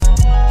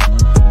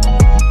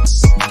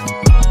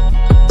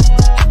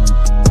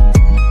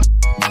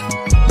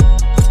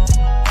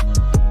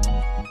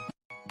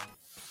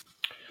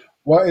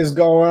What is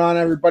going on,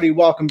 everybody?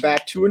 Welcome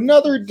back to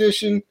another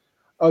edition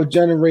of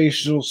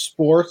Generational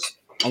Sports.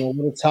 I'm a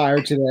little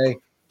tired today,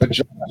 but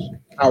Josh,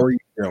 how are you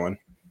doing?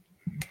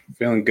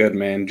 Feeling good,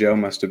 man. Joe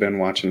must have been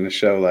watching the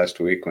show last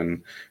week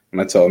when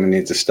I told him he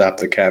needs to stop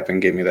the cap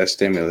and give me that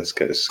stimulus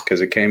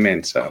because it came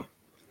in. So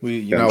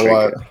you know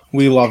what? Good.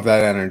 We love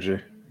that energy.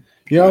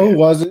 You know who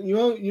wasn't? You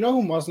know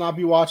who must not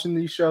be watching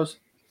these shows?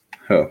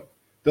 Who?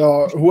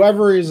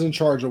 Whoever is in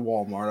charge of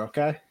Walmart.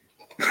 Okay,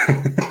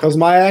 because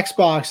my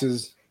Xbox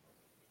is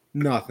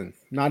nothing,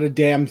 not a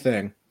damn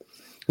thing.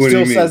 What do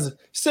you mean?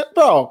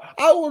 Bro,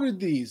 I ordered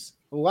these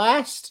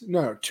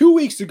 2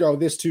 weeks ago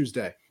this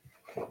Tuesday.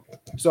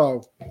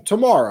 So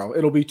tomorrow,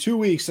 it'll be 2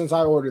 weeks since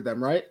I ordered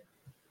them, right?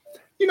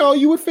 You know,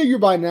 you would figure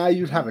by now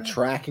you'd have a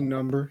tracking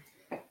number,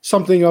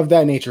 something of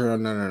that nature.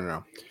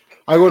 No.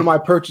 I go to my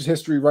purchase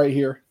history right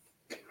here.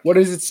 What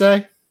does it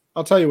say?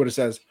 I'll tell you what it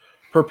says.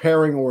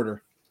 Preparing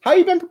order. How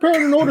you been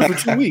preparing an order for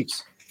 2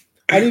 weeks?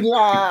 I'm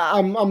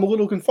a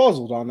little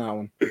confuzzled on that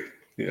one.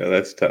 Yeah,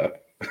 that's tough.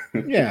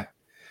 Yeah,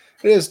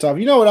 it is tough.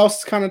 You know what else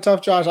is kind of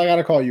tough, Josh? I got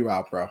to call you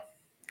out, bro.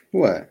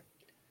 What?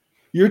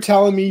 You're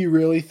telling me you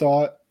really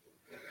thought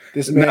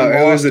this man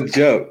it was a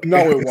joke.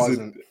 No, it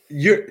wasn't.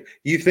 You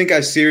think I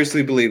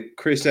seriously believe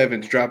Chris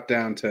Evans dropped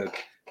down to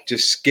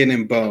just skin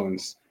and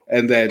bones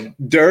and then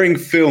during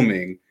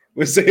filming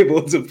was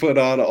able to put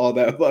on all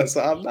that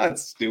muscle? I'm not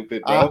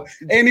stupid, bro.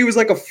 And he was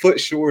like a foot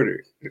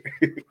shorter.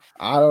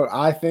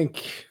 I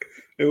think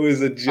it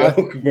was a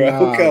joke,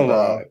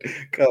 bro.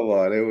 Come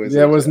on.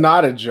 It was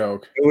not a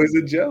joke. It was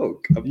a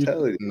joke. I'm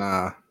telling you.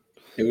 Nah.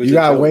 You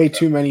got way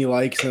too many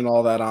likes and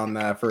all that on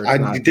that.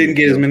 I didn't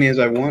get as many as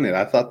I wanted.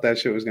 I thought that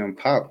shit was going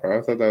to pop, bro.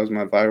 I thought that was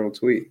my viral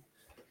tweet.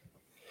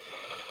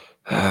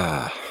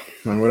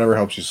 Whatever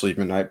helps you sleep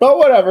at night. But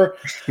whatever.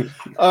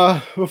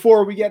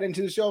 Before we get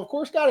into the show, of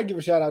course, got to give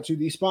a shout out to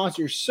the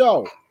sponsors.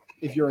 So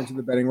if you're into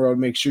the betting world,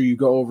 make sure you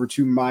go over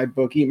to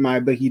MyBookie,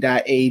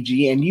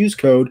 mybookie.ag, and use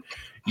code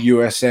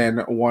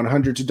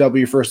USN100 to double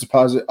your first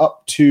deposit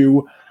up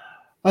to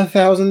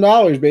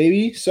 $1,000,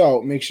 baby. So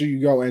make sure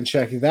you go and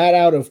check that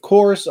out. Of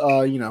course,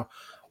 we'll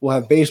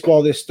have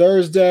baseball this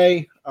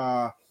Thursday.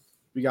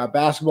 We got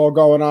basketball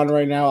going on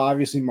right now.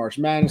 Obviously, March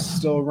Madness is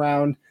still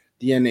around.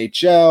 The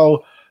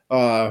NHL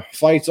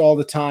fights all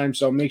the time.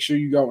 So make sure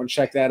you go and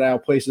check that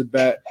out. Place a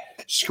bet.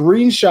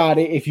 Screenshot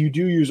it if you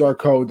do use our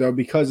code, though,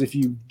 because if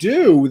you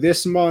do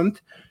this month,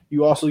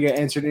 you also get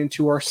entered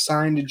into our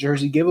signed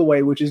jersey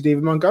giveaway, which is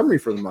David Montgomery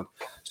for the month.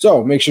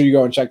 So make sure you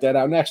go and check that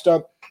out. Next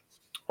up,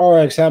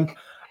 RX Hemp.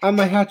 I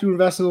might have to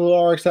invest in a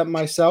little RX Hemp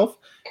myself.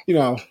 You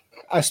know,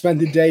 I spent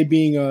the day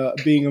being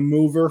a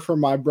mover for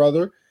my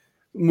brother.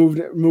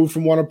 Moved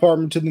from one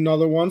apartment to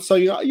another one. So,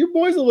 you know, your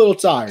boy's a little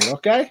tired,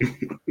 okay?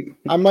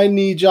 I might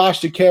need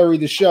Josh to carry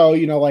the show,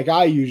 you know, like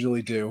I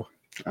usually do.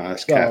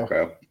 It's cat,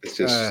 bro. It's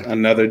just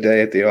another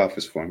day at the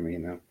office for me, you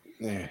know?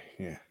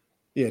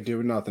 Yeah,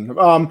 doing nothing.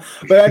 But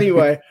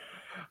anyway,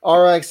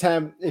 RX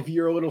Hemp, if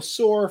you're a little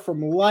sore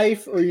from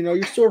life or, you know,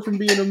 you're sore from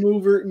being a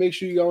mover, make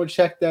sure you go and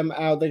check them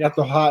out. They got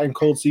the hot and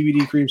cold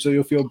CBD cream, so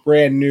you'll feel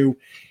brand new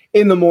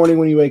in the morning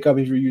when you wake up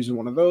if you're using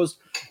one of those.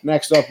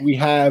 Next up, we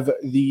have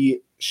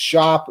the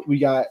shop. We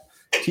got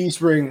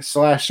Teespring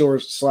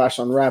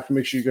 /stores/Unwrapped.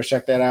 Make sure you go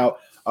check that out.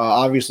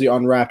 Obviously,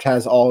 Unwrapped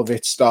has all of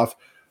its stuff.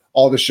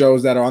 All the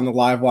shows that are on the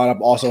live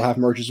lineup also have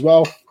merch as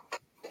well.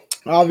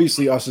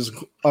 Obviously,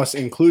 us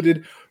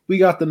included. We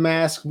got the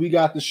mask. We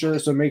got the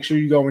shirt. So make sure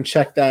you go and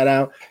check that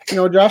out. You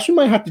know, Josh, we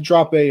might have to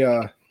drop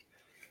a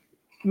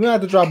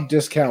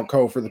discount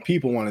code for the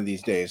people one of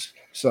these days.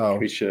 So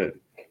we should.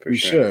 We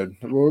should.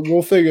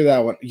 We'll figure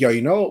that one. Yo,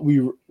 you know,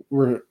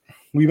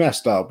 we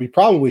messed up. We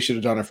probably should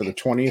have done it for the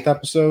 20th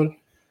episode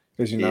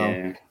because, you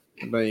know,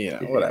 but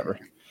yeah,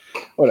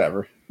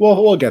 whatever.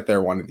 We'll get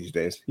there one of these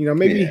days. You know,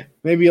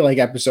 maybe like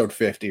episode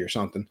 50 or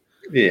something.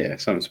 Yeah,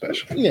 something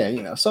special. Yeah,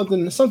 you know,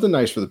 something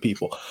nice for the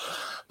people.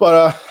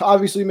 But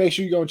obviously, make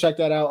sure you go and check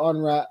that out.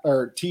 Unwrap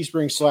or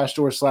Teespring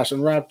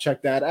 /stores/Unwrap.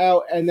 Check that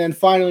out. And then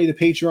finally, the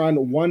Patreon,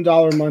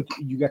 $1 a month,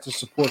 you get to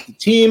support the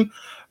team.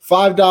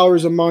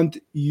 $5 a month,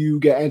 you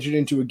get entered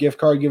into a gift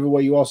card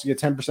giveaway. You also get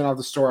 10% off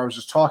the store I was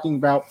just talking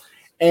about.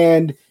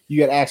 And you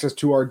get access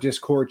to our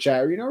Discord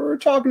chat. You know, we're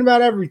talking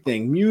about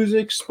everything.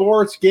 Music,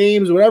 sports,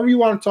 games, whatever you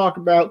want to talk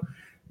about.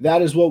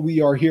 That is what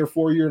we are here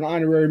for. You're an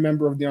honorary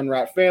member of the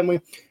Unwrapped family.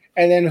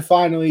 And then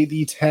finally,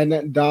 the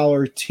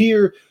 $10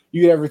 tier.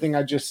 You get everything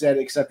I just said,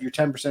 except your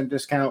 10%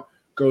 discount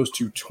goes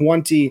to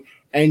 $20,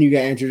 and you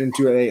get entered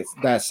into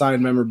that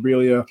signed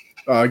memorabilia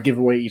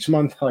giveaway each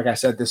month. Like I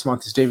said, this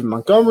month is David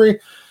Montgomery.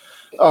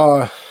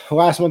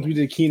 Last month we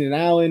did Keenan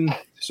Allen.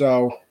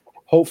 So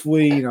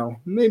hopefully,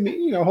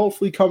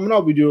 hopefully coming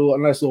up we do a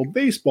nice little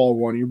baseball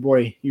one. Your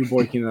boy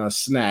can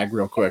snag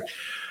real quick.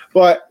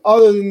 But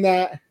other than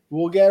that,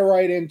 we'll get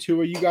right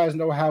into it. You guys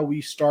know how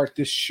we start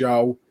this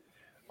show.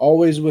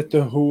 Always with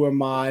the who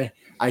am I.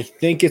 I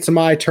think it's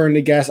my turn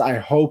to guess. I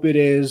hope it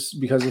is,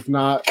 because if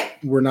not,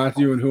 we're not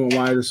doing who am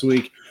I this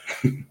week.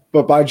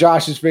 But by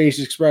Josh's face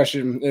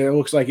expression, it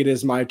looks like it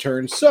is my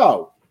turn.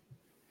 So,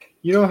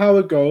 You know how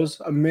it goes.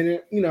 A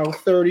minute,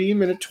 30,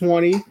 minute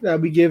 20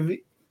 that we give,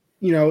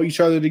 each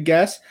other to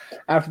guess.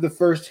 After the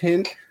first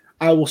hint,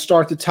 I will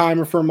start the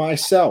timer for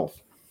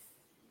myself.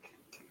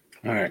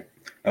 All right.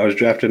 I was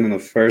drafted in the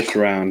first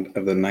round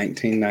of the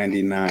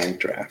 1999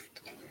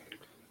 draft.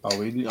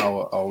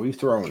 We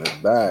throwing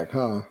it back,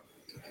 huh?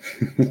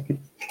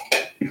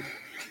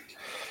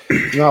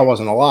 No, I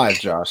wasn't alive,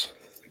 Josh.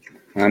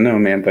 I know,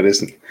 man, but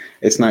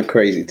it's not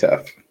crazy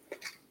tough.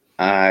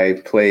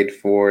 I played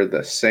for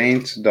the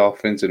Saints,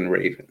 Dolphins, and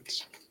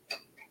Ravens.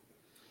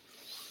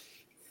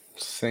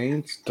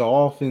 Saints,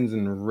 Dolphins,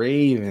 and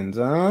Ravens,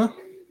 huh?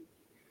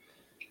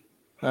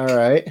 All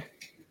right.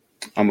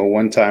 I'm a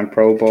one-time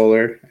Pro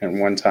Bowler and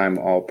one-time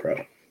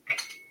All-Pro.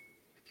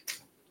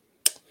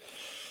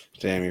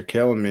 Damn, you're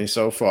killing me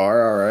so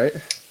far. All right.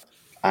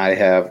 I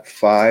have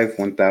 5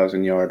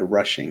 1,000-yard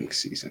rushing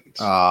seasons.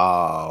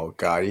 Oh,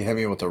 God. You hit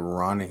me with a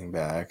running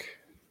back.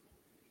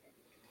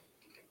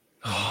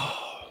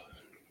 Oh,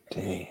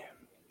 damn.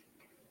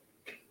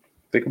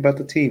 Think about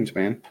the teams,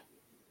 man.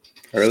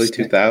 Early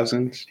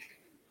 2000s,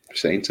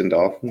 Saints and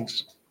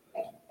Dolphins.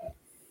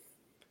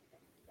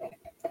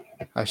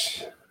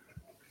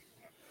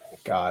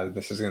 God,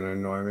 this is going to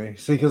annoy me.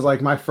 See, because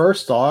my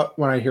first thought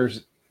when I hear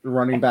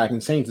running back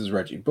in Saints is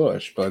Reggie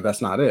Bush, but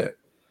that's not it.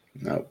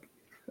 Nope.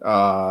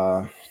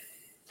 Damn.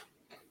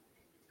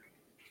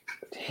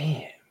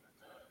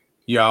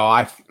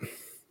 Yo,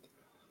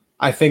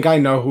 I think I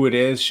know who it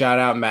is. Shout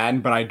out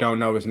Madden, but I don't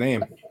know his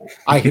name.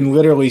 I can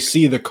literally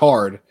see the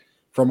card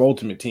from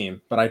Ultimate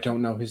Team, but I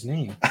don't know his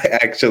name. I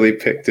actually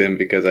picked him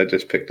because I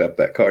just picked up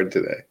that card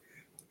today.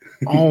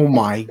 Oh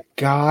my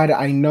God,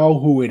 I know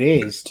who it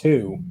is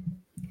too.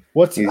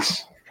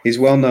 He's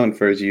well known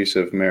for his use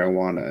of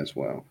marijuana as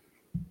well.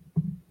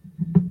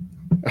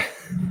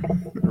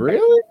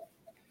 Really?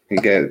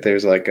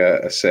 There's like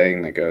a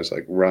saying that goes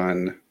like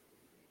run,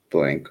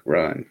 blank,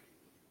 run.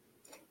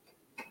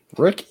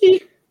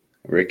 Ricky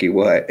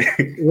what?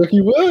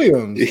 Ricky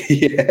Williams.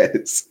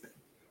 Yes.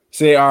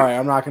 See, all right,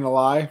 I'm not gonna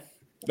lie.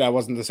 That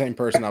wasn't the same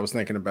person I was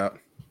thinking about.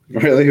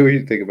 Really? Who are you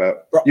thinking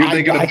about? Bro, You're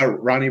thinking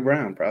about Ronnie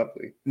Brown,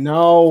 probably.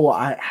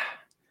 No,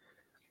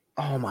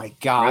 oh my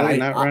God. Really?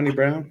 Not Ronnie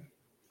Brown?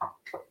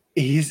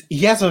 He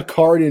has a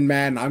card in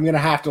Madden. I'm gonna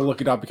have to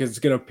look it up because it's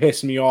gonna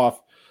piss me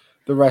off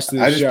the rest of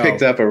the show. I just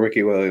picked up a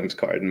Ricky Williams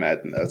card in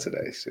Madden though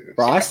today.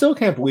 Bro, I still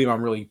can't believe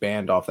I'm really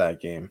banned off that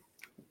game.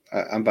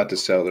 I'm about to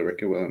sell the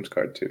Ricky Williams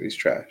card too. He's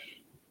trash.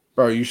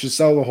 Bro, you should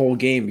sell the whole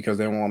game because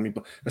they don't want me.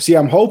 See,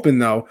 I'm hoping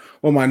though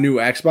when my new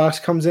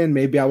Xbox comes in,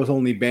 maybe I was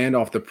only banned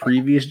off the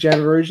previous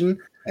gen version.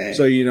 Hey.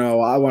 So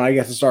when I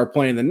get to start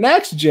playing the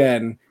next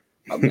gen,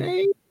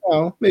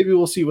 maybe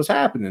we'll see what's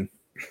happening.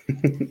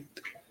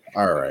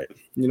 All right.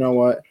 You know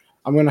what?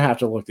 I'm gonna have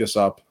to look this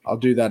up. I'll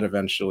do that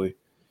eventually.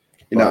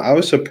 I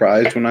was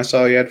surprised when I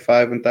saw he had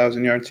 5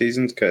 1,000-yard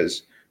seasons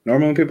because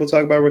normally when people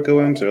talk about Ricky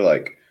Williams, they're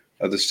like,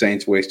 "Oh, the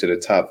Saints wasted a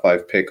top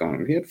 5 pick on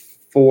him." He had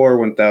 4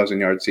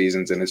 1,000-yard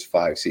seasons in his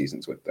 5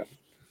 seasons with them.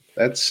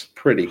 That's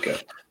pretty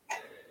good.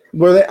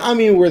 Were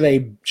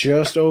they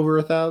just over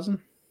 1,000?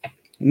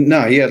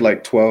 No, he had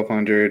like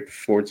 1,200,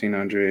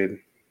 1,400.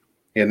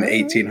 He had an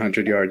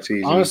 1,800-yard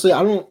season. Honestly,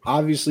 I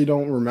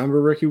don't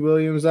remember Ricky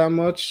Williams that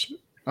much.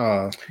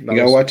 You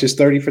gotta watch his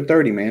 30 for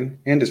 30, man,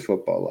 and his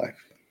football life.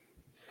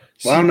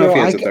 Well, I don't know if he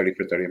has a 30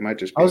 for 30. It might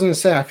just be. I was gonna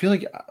say, I feel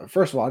like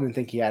first of all, I didn't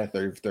think he had a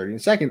 30 for 30.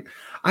 And second,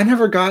 I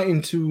never got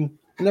into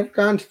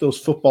those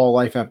football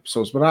life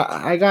episodes, but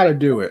I gotta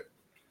do it.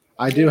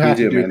 I do have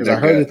to do it because I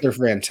heard that they're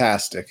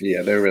fantastic.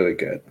 Yeah, they're really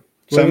good.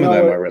 Some of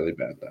them are really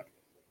bad though.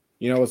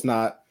 You know what's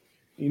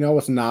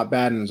not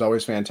bad and is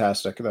always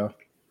fantastic though?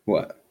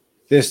 What?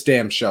 This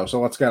damn show.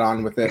 So let's get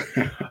on with it.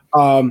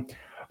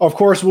 Of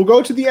course, we'll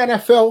go to the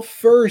NFL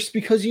first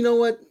because you know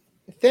what?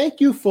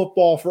 Thank you,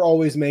 football, for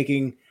always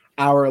making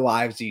our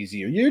lives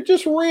easier. You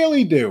just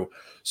really do.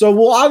 So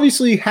we'll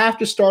obviously have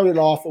to start it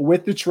off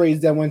with the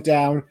trades that went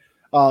down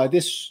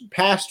this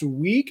past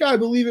week, I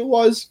believe it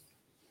was,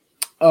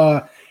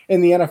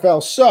 in the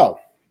NFL. So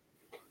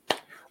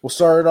we'll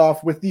start it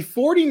off with the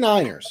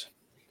 49ers.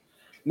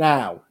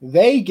 Now,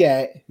 they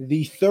get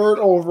the 3rd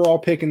overall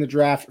pick in the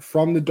draft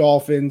from the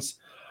Dolphins.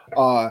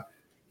 The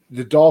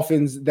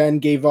Dolphins then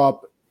gave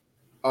up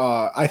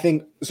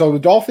the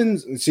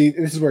Dolphins, see,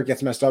 this is where it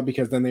gets messed up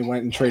because then they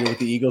went and traded with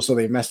the Eagles, so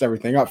they messed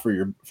everything up for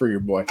your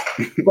boy.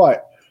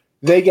 But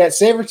they get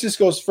San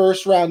Francisco's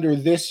first rounder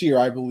this year,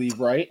 I believe,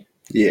 right?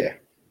 Yeah.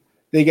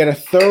 They get a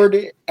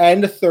 3rd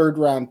and a 3rd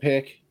round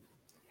pick,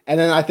 and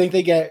then I think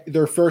they get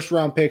their first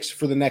round picks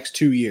for the next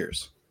 2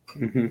 years.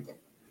 Mm-hmm.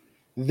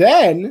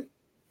 Then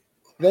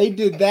they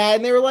did that,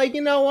 and they were like,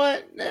 you know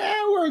what?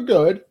 We're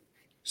good.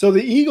 So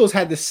the Eagles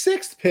had the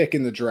 6th pick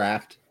in the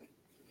draft.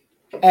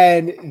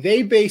 And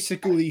they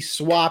basically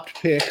swapped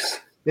picks.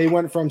 They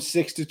went from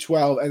 6 to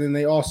 12, and then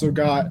they also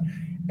got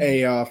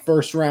a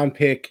first-round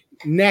pick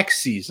next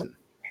season.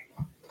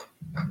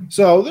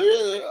 So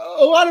there's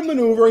a lot of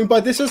maneuvering,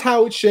 but this is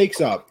how it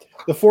shakes up.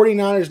 The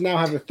 49ers now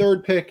have the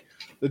 3rd pick.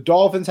 The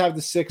Dolphins have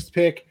the 6th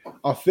pick,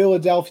 a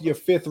Philadelphia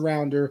 5th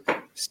rounder,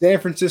 San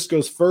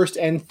Francisco's first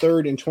and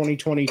third in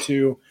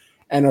 2022,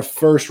 and a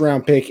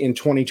first-round pick in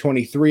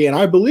 2023, and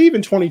I believe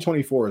in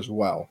 2024 as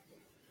well.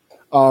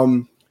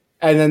 And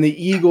then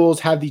the Eagles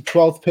have the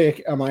 12th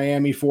pick, a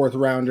Miami fourth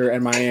rounder,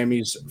 and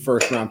Miami's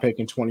first-round pick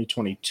in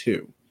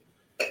 2022.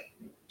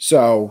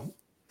 So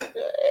there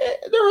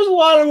was a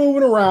lot of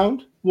moving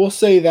around. We'll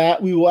say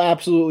that. We will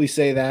absolutely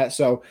say that.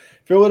 So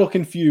if you're a little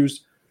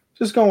confused,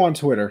 just go on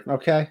Twitter,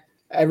 okay?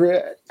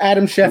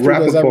 Adam Schefter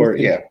does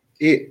everything.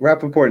 Yeah.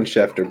 Rappaport and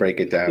Schefter break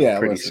it down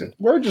pretty soon.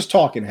 We're just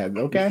talking heads,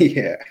 okay?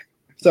 Yeah.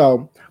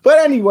 So, but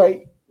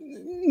anyway,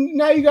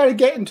 now you got to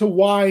get into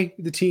why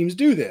the teams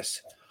do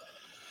this.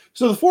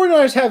 So the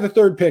 49ers have the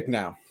third pick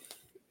now.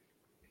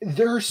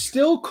 They're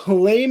still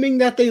claiming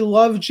that they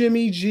love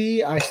Jimmy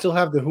G. I still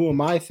have the who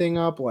am I thing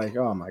up. Like,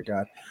 oh my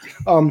God.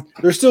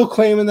 They're still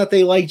claiming that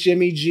they like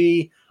Jimmy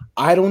G.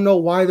 I don't know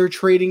why they're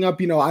trading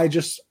up. I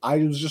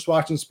was just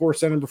watching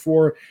SportZ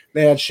before.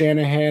 They had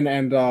Shanahan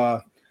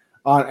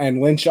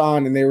and Lynch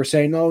on, and they were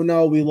saying,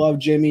 no, we love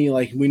Jimmy.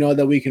 Like, we know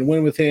that we can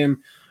win with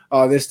him,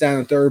 this, down,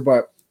 and third.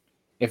 But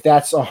if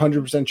that's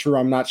 100% true,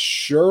 I'm not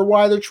sure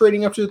why they're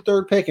trading up to the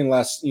third pick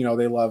unless, they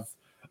love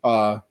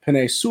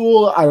Penei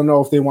Sewell. I don't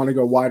know if they want to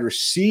go wide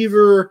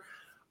receiver.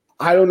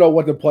 I don't know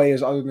what the play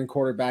is other than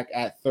quarterback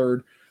at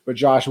third. But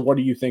Josh, what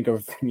do you think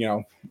of,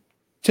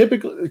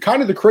 typically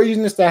kind of the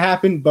craziness that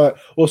happened? But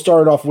we'll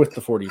start it off with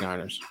the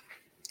 49ers.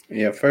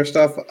 Yeah, first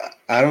off,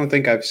 I don't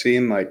think I've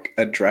seen like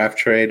a draft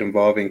trade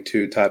involving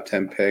 2 top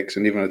 10 picks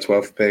and even a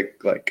 12th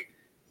pick like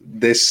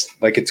this.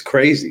 Like, it's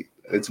crazy.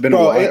 It's been a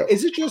while.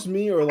 Is it just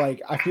me, or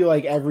like I feel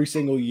like every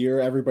single year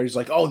everybody's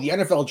like, "Oh, the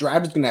NFL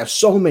draft is going to have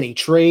so many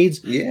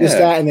trades, this,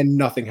 that," and then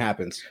nothing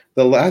happens.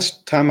 The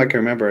last time I can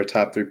remember a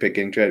top 3 pick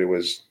getting traded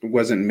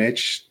wasn't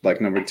Mitch,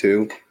 like number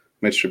 2,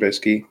 Mitch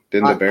Trubisky.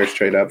 Didn't the Bears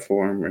trade up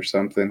for him or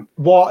something?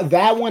 Well,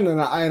 that one, and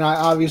I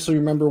obviously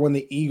remember when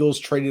the Eagles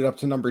traded up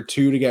to number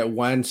 2 to get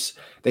Wentz.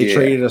 They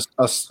traded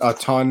a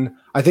ton.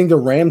 I think the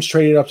Rams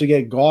traded up to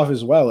get Goff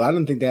as well. I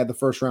don't think they had the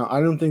first round. I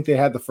don't think they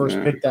had the first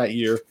pick that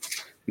year.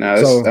 No,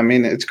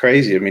 it's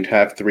crazy. I mean, to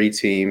have 3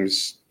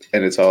 teams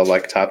and it's all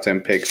like top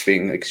 10 picks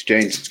being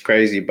exchanged, it's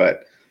crazy.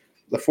 But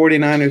the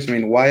 49ers, I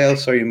mean, why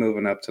else are you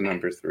moving up to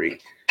number 3?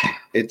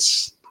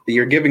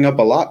 You're giving up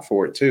a lot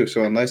for it too.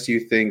 So unless you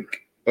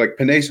think like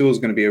Penei Sewell is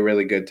going to be a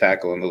really good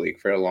tackle in the league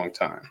for a long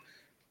time,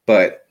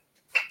 but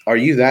are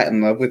you that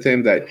in love with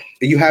him that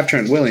you have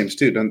Trent Williams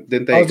too? Didn't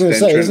they extend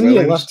Trent Williams? Isn't he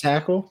a left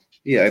tackle?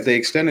 Yeah, they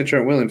extended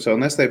Trent Williams. So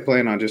unless they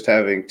plan on just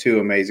having 2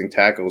 amazing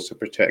tackles to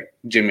protect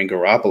Jimmy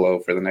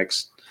Garoppolo for the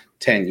next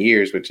 10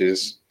 years,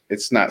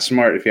 it's not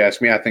smart if you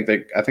ask me. I think they're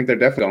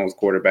definitely going with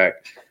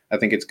quarterback. I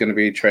think it's going to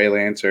be Trey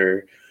Lance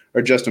or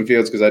Justin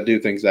Fields, because I do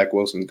think Zach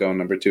Wilson's going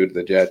number 2 to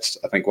the Jets.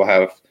 I think we'll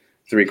have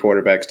 3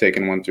 quarterbacks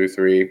taken 1 through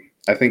 3.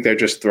 I think they're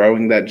just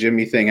throwing that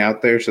Jimmy thing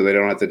out there so they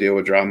don't have to deal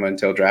with drama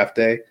until draft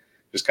day,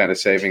 just kind of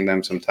saving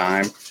them some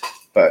time.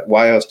 But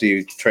why else do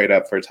you trade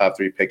up for a top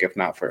 3 pick if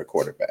not for a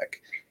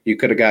quarterback? You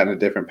could have gotten a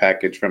different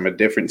package from a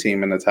different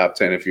team in the top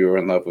 10 if you were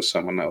in love with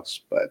someone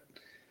else. But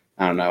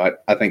I don't know.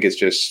 I think it's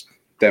just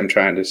them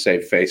trying to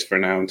save face for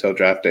now until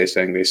draft day,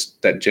 saying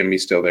that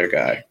Jimmy's still their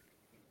guy.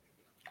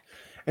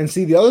 And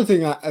see, the other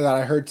thing that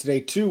I heard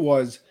today too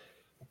was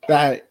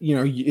that,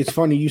 it's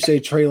funny you say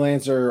Trey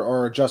Lance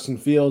or Justin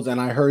Fields,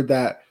 and I heard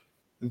that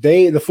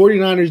the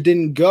 49ers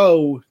didn't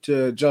go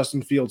to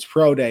Justin Fields'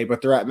 pro day,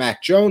 but they're at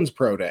Mac Jones'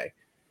 pro day.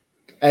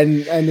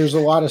 And there's a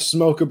lot of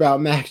smoke about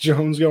Mac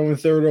Jones going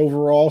 3rd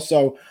overall.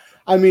 So,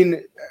 I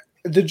mean,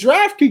 the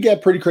draft could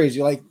get pretty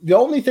crazy. Like, the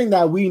only thing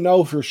that we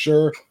know for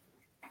sure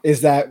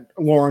is that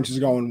Lawrence is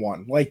going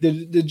 1. Like,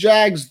 the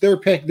Jags, their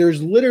pick,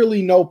 there's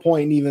literally no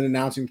point in even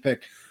announcing the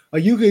pick.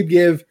 Like, you could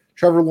give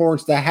Trevor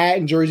Lawrence the hat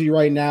and jersey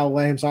right now,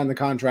 let him sign the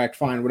contract,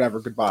 fine,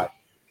 whatever, goodbye.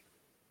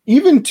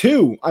 Even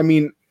 2, I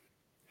mean,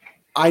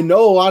 I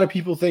know a lot of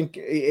people think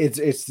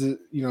it's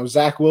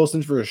Zach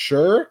Wilson for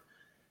sure.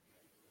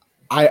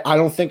 I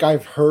don't think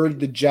I've heard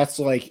the Jets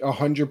like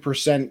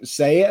 100%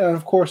 say it, and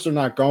of course they're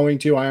not going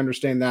to. I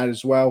understand that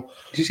as well.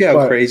 Did you see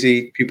how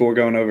crazy people were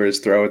going over his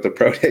throw at the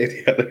pro day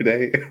the other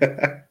day?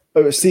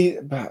 See,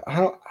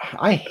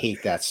 I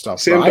hate that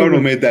stuff. Sam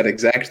Darnold made that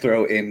exact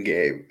throw in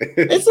game.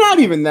 It's not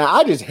even that.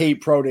 I just hate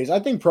pro days.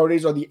 I think pro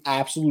days are the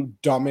absolute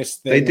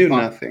dumbest thing. They do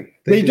nothing.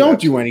 They don't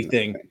do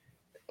anything. Nothing.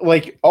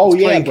 Like, it's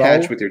playing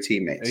catch with your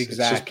teammates.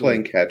 Exactly. It's just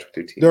playing catch with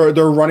your teammates.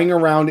 They're running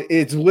around.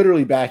 It's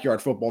literally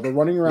backyard football. They're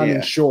running around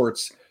in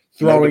shorts,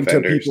 throwing to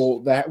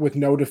people that with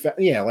no defense.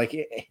 Yeah, like,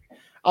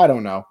 I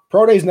don't know.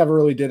 Pro days never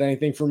really did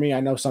anything for me. I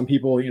know some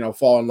people,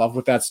 fall in love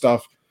with that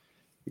stuff.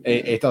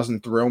 It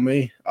doesn't thrill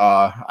me.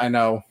 I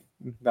know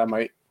that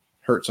might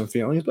hurt some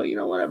feelings, but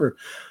whatever.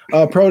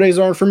 Pro days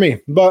aren't for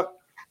me. But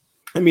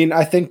I mean,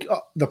 I think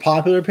the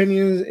popular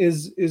opinion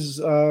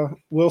is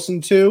Wilson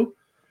too.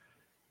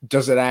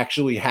 Does it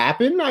actually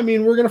happen? I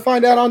mean, we're going to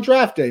find out on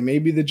draft day.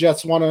 Maybe the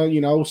Jets want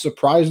to,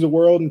 surprise the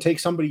world and take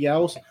somebody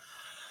else.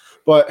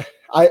 But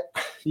I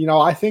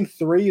think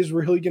 3 is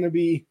really going to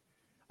be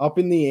up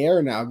in the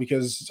air now,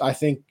 because I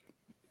think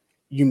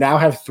you now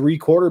have 3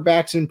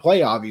 quarterbacks in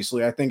play,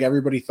 obviously. I think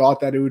everybody thought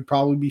that it would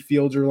probably be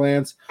Fields or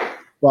Lance.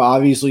 But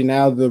obviously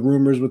now the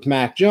rumors with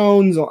Mac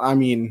Jones, I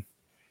mean,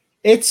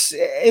 it's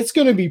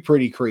going to be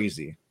pretty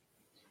crazy.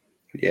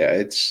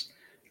 Yeah,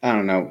 I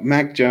don't know.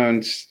 Mac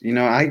Jones,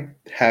 I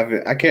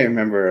can't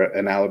remember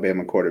an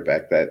Alabama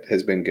quarterback that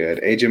has been good.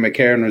 A.J.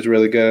 McCarron was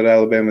really good at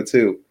Alabama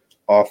too.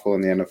 Awful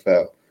in the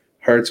NFL.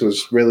 Hurts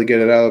was really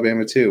good at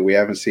Alabama too. We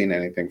haven't seen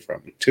anything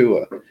from him.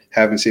 Tua,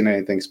 haven't seen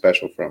anything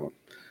special from him.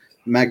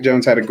 Mac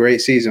Jones had a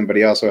great season, but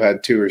he also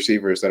had 2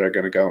 receivers that are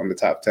going to go in the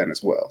top 10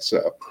 as well.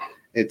 So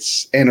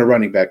and a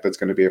running back that's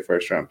going to be a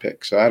first-round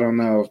pick. So I don't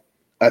know.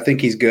 I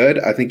think he's good.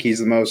 I think he's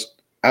the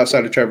most –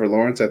 outside of Trevor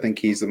Lawrence, I think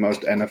he's the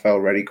most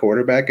NFL-ready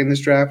quarterback in this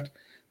draft,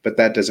 but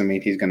that doesn't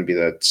mean he's going to be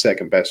the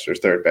second best or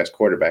third best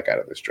quarterback out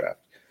of this draft.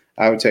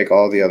 I would take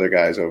all the other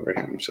guys over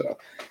him. So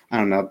I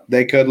don't know.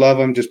 They could love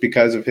him just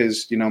because of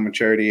his,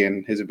 maturity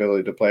and his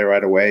ability to play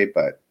right away,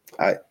 but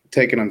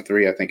taking him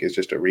 3, I think, is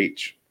just a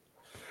reach.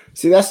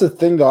 See, that's the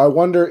thing, though. I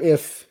wonder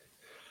if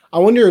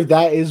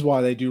that is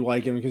why they do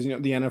like him, because the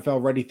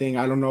NFL ready thing.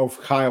 I don't know if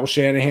Kyle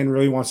Shanahan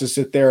really wants to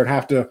sit there and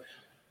have to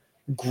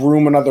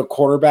groom another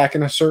quarterback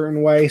in a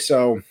certain way.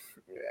 So,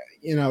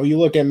 you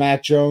look at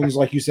Mac Jones,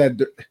 like you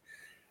said,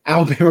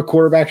 Alabama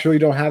quarterbacks really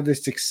don't have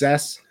this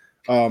success.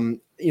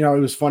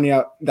 It was funny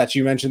that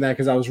you mentioned that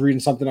because I was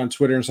reading something on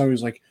Twitter and somebody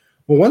was like,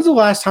 well, when's the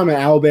last time an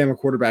Alabama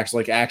quarterback's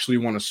actually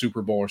won a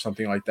Super Bowl or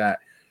something like that?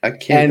 I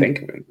can't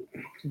think of it.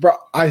 Bro,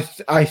 I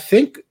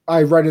think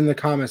I read in the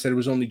comments that it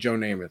was only Joe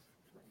Namath.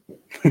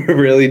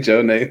 Really,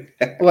 Joe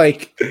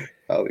Namath?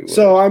 Hollywood.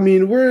 So I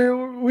mean,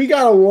 we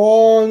got a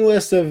long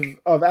list of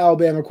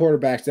Alabama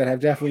quarterbacks that have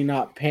definitely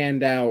not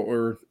panned out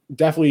or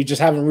definitely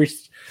just haven't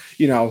reached,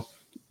 the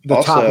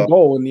top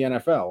goal in the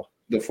NFL.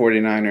 The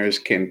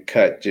 49ers can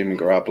cut Jimmy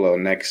Garoppolo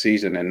next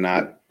season and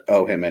not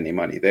owe him any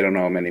money. They don't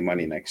owe him any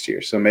money next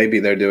year. So maybe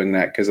they're doing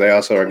that because they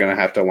also are going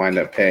to have to wind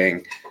up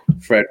paying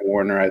Fred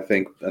Warner. I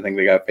think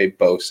they got to pay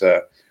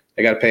Bosa.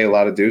 They got to pay a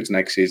lot of dudes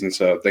next season.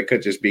 So they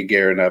could just be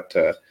gearing up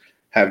to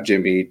have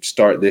Jimmy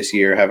start this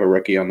year, have a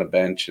rookie on the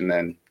bench, and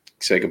then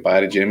say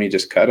goodbye to Jimmy,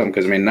 just cut him.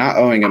 Because, not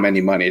owing him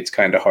any money, it's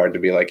kind of hard to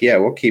be like, yeah,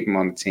 we'll keep him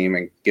on the team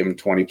and give him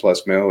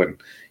 20+ mil,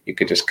 and you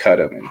could just cut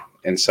him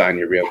and sign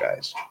your real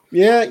guys.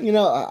 Yeah,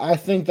 I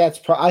think that's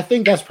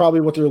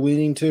probably what they're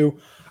leaning to.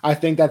 I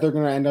think that they're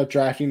going to end up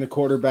drafting the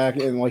quarterback,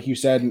 and like you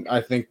said,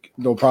 I think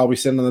they'll probably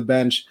sit on the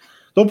bench.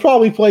 They'll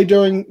probably play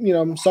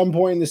during, some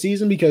point in the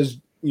season because,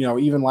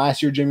 even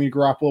last year Jimmy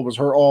Garoppolo was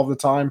hurt all the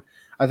time.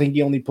 I think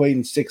he only played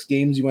in 6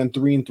 games. He went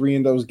 3-3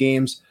 in those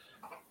games.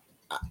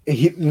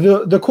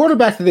 The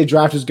quarterback that they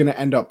draft is going to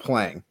end up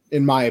playing,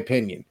 in my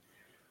opinion.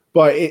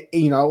 But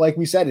like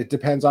we said, it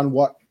depends on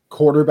what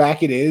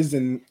quarterback it is,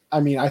 and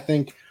I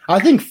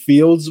think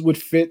Fields would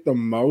fit the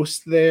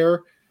most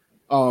there.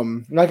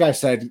 Like I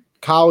said,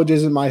 college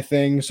isn't my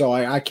thing, so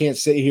I can't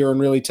sit here and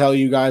really tell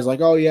you guys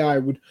like, oh yeah, I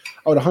would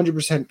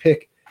 100%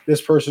 pick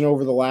this person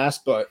over the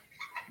last, but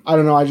I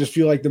don't know. I just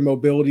feel like the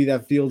mobility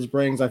that Fields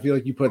brings, I feel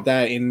like you put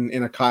that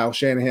in a Kyle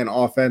Shanahan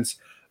offense.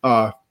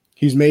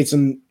 He's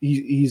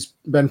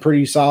been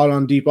pretty solid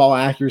on deep ball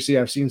accuracy.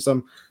 I've seen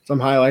some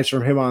highlights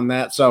from him on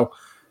that. So,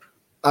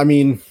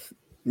 maybe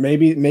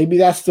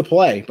that's the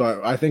play,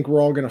 but I think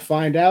we're all going to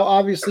find out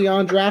obviously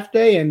on draft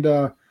day.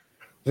 And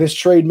this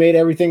trade made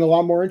everything a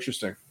lot more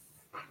interesting.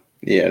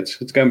 Yeah, it's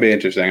going to be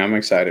interesting. I'm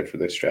excited for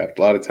this draft.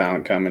 A lot of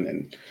talent coming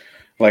in.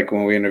 Like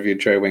when we interviewed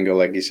Trey Wingo,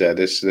 like you said,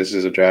 this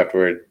is a draft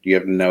where you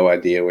have no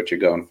idea what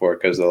you're going for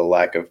because of the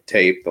lack of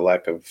tape, the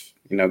lack of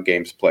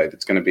games played.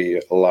 It's going to be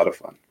a lot of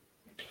fun.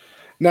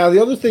 Now,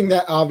 the other thing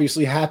that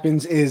obviously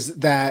happens is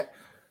that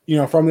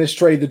from this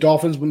trade, the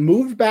Dolphins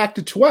moved back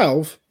to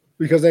 12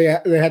 because they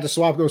had to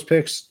swap those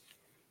picks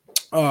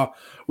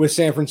with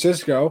San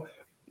Francisco,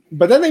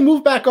 but then they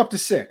moved back up to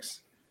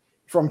 6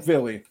 from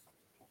Philly.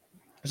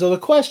 So the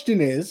question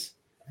is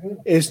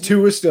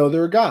Tua still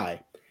their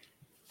guy?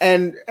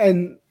 And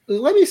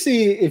let me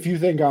see if you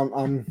think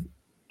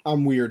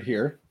I'm weird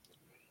here.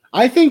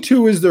 I think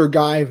Tua is their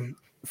guy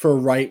for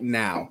right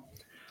now.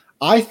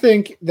 I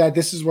think that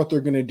this is what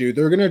they're going to do.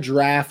 They're going to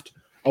draft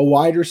a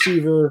wide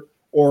receiver,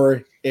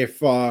 or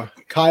if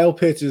Kyle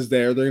Pitts is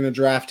there, they're going to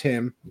draft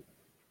him.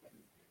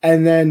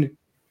 And then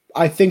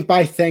I think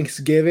by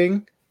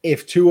Thanksgiving,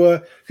 if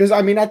Tua – because,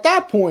 at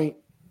that point,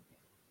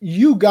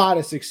 you got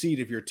to succeed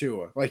if you're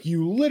Tua. Like,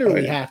 you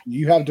literally have to.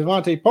 You have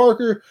Devontae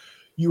Parker –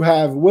 you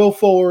have Will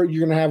Fuller.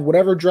 You're going to have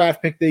whatever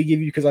draft pick they give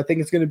you because I think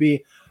it's going to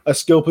be a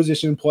skill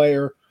position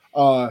player.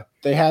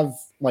 They have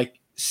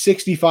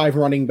 65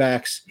 running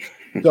backs,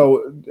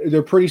 so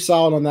they're pretty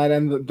solid on that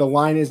end. The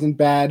line isn't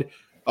bad.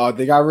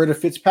 They got rid of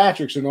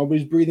Fitzpatrick, so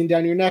nobody's breathing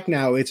down your neck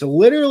now. It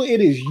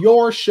is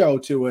your show,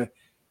 Tua.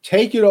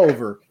 Take it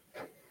over.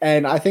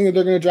 And I think that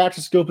they're going to draft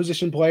a skill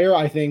position player.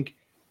 I think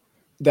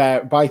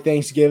that by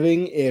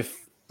Thanksgiving, if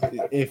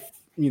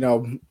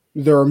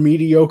they're a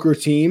mediocre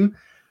team,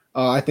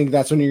 I think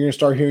that's when you're going to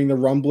start hearing the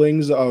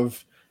rumblings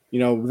of,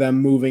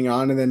 them moving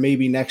on. And then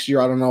maybe next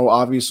year, I don't know,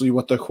 obviously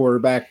what the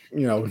quarterback,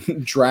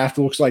 draft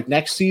looks like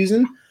next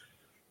season.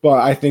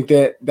 But I think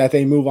that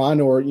they move on,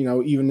 or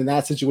even in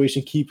that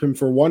situation, keep him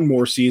for one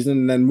more season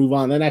and then move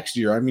on the next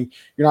year. I mean,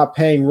 you're not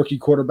paying rookie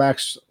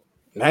quarterbacks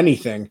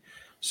anything,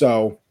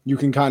 so you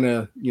can kind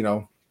of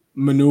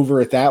maneuver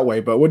it that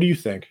way. But what do you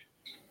think?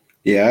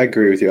 Yeah, I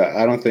agree with you.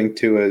 I don't think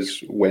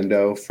Tua's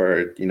window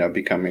for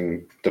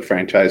becoming the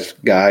franchise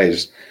guy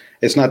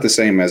it's not the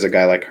same as a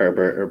guy like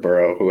Herbert or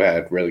Burrow who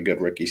had really good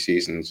rookie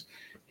seasons.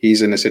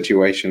 He's in a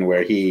situation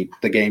where the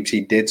games he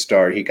did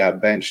start, he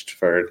got benched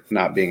for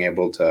not being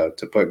able to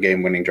put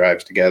game-winning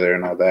drives together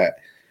and all that.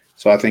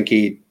 So I think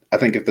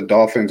if the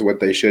Dolphins, what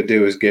they should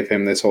do is give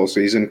him this whole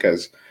season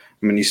because,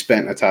 I mean, you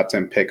spent a top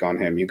 10 pick on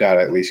him. You got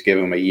to at least give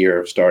him a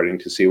year of starting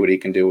to see what he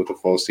can do with the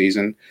full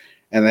season.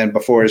 And then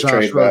before his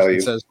trade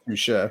value. Says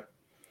touche.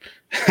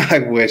 I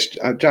wish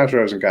Josh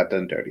Rosen got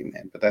done dirty,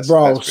 man. But that's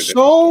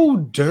so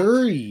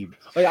dirty.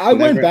 Like I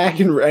went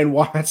back and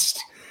watched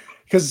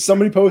because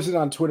somebody posted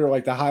on Twitter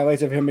like the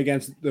highlights of him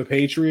against the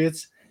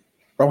Patriots.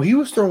 Bro, he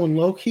was throwing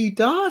low key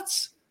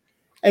dots,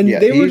 and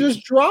they were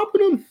just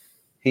dropping him.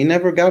 He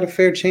never got a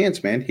fair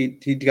chance, man.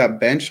 He got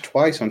benched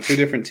twice on 2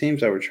 different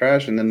teams that were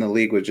trash, and then the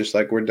league was just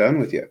like, "We're done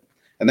with you."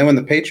 And then when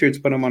the Patriots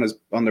put him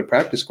on their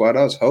practice squad,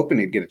 I was hoping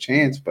he'd get a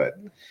chance, but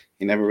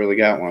he never really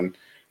got one.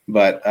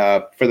 But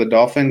for the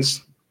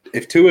Dolphins,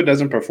 if Tua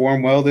doesn't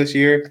perform well this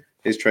year,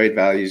 his trade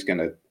value is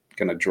gonna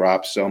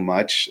drop so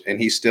much, and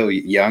he's still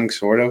young,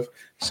 sort of.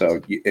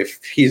 So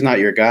if he's not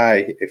your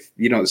guy, if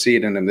you don't see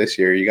it in him this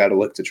year, you got to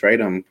look to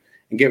trade him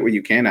and get what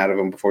you can out of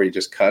him before you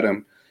just cut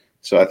him.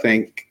 So I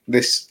think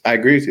I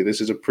agree with you. This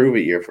is a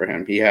prove-it year for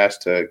him. He has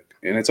to,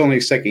 and it's only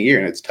his second year,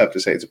 and it's tough to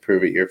say it's a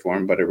prove-it year for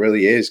him, but it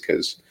really is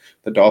because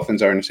the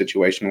Dolphins are in a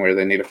situation where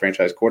they need a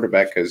franchise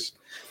quarterback because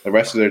the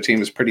rest of their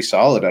team is pretty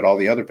solid at all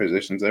the other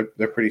positions.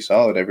 They're pretty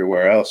solid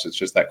everywhere else. It's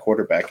just that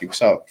quarterback. You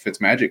saw what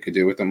Fitzmagic could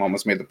do with them,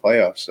 almost made the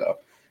playoffs. So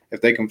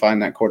if they can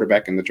find that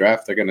quarterback in the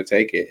draft, they're going to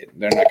take it.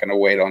 They're not going to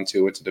wait on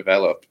Tua to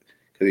develop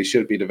because he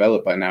should be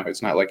developed by now.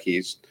 It's not like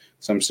he's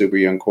some super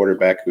young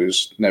quarterback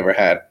who's never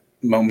had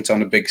moments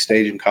on a big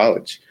stage in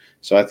college.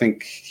 So I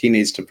think he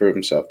needs to prove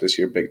himself this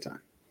year big time.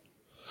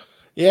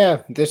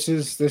 Yeah, this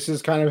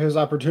is kind of his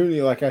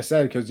opportunity, like I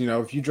said, because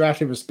if you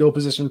draft him a skill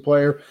position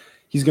player,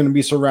 he's going to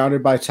be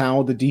surrounded by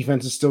talent. The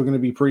defense is still going to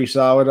be pretty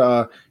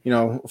solid.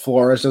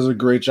 Flores does a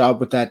great job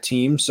with that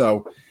team.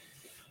 So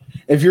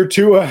if you're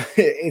Tua,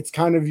 it's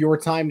kind of your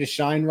time to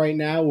shine right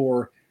now,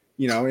 or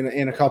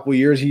in a couple of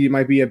years he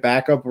might be a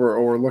backup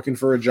or looking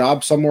for a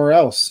job somewhere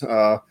else.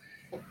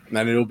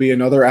 And it'll be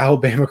another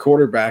Alabama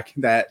quarterback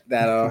that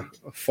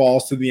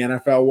falls to the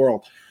NFL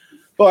world.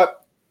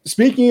 But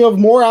speaking of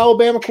more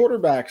Alabama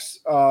quarterbacks,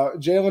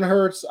 Jalen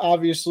Hurts,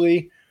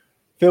 obviously,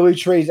 Philly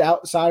trades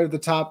outside of the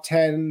top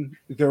 10.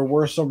 There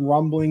were some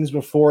rumblings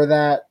before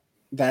that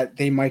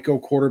they might go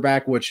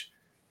quarterback, all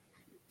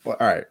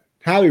right,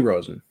 Howie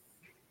Rosen,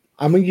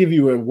 I'm going to give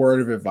you a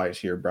word of advice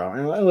here, bro.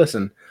 And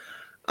listen,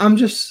 I'm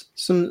just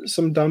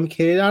some dumb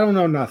kid. I don't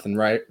know nothing,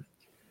 right?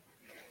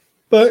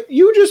 But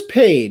you just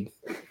paid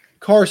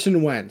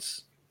Carson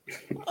Wentz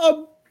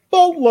a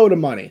boatload of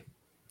money.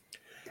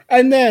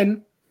 And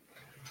then,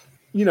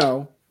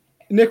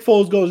 Nick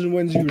Foles goes and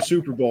wins you a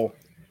Super Bowl,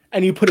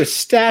 and you put a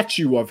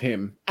statue of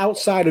him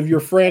outside of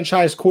your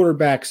franchise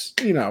quarterback's,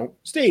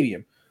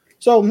 stadium.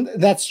 So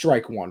that's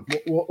strike one.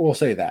 We'll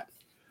say that.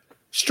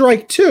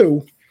 Strike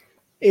two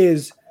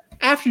is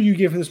after you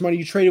give him this money,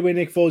 you trade away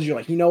Nick Foles, you're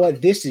like, you know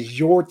what? This is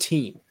your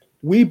team.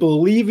 We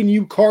believe in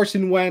you,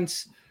 Carson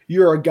Wentz.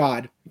 You're a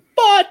god.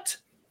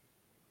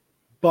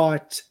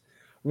 But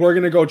we're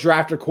going to go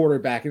draft a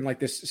quarterback in like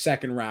this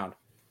second round.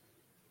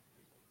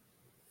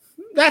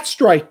 That's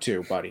strike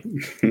two, buddy.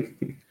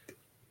 And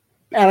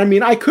I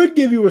mean, I could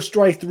give you a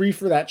strike three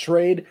for that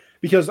trade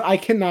because I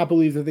cannot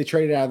believe that they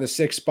traded out of the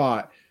 6th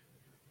spot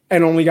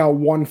and only got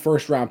 1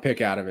 first-round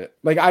pick out of it.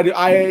 Like, how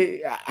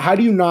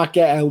do you not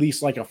get at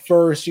least like a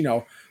first,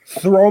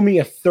 throw me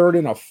a 3rd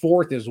and a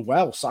 4th as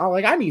well? So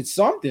I need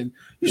something.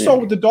 You saw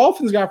what the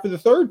Dolphins got for the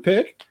 3rd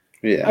pick.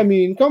 Yeah. I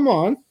mean, come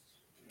on.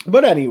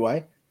 But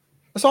anyway,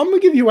 so I'm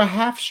going to give you a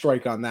half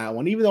strike on that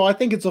one, even though I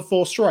think it's a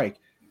full strike.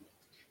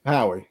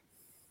 Howie,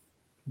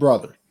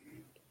 brother,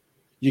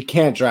 you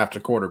can't draft a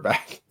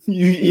quarterback.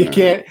 You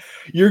can't.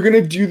 You're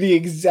going to do the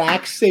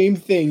exact same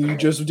thing you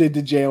just did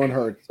to Jalen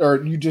Hurts,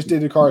 or you just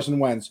did to Carson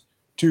Wentz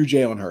to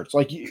Jalen Hurts.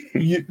 Like,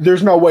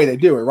 there's no way they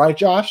do it, right,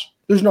 Josh?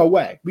 There's no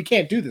way. We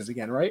can't do this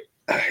again, right?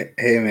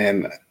 Hey,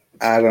 man,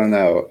 I don't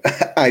know.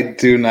 I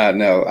do not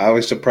know. I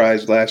was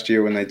surprised last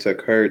year when they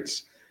took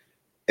Hurts.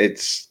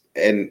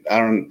 And I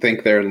don't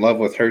think they're in love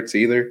with Hurts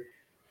either.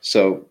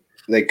 So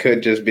they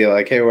could just be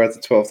like, hey, we're at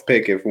the 12th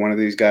pick. If one of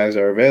these guys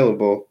are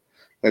available,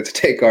 let's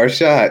take our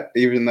shot,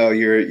 even though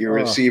your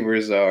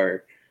receivers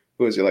are,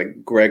 who is it,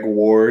 like Greg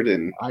Ward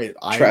and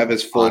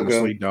Travis Fulgham. I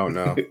honestly don't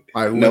know.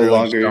 I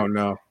literally don't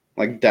know.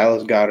 Like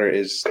Dallas Goedert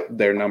is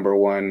their number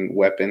 1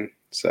 weapon.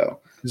 So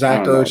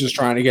Zach Ertz is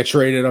trying to get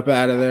traded up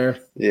out of there.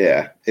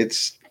 Yeah,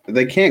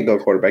 they can't go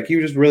quarterback.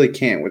 You just really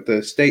can't. With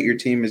the state your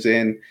team is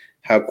in,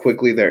 how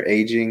quickly they're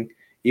aging,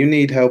 you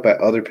need help at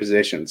other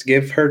positions.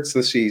 Give Hurts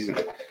the season.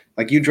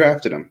 Like, you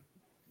drafted him.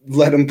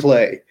 let him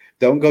play.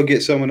 Don't go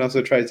get someone else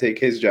to try to take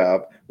his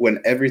job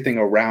when everything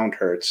around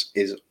Hurts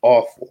is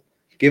awful.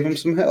 Give him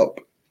some help.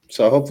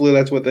 So hopefully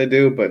that's what they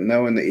do. But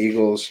knowing the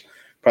Eagles,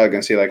 probably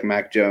going to see like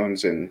Mac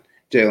Jones and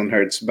Jalen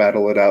Hurts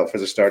battle it out for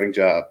the starting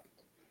job.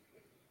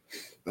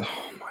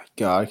 Oh, my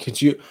God.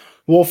 Could you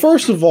 – well,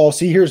 first of all,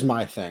 see, here's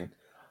my thing.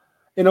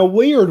 In a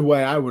weird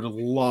way, I would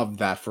love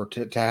that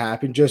to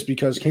happen just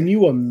because can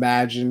you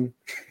imagine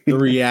the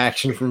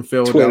reaction from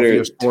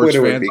Philadelphia sports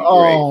Twitter fans?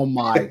 Oh,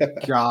 my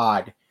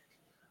God.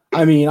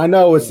 I mean, I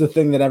know it's the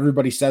thing that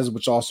everybody says,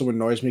 which also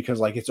annoys me because,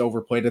 like, it's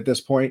overplayed at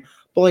this point.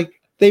 But,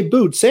 like, they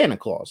booed Santa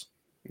Claus.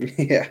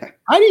 Yeah.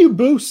 How do you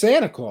boo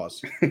Santa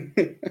Claus?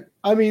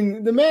 I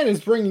mean, the man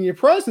is bringing you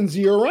presents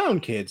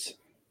year-round, kids.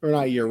 Or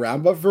not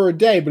year-round, but for a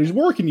day. But he's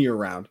working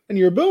year-round. And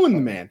you're booing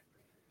the man.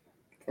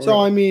 So,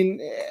 I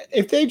mean,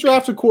 if they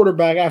draft a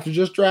quarterback after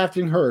just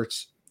drafting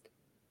Hurts,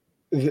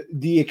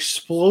 the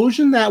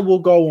explosion that will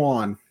go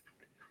on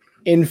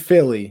in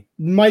Philly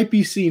might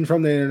be seen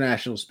from the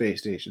International Space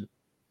Station.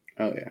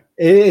 Oh, yeah.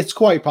 It's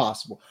quite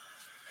possible.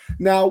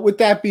 Now, with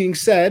that being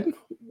said,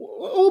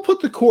 we'll put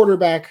the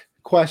quarterback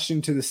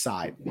question to the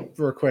side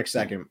for a quick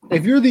second.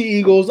 If you're the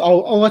Eagles,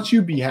 I'll let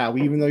you be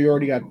Howie, even though you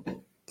already got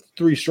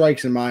 3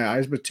 strikes in my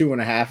eyes, but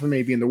 2.5, and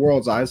maybe in the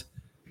world's eyes.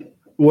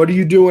 What are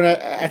you doing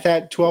at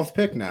that 12th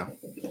pick now?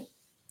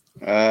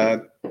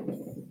 I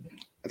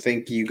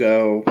think you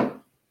go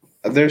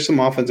 – there's some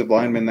offensive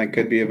linemen that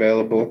could be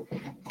available.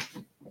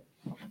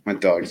 My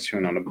dog's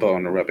chewing on a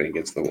bone and rubbing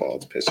against the wall.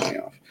 It's pissing me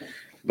off.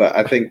 But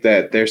I think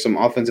that there's some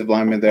offensive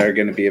linemen that are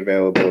going to be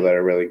available that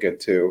are really good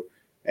too.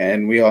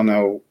 And we all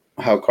know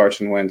how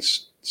Carson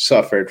Wentz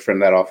suffered from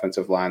that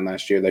offensive line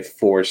last year. They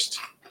forced,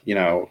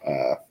 now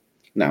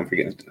I'm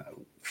forgetting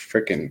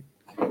freaking –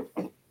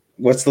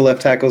 what's the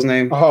left tackle's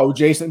name? Oh,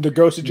 the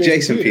ghost of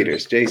Jason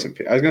Peters. I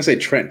was going to say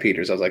Trent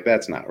Peters. I was like,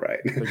 that's not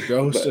right. The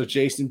ghost of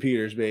Jason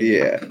Peters, baby.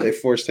 Yeah, they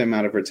forced him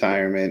out of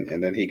retirement,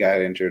 and then he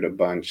got injured a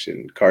bunch,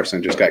 and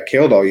Carson just got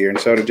killed all year, and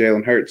so did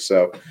Jalen Hurts.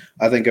 So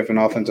I think if an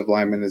offensive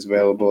lineman is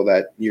available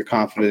that you're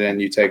confident in,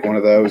 you take one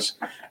of those.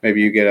 Maybe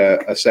you get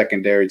a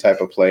secondary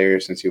type of player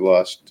since you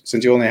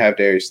only have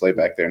Darius Slay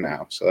back there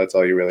now. So that's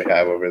all you really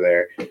have over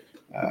there.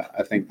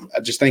 I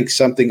just think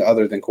something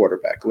other than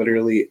quarterback,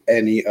 literally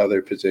any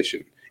other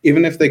position.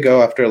 Even if they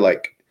go after,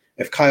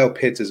 if Kyle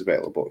Pitts is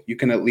available, you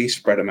can at least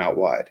spread him out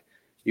wide.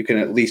 You can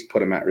at least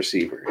put him at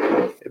receiver.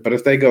 But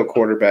if they go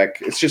quarterback,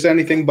 it's just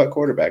anything but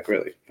quarterback,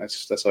 really.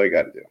 That's all you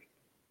got to do.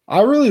 I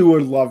really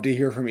would love to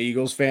hear from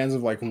Eagles fans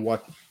of,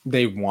 what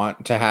they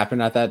want to happen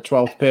at that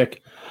 12th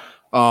pick.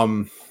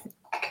 I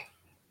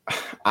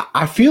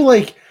feel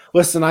like,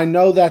 listen, I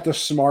know that the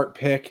smart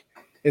pick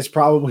is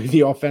probably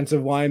the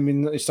offensive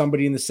lineman,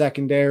 somebody in the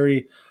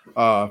secondary,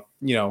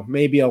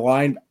 maybe a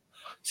line.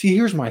 See,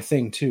 here's my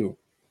thing, too.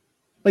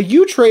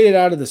 You traded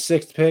out of the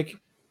 6th pick,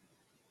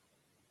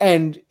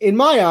 and in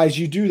my eyes,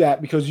 you do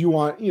that because you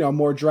want,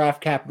 more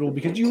draft capital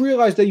because you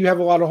realize that you have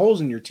a lot of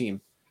holes in your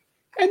team.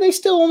 And they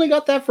still only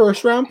got that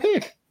 1st-round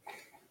pick.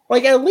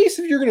 At least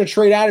if you're going to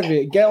trade out of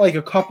it, get,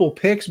 a couple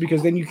picks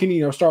because then you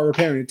can, start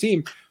repairing the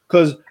team.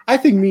 Because I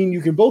think me and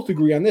you can both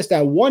agree on this,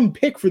 that 1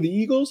 pick for the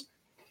Eagles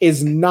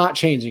is not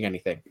changing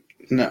anything.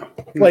 No.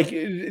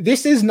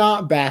 This is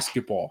not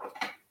basketball.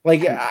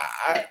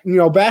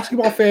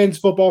 Basketball fans,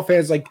 football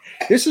fans,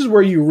 this is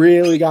where you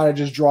really got to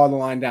just draw the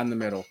line down the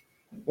middle.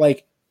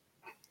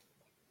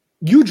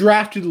 You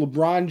drafted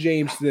LeBron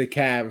James to the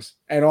Cavs,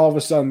 and all of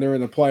a sudden they're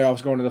in the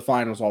playoffs, going to the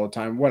finals all the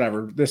time,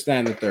 whatever, this, that,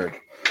 and the third.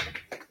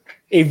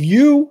 If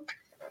you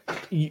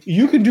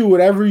can do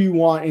whatever you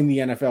want in the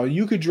NFL.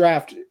 You could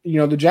draft,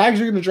 the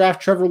Jags are going to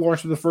draft Trevor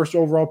Lawrence with the 1st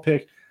overall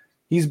pick.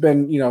 He's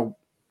been,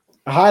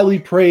 highly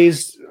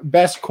praised,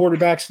 best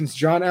quarterback since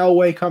John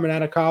Elway coming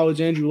out of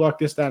college, Andrew Luck,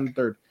 this, that, and the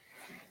third.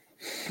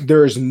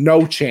 There is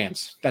no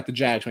chance that the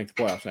Jags make the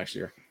playoffs next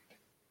year.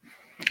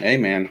 Hey,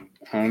 man.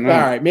 I don't know.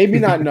 All right, maybe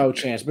not no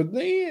chance, but,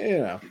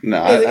 No,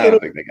 I don't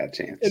think they got a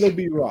chance. It'll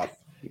be rough.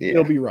 Yeah.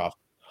 It'll be rough.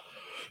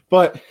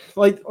 But,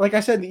 like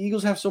I said, the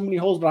Eagles have so many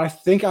holes, but I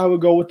think I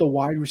would go with the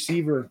wide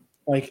receiver.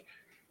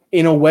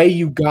 In a way,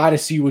 you got to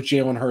see what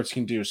Jalen Hurts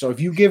can do. So if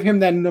you give him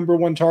that number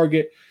 1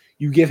 target,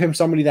 you give him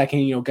somebody that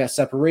can, get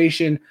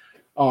separation.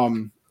 I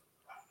mean,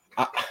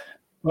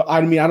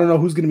 I don't know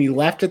who's going to be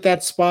left at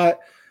that spot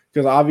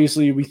because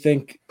obviously we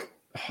think,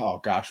 oh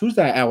gosh, who's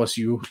that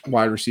LSU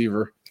wide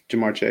receiver?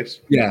 Jamar Chase.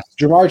 Yeah,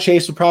 Jamar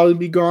Chase would probably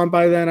be gone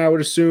by then, I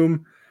would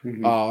assume.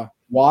 Mm-hmm.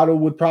 Waddle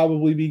would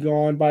probably be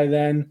gone by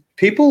then.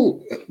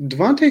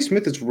 Devontae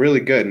Smith is really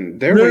good, and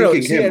they're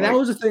ranking him. Yeah, that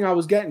was the thing I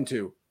was getting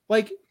to.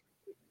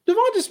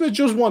 Devontae Smith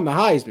just won the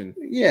Heisman.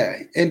 Yeah,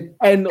 and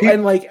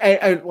like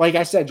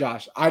I said,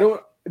 Josh,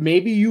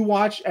 maybe you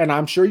watch, and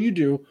I'm sure you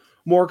do,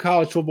 more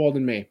college football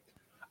than me.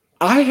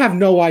 I have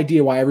no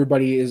idea why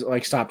everybody is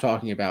stopped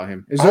talking about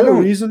him. Is there a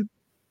reason?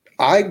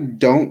 I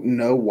don't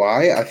know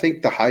why. I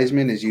think the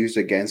Heisman is used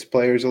against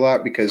players a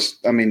lot because,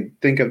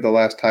 think of the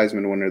last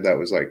Heisman winner that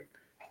was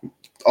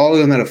all of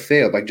them that have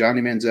failed.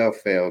 Johnny Manziel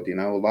failed,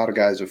 a lot of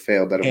guys have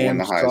failed that have won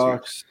the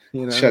Heisman. Sucks,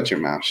 Shut your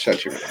mouth.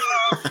 Shut your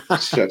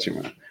mouth. Shut your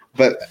mouth.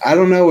 But I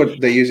don't know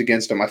what they use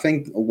against him. I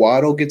think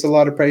Waddle gets a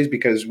lot of praise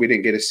because we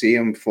didn't get to see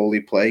him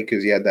fully play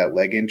because he had that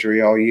leg injury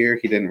all year.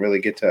 He didn't really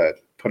get to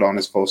put on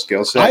his full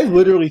skill set. I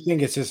literally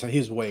think it's just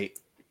his weight.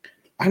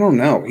 I don't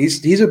know.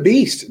 He's a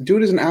beast.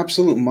 Dude is an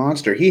absolute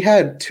monster. He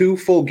had 2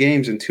 full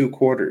games in 2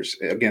 quarters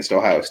against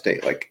Ohio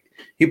State. Like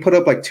he put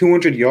up like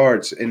 200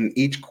 yards in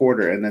each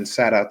quarter and then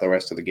sat out the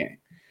rest of the game.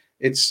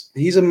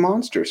 He's a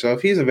monster. So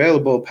if he's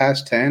available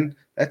past 10,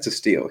 that's a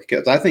steal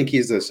because I think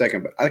he's the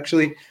second. But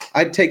actually,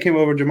 I'd take him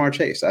over Jamar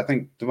Chase. I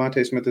think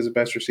Devontae Smith is the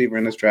best receiver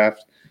in this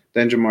draft,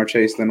 then Jamar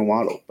Chase, then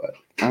Waddle. But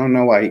I don't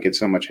know why he gets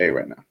so much hate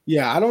right now.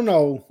 Yeah, I don't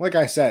know. Like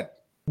I said,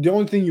 the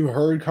only thing you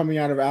heard coming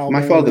out of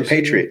Alabama. My fault, the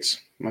Patriots.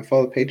 My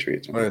fault, the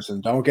Patriots. Man.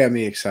 Listen, don't get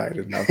me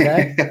excited,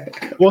 okay?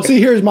 Well, see,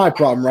 here's my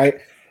problem, right?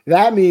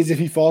 That means if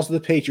he falls to the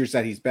Patriots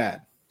that he's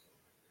bad.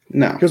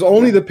 No. Because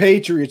only the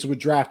Patriots would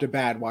draft a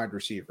bad wide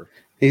receiver.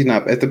 He's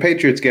not. If the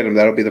Patriots get him,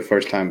 that'll be the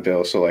first time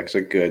Bill selects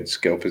a good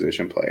skill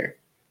position player.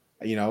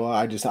 You know,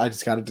 I just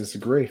got to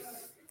disagree.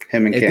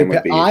 Him and Cam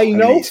would be I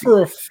know amazing.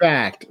 for a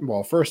fact.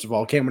 Well, first of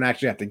all, Cam would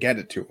actually have to get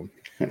it to him,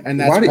 and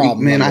that's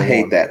problem. Man, I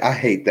hate that. I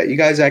hate that. You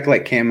guys act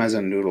like Cam has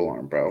a noodle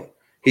arm, bro.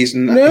 He's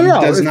not.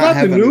 No, it's not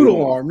the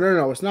noodle arm.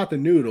 No, it's not the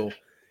noodle.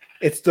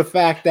 It's the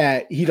fact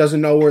that he doesn't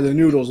know where the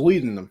noodle's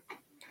leading them.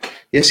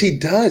 Yes, he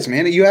does,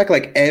 man. You act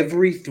like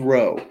every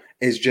throw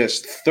is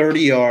just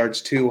 30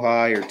 yards too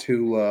high or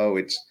too low.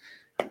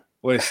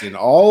 Listen,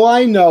 all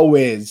I know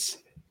is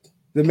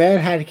the man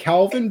had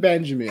Calvin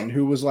Benjamin,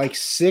 who was like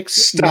 6'9".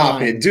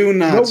 Stop it. Do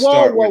not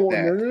start with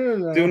that.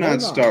 No, do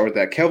not start with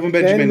that. Calvin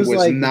Benjamin was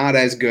like, not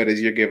as good as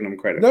you're giving him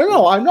credit for.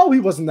 No, I know he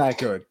wasn't that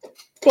good.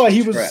 But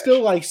he was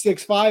still like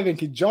 6'5" and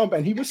could jump,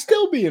 and he was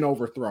still being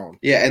overthrown.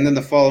 Yeah, and then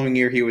the following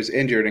year he was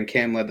injured, and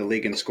Cam led the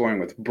league in scoring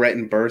with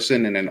Bretton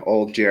Burson and an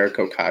old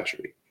Jericho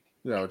Cotchery.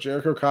 No,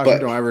 Jericho Cotchery,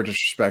 don't ever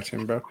disrespect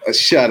him, bro.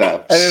 Shut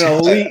up. And an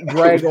elite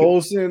Greg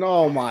Olsen.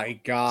 Oh, my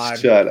God.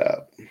 Shut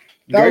up.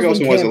 Greg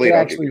Olsen was elite.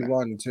 Actually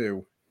run,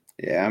 too.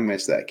 Yeah, I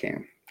missed that,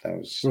 Cam. That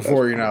was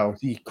before,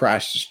 he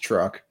crashed his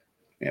truck.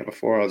 Yeah,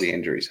 before all the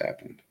injuries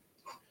happened.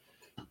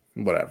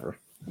 Whatever.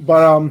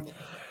 But,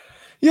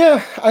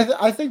 yeah,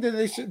 I think that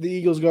the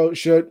Eagles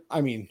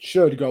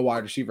should go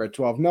wide receiver at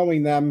 12.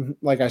 Knowing them,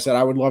 like I said,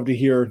 I would love to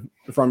hear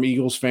from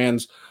Eagles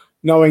fans.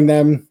 Knowing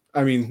them,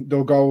 I mean,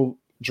 they'll go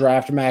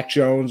draft Mac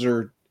Jones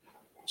or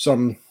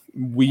some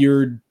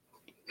weird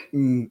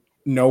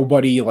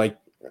nobody like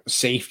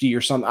safety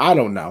or something. I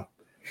don't know.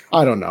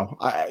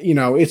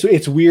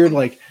 It's weird.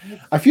 Like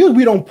I feel like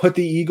we don't put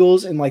the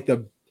Eagles in like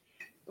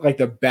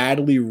the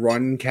badly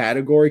run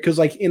category because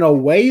like in a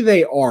way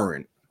they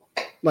aren't.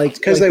 Like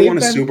because they won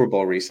a Super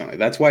Bowl recently.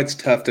 That's why it's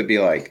tough to be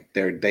like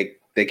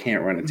they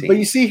can't run a team. But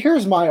you see,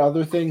 here's my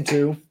other thing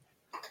too.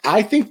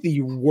 I think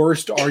the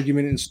worst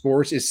argument in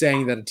sports is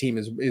saying that a team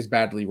is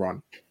badly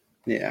run.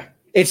 Yeah.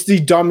 It's the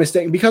dumbest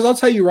thing because I'll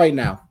tell you right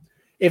now,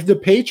 if the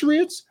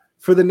Patriots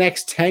for the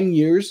next 10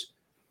 years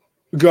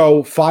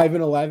go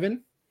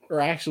 5-11, or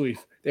actually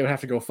they would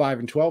have to go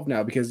 5-12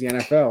 now because the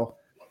NFL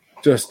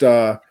just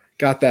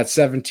got that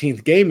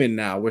 17th game in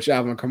now, which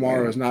Alvin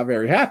Kamara is not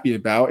very happy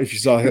about. If you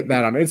saw that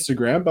on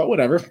Instagram, but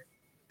whatever.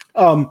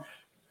 All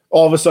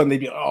of a sudden they'd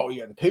be like, oh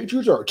yeah, the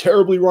Patriots are a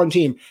terribly run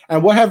team.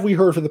 And what have we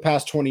heard for the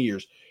past 20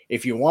 years?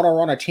 If you want to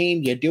run a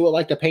team, you do it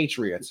like the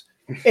Patriots.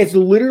 It's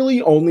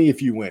literally only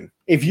if you win.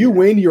 If you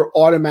win, you're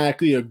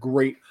automatically a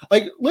great –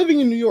 like living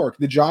in New York,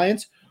 the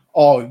Giants,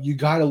 you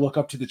got to look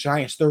up to the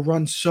Giants. They're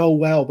run so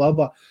well, blah,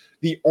 blah.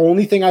 The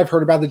only thing I've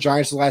heard about the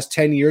Giants the last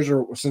 10 years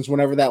or since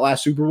whenever that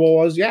last Super Bowl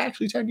was,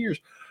 10 years,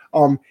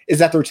 is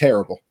that they're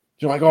terrible.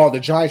 You're like, the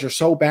Giants are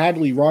so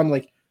badly run.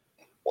 Like,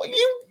 well,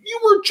 you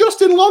were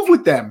just in love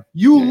with them.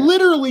 You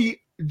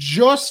literally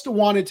just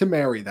wanted to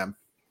marry them.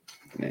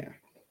 Yeah.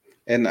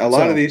 And a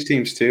lot of these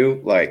teams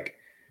too, like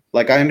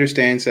I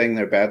understand saying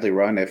they're badly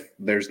run if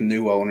there's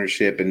new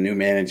ownership and new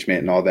management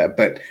and all that.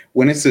 But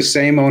when it's the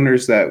same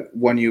owners that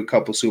won you a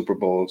couple Super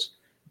Bowls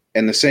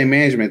and the same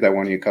management that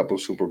won you a couple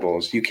Super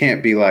Bowls, you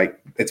can't be like,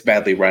 it's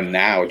badly run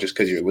now just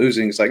because you're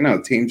losing. It's like, no,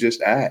 the team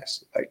just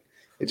ass. Like,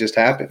 it just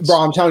happens. Bro,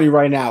 I'm telling you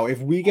right now, if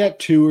we get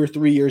 2 or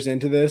 3 years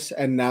into this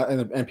and now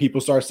and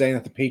people start saying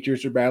that the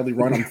Patriots are badly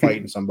run, I'm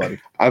fighting somebody.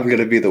 I'm going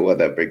to be the one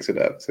that brings it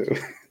up too.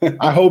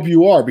 I hope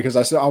you are because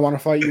I said I want to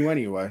fight you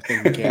anyway. I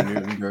think we can't do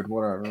anything good.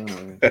 Whatever.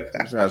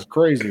 This guy's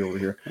crazy over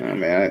here. Oh,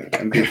 man.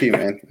 MVP,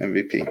 man.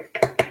 MVP.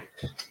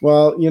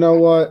 Well, you know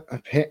what?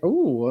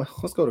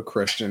 Let's go to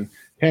Christian.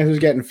 Panthers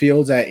getting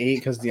Fields at 8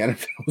 because the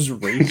NFL's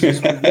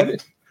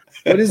racist.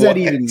 What does that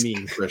even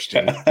mean,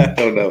 Christian? I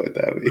don't know what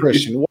that means.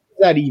 Christian, what does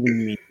that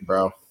even mean,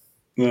 bro?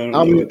 I don't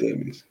know what that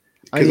means.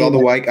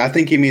 Because I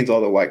think he means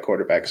all the white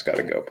quarterbacks got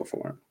to go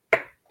before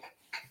him.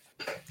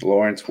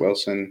 Lawrence,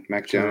 Wilson,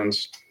 Mac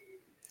Jones.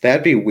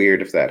 That'd be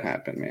weird if that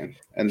happened, man.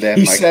 And then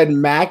he said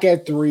Mac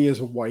at 3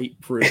 is white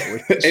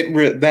privilege.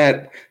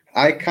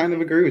 I kind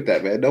of agree with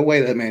that, man. No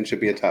way that man should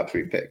be a top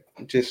 3 pick.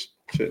 It just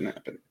shouldn't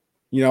happen.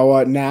 You know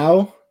what?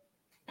 Now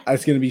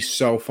It's going to be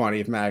so funny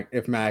if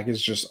Mac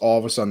is just all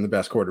of a sudden the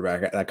best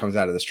quarterback that comes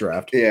out of this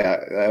draft. Yeah,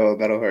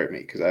 that'll hurt me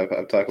because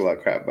I've talked a lot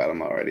of crap about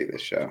him already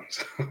this show.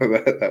 So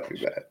that'd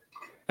be bad.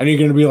 And you're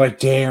going to be like,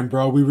 damn,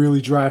 bro, we really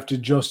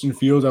drafted Justin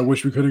Fields. I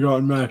wish we could have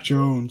gotten Mac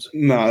Jones.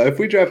 No, if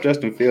we draft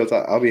Justin Fields,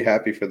 I'll be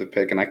happy for the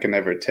pick, and I can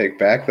never take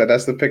back that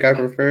that's the pick I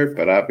prefer.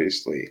 But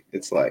obviously,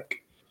 it's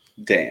like,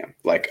 damn.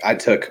 Like, I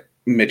took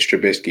Mitch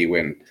Trubisky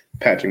when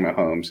Patrick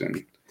Mahomes,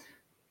 and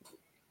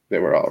they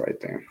were all right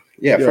there.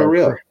 Yeah, for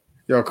real.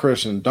 Yo,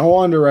 Christian,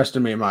 don't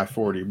underestimate my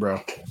 40,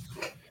 bro.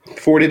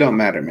 40 don't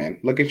matter, man.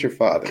 Look at your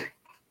father.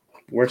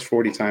 Worst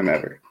 40 time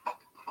ever.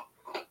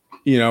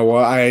 You know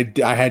what?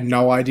 I had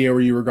no idea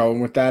where you were going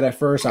with that at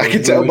first. I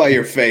could tell by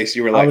your face.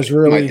 You were like,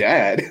 my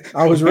dad.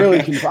 I was really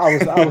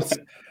I was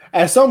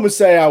as some would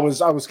say, I was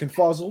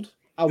confuzzled.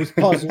 I was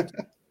puzzled.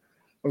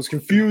 I was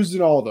confused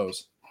in all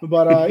those.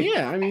 But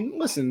yeah, I mean,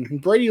 listen,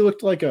 Brady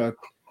looked like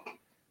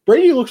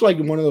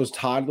one of those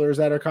toddlers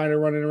that are kind of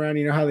running around.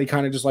 You know how they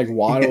kind of just like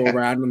waddle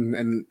around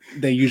and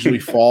they usually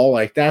fall?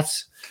 Like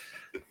that's,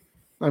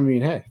 I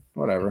mean, hey,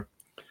 whatever.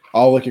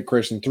 I'll look at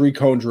Christian. 3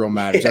 cone drill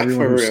matters. Yeah,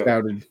 everyone who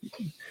scouted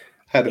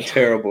had a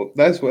terrible.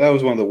 That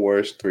was one of the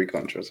worst 3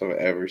 cone drills I've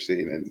ever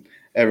seen, and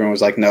everyone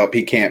was like, "Nope,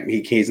 he can't.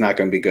 He's not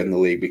going to be good in the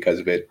league because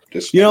of it."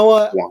 Just you know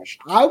what?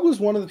 Washed. I was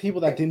one of the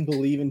people that didn't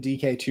believe in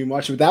DK too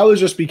much, but that was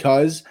just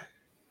because.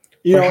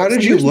 You know, how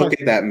did you look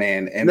at that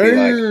man and be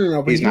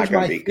like, he's not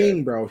going to be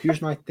good? Bro,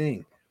 here's my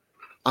thing.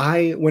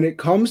 When it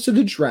comes to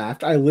the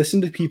draft, I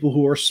listen to people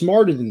who are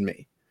smarter than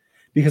me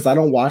because I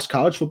don't watch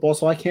college football,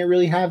 so I can't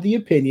really have the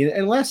opinion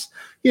unless,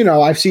 you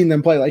know, I've seen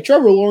them play. Like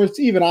Trevor Lawrence,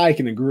 even I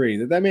can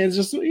agree that man's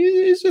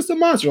he's just a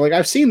monster. Like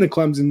I've seen the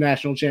Clemson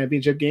national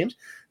championship games.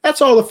 That's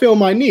all the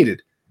film I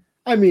needed.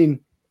 I mean,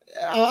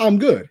 I'm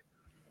good.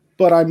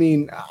 But I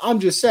mean,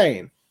 I'm just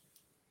saying,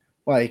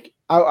 like,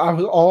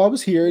 all I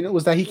was hearing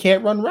was that he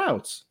can't run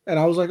routes. And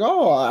I was like,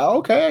 oh,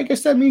 okay, I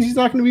guess that means he's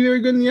not going to be very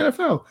good in the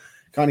NFL.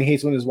 Connie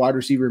hates when his wide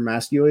receiver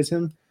emasculates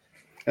him.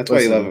 That's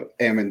why you love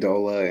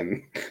Amendola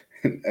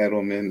and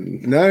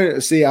Edelman. No,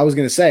 see, I was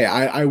going to say,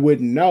 I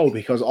wouldn't know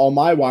because all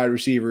my wide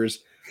receivers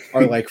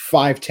are like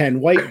 5'10"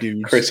 white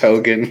dudes. Chris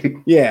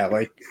Hogan. Yeah,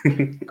 like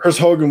Chris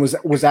Hogan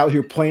was out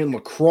here playing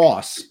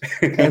lacrosse.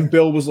 And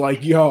Bill was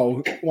like,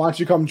 yo, why don't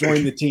you come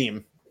join the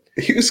team?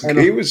 He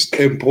was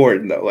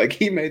important though. Like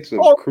he made some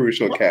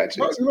crucial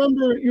catches.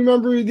 You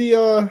remember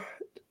the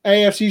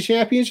AFC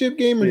Championship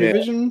game or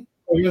division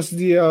against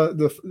the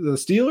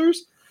Steelers?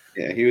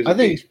 Yeah, he was. I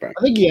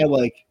think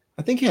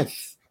he had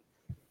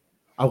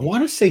I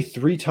want to say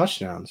 3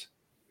 touchdowns.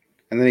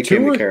 And then he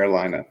came to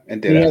Carolina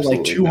and did absolutely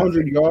like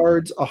 200 nothing.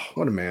 yards. Oh,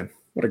 what a man!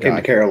 What a guy! Came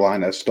to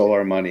Carolina, stole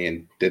our money,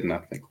 and did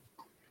nothing.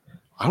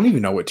 I don't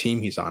even know what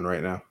team he's on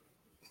right now.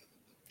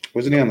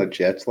 Wasn't he on the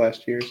Jets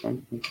last year or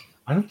something?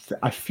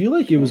 I feel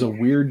like it was a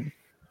weird.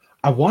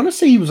 I want to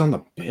say he was on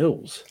the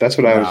Bills. That's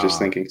what I was just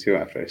thinking too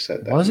after I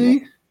said that. Was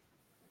he?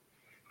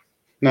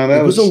 No,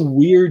 that was a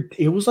weird.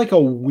 It was like a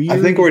weird.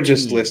 I think we're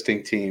just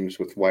listing teams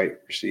with white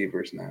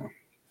receivers now,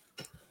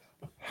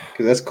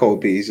 because that's Cole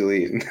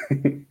Beasley.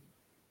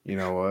 You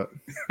know what?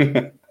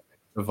 The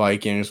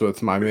Vikings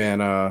with my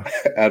man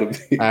Adam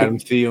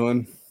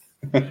Thielen.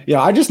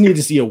 Yeah, I just need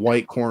to see a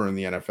white corner in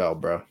the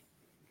NFL, bro.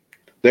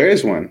 There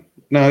is one.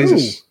 No,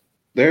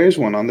 there is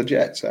one on the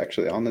Jets,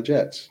 actually, on the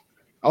Jets.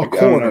 A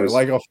corner,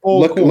 like a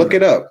full corner. Look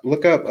it up.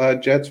 Look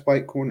up Jets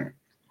white corner.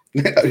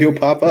 He'll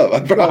pop up.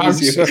 I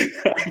promise you.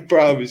 I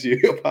promise you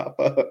he'll pop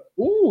up.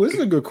 Ooh, this is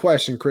a good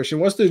question, Christian.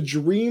 What's the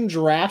dream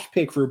draft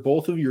pick for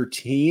both of your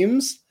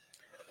teams?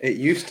 It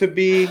used to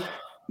be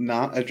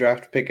not a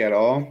draft pick at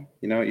all.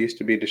 You know, it used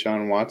to be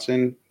Deshaun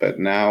Watson, but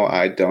now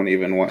I don't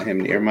even want him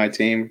near my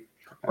team.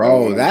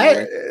 Bro,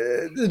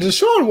 the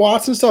Deshaun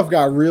Watson stuff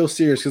got real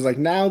serious because, like,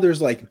 now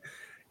there's, like,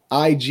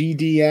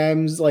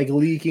 IGDMs, like,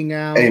 leaking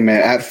out. Hey,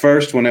 man, at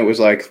first when it was,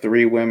 like,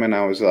 3 women,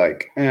 I was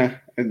like,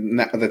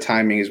 the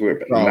timing is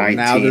weird. Bro, 19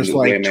 now there's,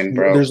 like, women,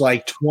 bro. There's,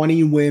 like,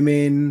 20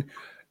 women,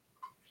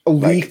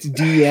 leaked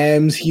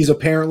DMs. He's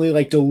apparently,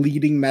 like,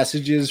 deleting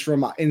messages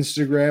from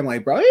Instagram.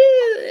 Like, bro,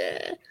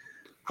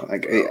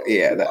 like,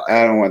 yeah,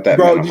 I don't want that.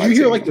 Bro, did you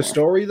hear, like, the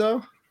story,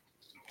 though?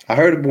 I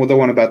heard the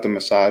one about the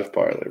massage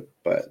parlor,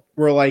 but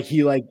where like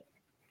he like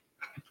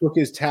took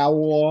his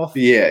towel off.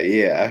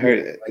 Yeah, I heard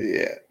it.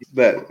 Yeah,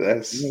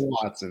 that's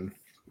Watson.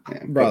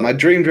 Yeah, but my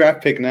dream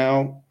draft pick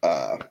now,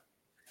 I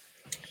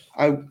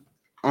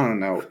don't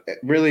know.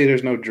 Really,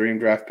 there's no dream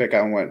draft pick.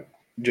 I want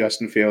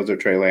Justin Fields or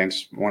Trey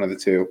Lance, one of the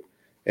two,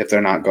 if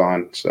they're not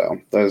gone. So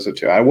those are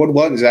 2. I would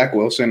want Zach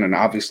Wilson, and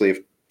obviously if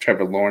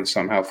Trevor Lawrence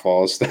somehow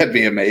falls, that'd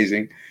be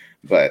amazing.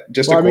 But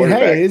just a quarterback.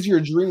 Hey, it is your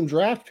dream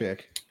draft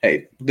pick.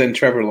 Hey, then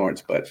Trevor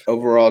Lawrence, but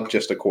overall,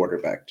 just a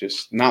quarterback.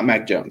 Just not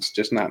Mac Jones.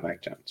 Just not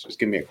Mac Jones. Just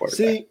give me a quarterback.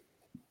 See,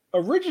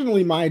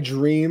 originally my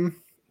dream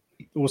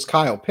was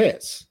Kyle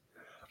Pitts.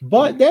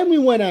 But then we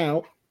went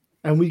out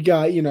and we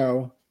got,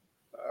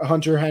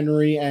 Hunter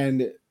Henry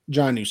and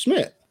Jonnu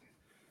Smith.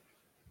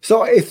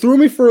 So it threw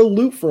me for a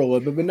loop for a little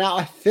bit. But now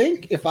I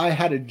think if I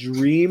had a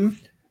dream,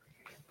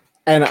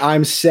 and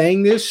I'm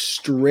saying this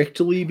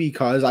strictly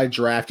because I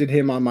drafted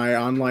him on my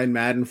online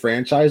Madden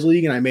franchise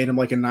league, and I made him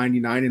like a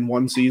 99 in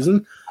one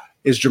season,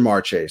 is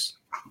Jamar Chase.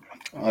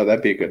 Oh,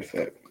 that'd be a good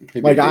fit.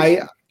 Like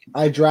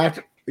I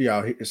drafted.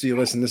 See,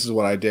 listen, this is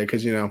what I did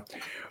because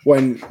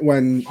when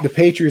the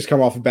Patriots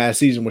come off a bad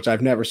season, which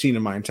I've never seen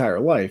in my entire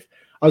life,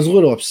 I was a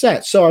little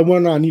upset. So I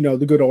went on,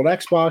 the good old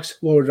Xbox,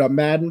 loaded up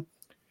Madden,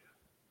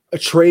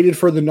 traded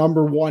for the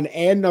number 1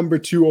 and number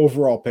 2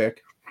 overall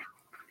pick,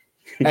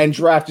 and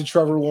drafted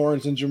Trevor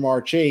Lawrence and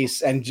Jamar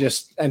Chase,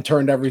 and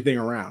turned everything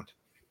around.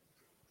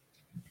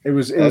 It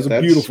was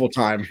a beautiful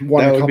time.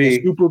 Won a couple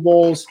Super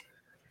Bowls.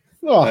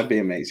 Oh. That'd be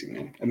amazing,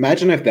 man.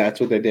 Imagine if that's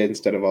what they did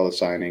instead of all the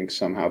signings,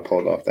 somehow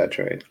pulled off that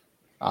trade.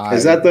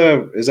 Is that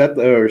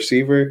the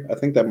receiver? I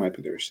think that might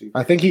be the receiver.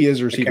 I think he is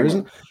a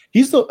receiver.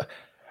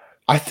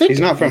 I think he's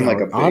not from like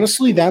a big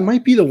honestly, that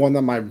might be the one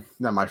that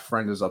my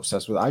friend is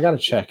obsessed with. I gotta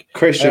check.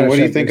 Christian, what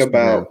do you think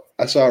about?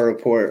 I saw a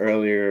report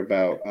earlier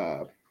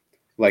about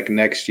like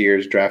next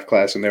year's draft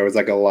class, and there was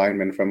like a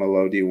lineman from a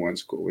low D1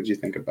 school. What do you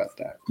think about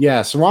that?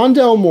 Yes,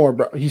 Rondell Moore,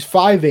 bro. He's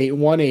 5'8",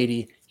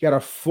 180. He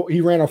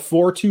ran a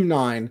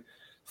 4.29,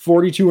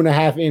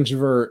 42.5-inch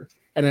vert,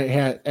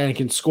 and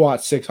can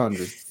squat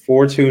 600.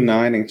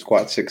 4.29 and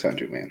squat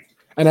 600, man.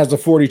 And has a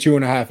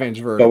 42.5-inch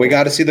vert. But we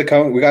got to see the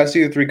cone. We got to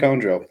see the 3-cone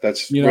drill.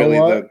 That's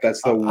really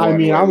that's the one. I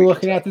mean, I'm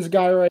looking at this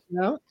guy right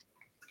now.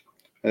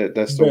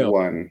 That's the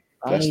one.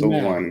 That's the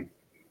one.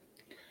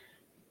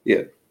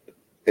 Yeah,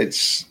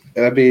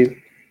 that'd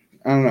be.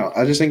 I don't know.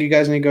 I just think you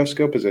guys need to go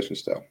skill position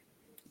still.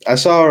 I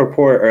saw a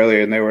report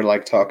earlier, and they were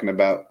like talking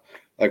about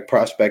like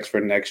prospects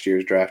for next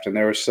year's draft, and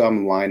there were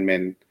some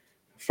linemen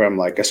from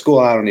like a school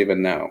I don't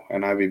even know,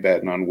 and I'd be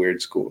betting on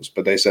weird schools,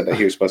 but they said that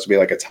he was supposed to be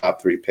like a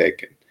top 3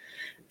 pick. And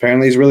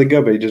apparently he's really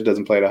good, but he just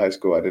doesn't play at a high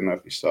school. I didn't know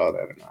if you saw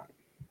that or not.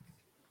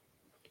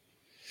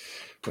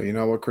 Well, you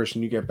know what,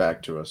 Christian? You get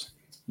back to us.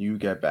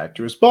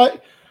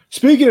 But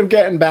speaking of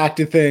getting back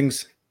to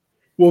things,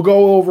 we'll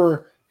go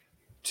over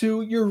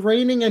to your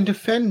reigning and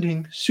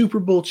defending Super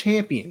Bowl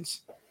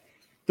champions.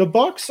 The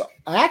Bucs,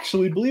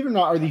 actually, believe it or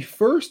not, are the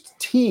first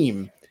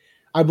team,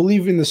 I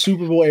believe, in the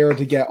Super Bowl era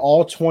to get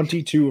all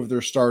 22 of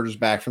their starters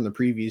back from the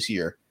previous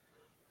year.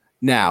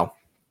 Now,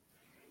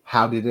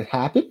 how did it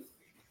happen?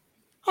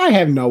 I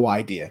have no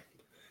idea.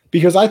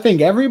 Because I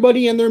think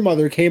everybody and their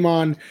mother came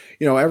on,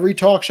 every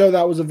talk show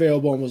that was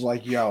available and was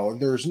like, yo,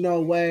 there's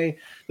no way.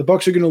 The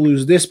Bucs are going to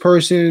lose this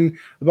person.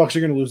 The Bucs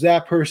are going to lose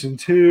that person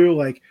too.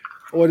 Like,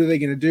 what are they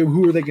going to do?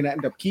 Who are they going to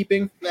end up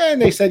keeping?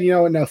 And they said, you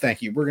know what? No, thank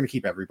you. We're going to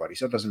keep everybody,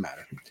 so it doesn't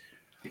matter.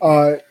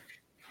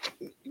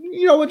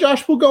 You know what,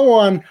 Josh? We'll go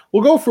on.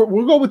 We'll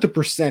go with the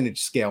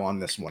percentage scale on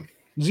this one.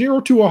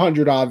 0 to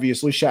 100,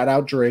 obviously. Shout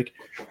out Drake.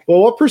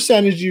 Well, what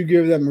percentage do you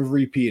give them of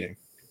repeating?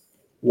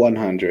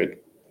 100.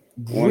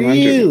 100.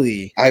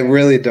 Really? I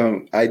really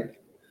don't.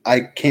 I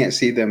can't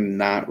see them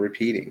not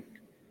repeating.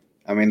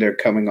 I mean, they're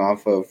coming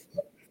off of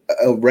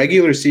a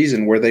regular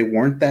season where they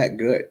weren't that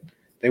good.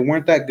 They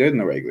weren't that good in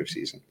the regular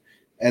season.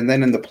 And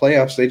then in the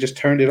playoffs, they just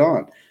turned it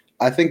on.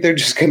 I think they're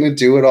just going to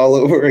do it all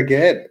over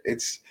again.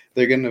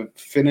 They're going to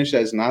finish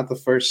as not the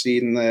first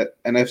seed in the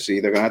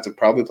NFC. They're going to have to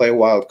probably play a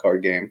wild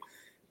card game.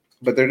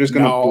 But they're just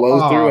going to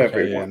blow through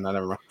everyone. Yeah,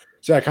 never mind.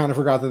 So I kind of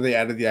forgot that they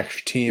added the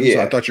extra team. Yeah.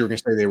 So I thought you were going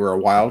to say they were a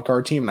wild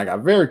card team, and I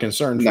got very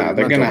concerned. No,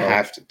 they're going to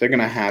have to. They're going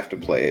to have to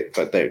play it,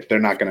 but they're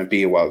not going to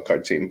be a wild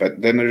card team.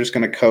 But then they're just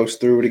going to coast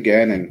through it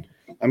again. And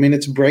I mean,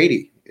 it's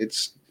Brady.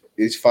 It's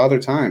father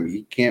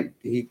time.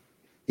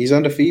 He's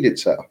undefeated.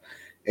 So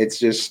it's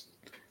just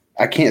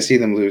I can't see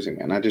them losing,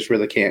 and I just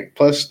really can't.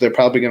 Plus, they're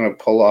probably going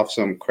to pull off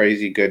some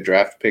crazy good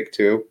draft pick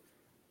too,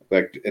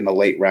 like in the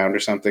late round or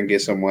something.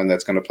 Get someone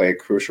that's going to play a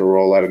crucial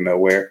role out of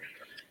nowhere.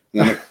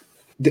 And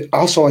then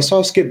also, I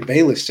saw Skip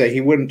Bayless say he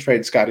wouldn't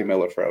trade Scotty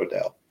Miller for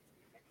Odell.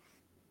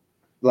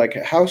 Like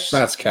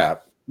that's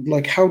cap.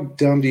 Like how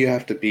dumb do you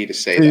have to be to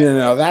say that?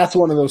 No, that's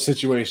one of those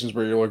situations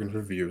where you're looking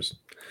for views.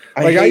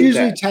 I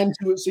usually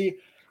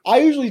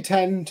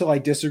tend to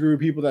like disagree with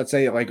people that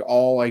say like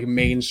all like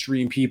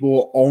mainstream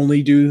people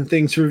only do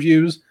things for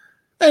views.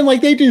 And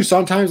like they do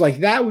sometimes, like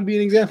that would be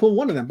an example of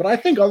one of them. But I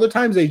think other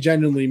times they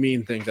genuinely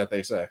mean things that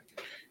they say.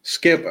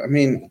 Skip, I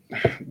mean,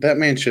 that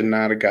man should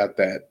not have got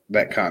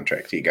that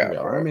contract he got.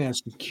 That man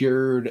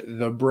secured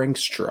the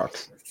Brinks truck.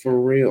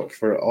 For real.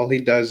 For all he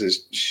does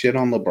is shit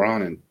on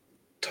LeBron and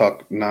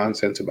talk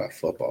nonsense about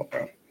football,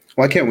 bro.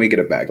 Why can't we get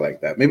a bag like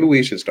that? Maybe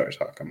we should start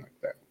talking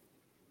like that.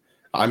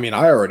 I mean,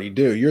 I already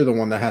do. You're the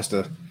one that has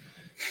to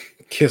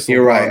kiss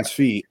LeBron's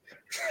feet.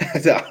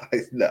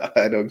 No,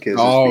 I don't kiss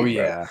his feet,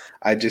 yeah. Bro.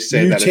 I just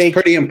say it's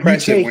pretty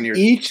impressive when you're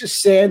each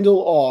sandal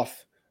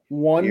off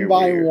one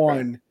by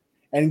one. Bro.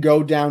 And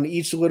go down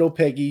each little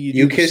piggy.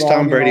 You kiss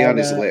Tom Brady on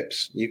his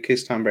lips. You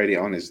kiss Tom Brady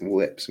on his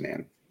lips,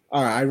 man.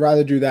 All right, I'd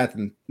rather do that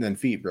than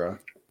feet, bro.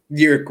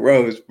 You're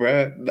gross,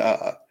 bro.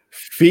 Nah.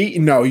 Feet?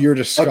 No, you're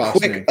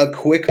disgusting. A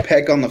quick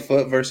peck on the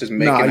foot versus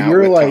making out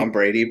with Tom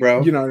Brady,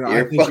 bro.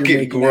 You're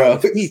fucking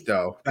gross. Feet,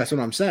 though. That's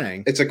what I'm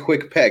saying. It's a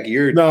quick peck.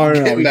 You're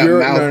getting that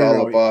mouth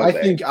all above.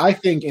 I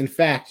think, in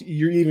fact,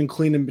 you're even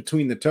cleaning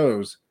between the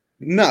toes.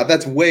 No,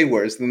 that's way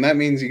worse. Then that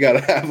means you got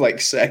to have like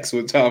sex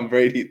with Tom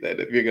Brady. Then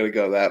if you're gonna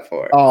go that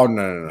far. Oh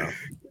no.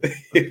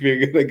 If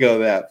you're gonna go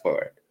that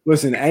far.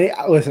 Listen.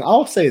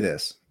 I'll say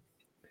this: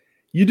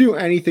 you do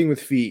anything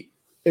with feet,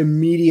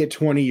 immediate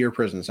 20-year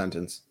prison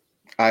sentence.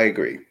 I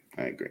agree.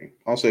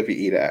 Also, if you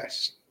eat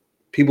ass,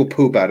 people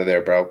poop out of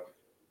there, bro.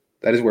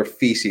 That is where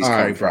feces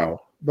come from.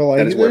 But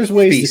like, there's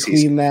ways to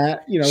clean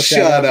that.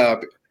 Shut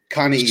up.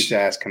 Connie eats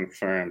ass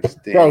confirmed.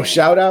 Damn. Bro,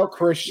 shout out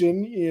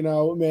Christian.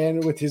 Man,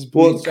 with his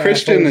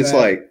Christian is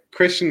like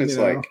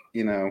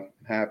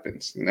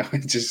happens.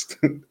 It just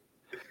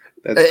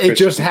it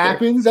just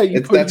happens that you.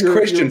 That's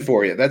Christian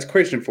for you. That's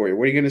Christian for you.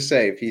 What are you gonna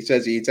say if he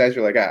says he eats ass?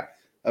 You're like,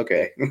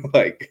 okay,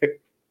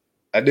 like.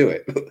 I do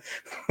it.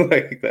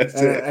 Like that's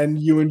it.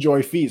 And you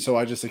enjoy feet, so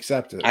I just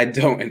accept it. I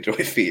don't enjoy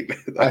feet.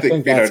 I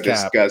think feet are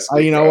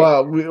disgusting. You know what?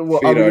 Are we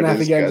going to have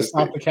to get to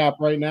stop the cap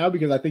right now?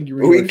 Because I think you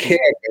We can't,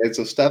 man.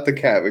 So stop the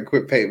cap and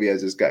quit paying me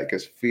as this guy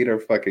because feet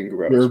are fucking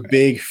gross. You're a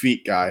big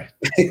feet guy.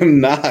 I am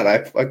not.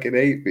 I fucking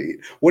hate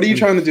feet. What are you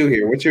trying to do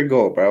here? What's your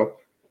goal, bro?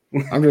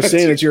 I'm just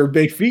saying that you're a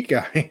big feet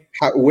guy.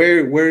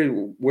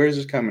 Where is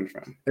this coming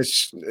from?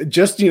 It's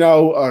just,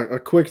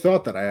 a quick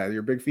thought that I had.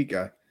 You're a big feet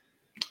guy.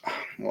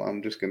 Well,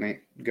 I'm just going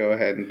to go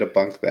ahead and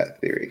debunk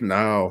that theory.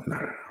 No.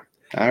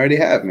 I already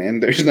have, man.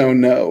 There's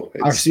no.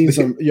 I've seen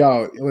some.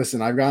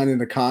 Listen, I've gotten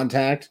into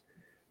contact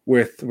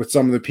with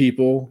some of the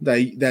people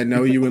that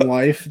know you in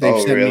life.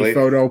 They've sent me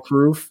photo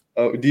proof.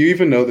 Oh, do you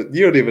even know that?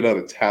 You don't even know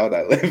the town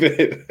I live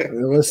in.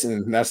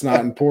 Listen, that's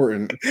not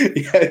important.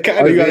 Yeah, it kind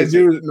All of you got to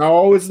do is,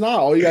 no, it's not.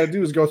 All you got to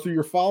do is go through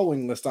your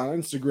following list on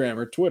Instagram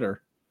or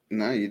Twitter.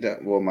 No, you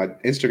don't. Well, my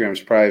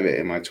Instagram's private,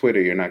 and my Twitter,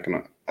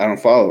 I don't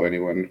follow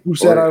anyone. Who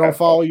said I don't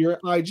follow your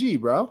IG,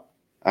 bro?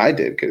 I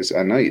did, because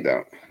I know you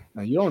don't.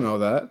 Now, you don't know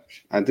that.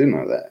 I do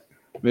know that.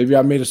 Maybe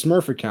I made a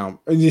Smurf account.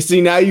 And you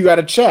see, now you got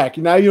to check.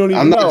 Now you don't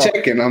even know. I'm not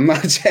checking.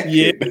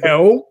 Yeah,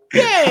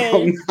 okay.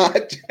 I'm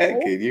not checking.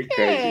 Okay. You're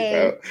crazy,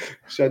 bro.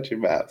 Shut your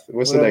mouth.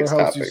 What's the next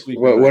topic?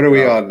 What are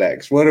we on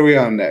next?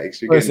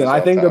 Listen, I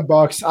think the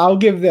Bucs, I'll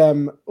give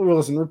them –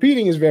 listen,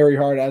 repeating is very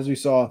hard, as we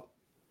saw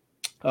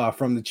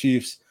from the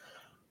Chiefs.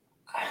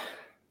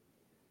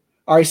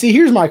 All right, see,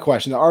 here's my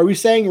question. Are we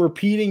saying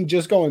repeating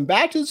just going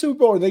back to the Super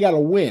Bowl, or they got to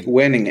win?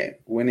 Winning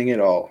it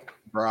all.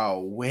 Bro,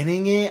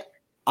 winning it,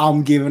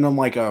 I'm giving them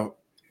like a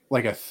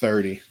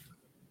 30.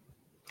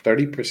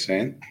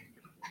 30%?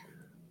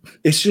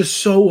 It's just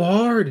so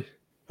hard.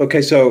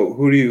 Okay, so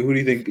who do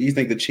you think? You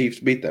think the Chiefs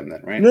beat them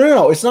then, right?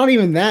 No, it's not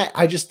even that.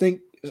 I just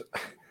think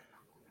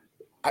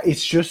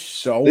it's just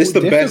so This is the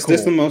difficult. best.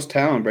 This is the most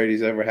talent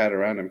Brady's ever had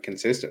around him,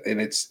 consistent,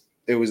 and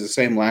it was the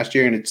same last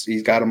year, and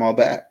he's got them all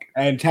back.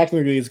 And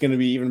technically, it's going to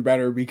be even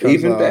better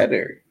because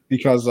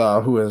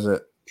who is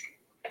it?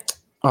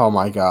 Oh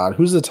my God,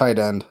 who's the tight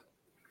end?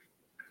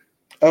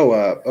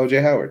 Oh,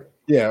 OJ Howard.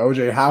 Yeah,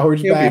 OJ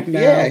Howard's back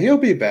now. Yeah, he'll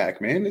be back,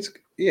 man.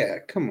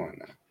 Come on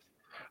now.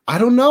 I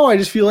don't know. I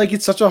just feel like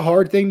it's such a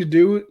hard thing to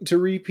do to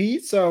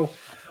repeat. So,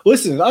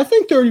 listen, I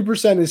think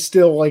 30% is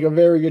still like a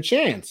very good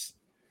chance.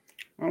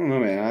 I don't know,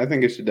 man. I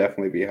think it should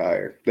definitely be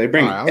higher. They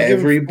bring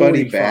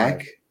everybody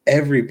back.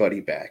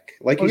 Everybody back.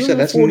 Like you said,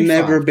 that's 45.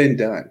 Never been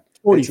done.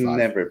 45. It's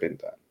never been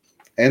done.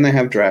 And they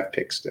have draft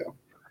picks still.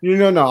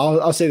 No.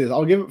 I'll say this.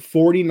 I'll give it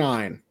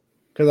 49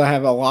 because I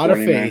have a lot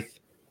 49. Of faith,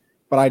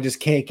 but I just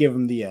can't give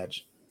them the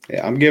edge.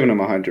 Yeah, I'm giving them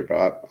 100,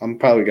 bro. I'm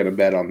probably going to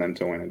bet on them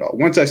to win it all.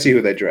 Once I see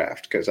who they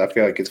draft, because I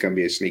feel like it's going to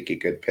be a sneaky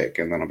good pick,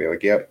 and then I'll be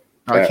like, yep.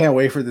 I can't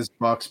wait for this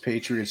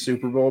Bucs-Patriots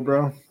Super Bowl,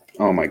 bro.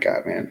 Oh, my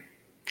God, man.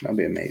 That'll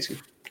be amazing.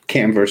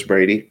 Cam versus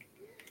Brady.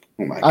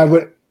 Oh, my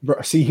God.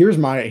 Bro, see, here's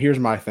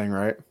my thing,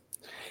 right?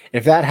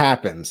 If that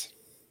happens,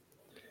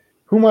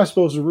 who am I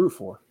supposed to root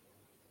for?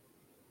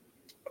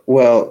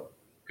 Well,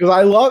 because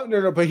I love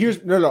but here's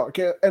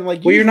okay, and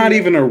like you're not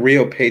even a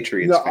real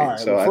Patriots fan. Right,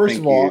 so first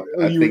of all,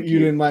 you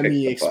didn't let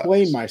me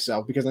explain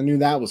myself because I knew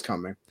that was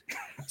coming.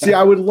 See,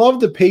 I would love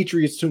the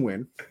Patriots to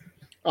win.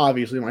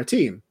 Obviously, my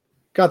team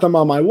got them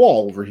on my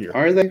wall over here.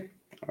 Are they?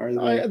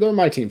 They're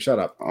my team. Shut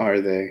up.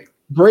 Are they?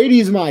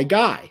 Brady's my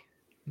guy.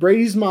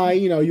 Brady's my,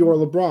 you're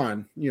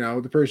LeBron,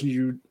 the person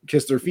you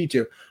kiss their feet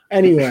to.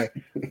 Anyway,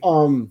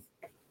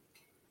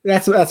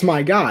 that's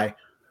my guy.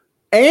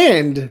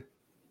 And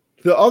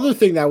the other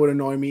thing that would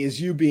annoy me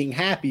is you being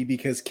happy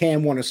because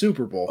Cam won a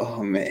Super Bowl.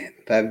 Oh man,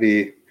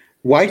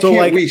 why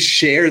can't we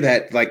share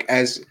that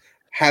as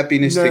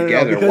happiness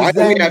together? Why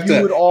do we have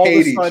to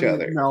hate each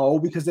other? No,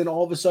 because then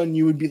all of a sudden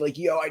you would be like,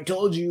 yo, I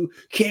told you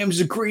Cam's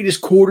the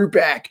greatest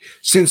quarterback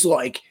since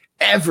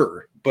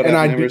ever. But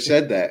I've never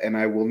said that, and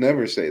I will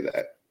never say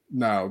that.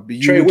 No, but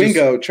Trey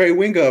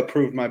Wingo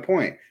approved my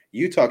point.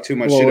 You talk too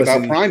much shit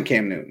about prime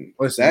Cam Newton.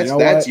 Listen,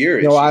 that's your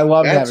issue. I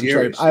loved having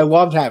Trey. I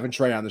loved having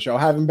Trey on the show.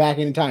 Have him back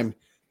anytime.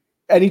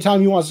 Anytime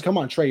he wants to come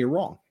on, Trey, you're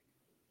wrong.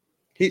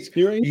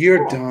 You're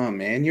wrong. Dumb,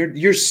 man.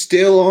 You're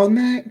still on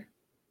that?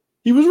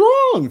 He was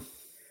wrong.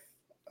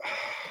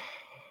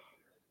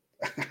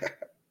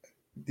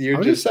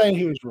 I'm just saying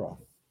he was wrong.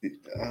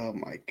 Oh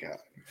my God.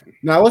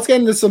 Now let's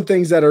get into some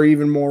things that are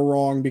even more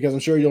wrong because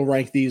I'm sure you'll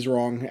rank these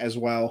wrong as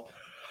well.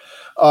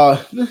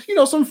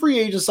 Some free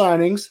agent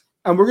signings,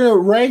 and we're gonna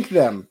rank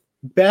them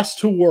best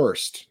to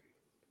worst.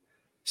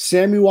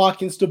 Sammy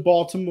Watkins to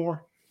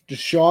Baltimore,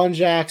 Deshaun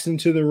Jackson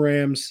to the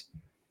Rams,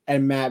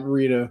 and Matt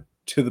Breida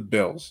to the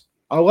Bills.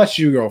 I'll let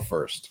you go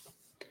first.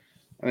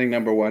 I think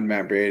number one,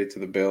 Matt Breida to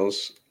the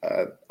Bills.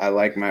 I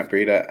like Matt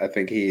Breida. I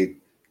think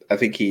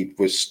he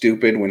was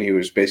stupid when he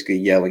was basically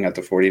yelling at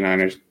the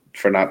 49ers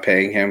for not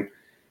paying him.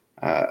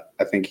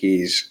 I think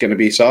he's going to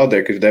be solid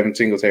there because Devin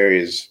Singletary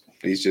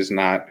he's just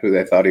not who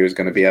they thought he was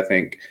going to be. I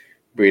think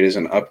Breida is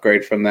an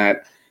upgrade from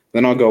that.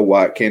 Then I'll go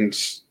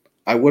Watkins.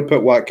 I would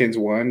put Watkins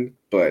one,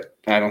 but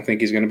I don't think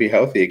he's going to be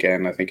healthy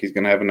again. I think he's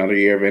going to have another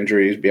year of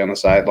injuries, be on the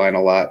sideline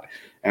a lot,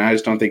 and I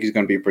just don't think he's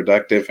going to be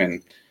productive.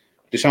 And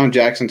Deshaun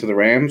Jackson to the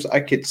Rams, I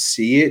could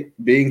see it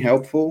being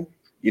helpful,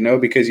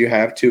 because you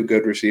have two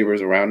good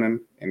receivers around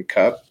him in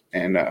Kupp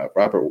and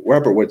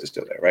Robert Woods is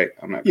still there, right?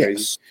 I'm not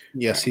crazy.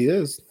 Yes, right. He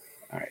is.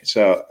 All right.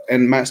 So,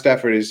 and Matt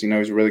Stafford is,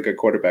 he's a really good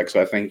quarterback. So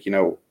I think,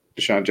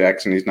 Deshaun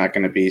Jackson, he's not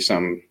going to be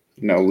some,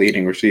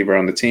 leading receiver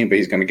on the team, but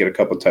he's going to get a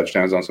couple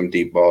touchdowns on some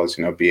deep balls,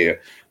 be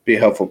a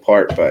helpful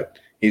part. But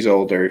he's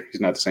older. He's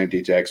not the same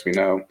Djax we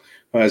know.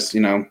 Plus, he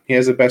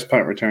has the best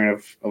punt return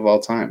of all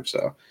time.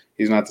 So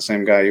he's not the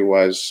same guy he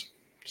was.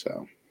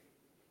 So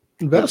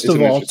best of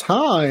all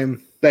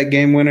time. That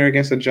game winner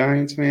against the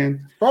Giants,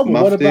 man. Probably.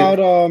 What about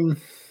and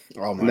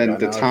then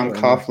the Tom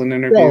Coughlin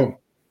interview. Bro,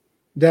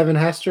 Devin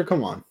Hester,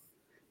 come on.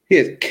 He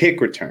had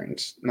kick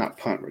returns, not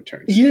punt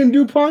returns. He didn't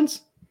do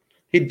punts?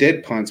 He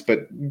did punts,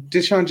 but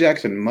Deshaun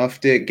Jackson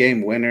muffed it,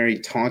 game winner. He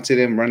taunted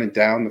him running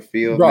down the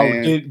field. Bro,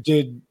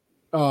 man.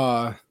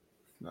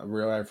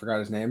 Really, I forgot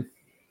his name.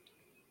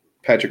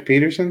 Patrick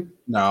Peterson?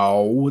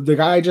 No, the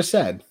guy I just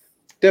said.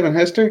 Devin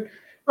Hester?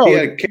 Bro, he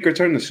had a kick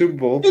return in the Super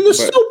Bowl. In the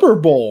Super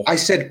Bowl. I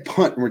said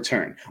punt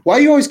return. Why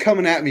are you always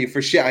coming at me for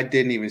shit I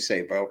didn't even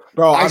say, bro?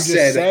 I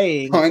said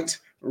saying, punt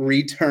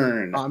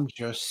return. I'm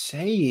just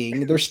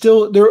saying.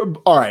 They're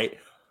all right,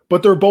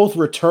 but they're both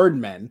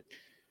return men.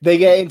 They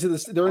get into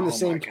this. They're in the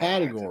same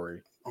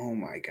category. Oh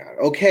my God.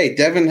 Okay,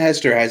 Devin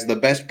Hester has the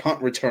best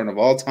punt return of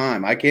all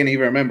time. I can't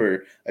even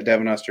remember a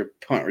Devin Hester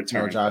punt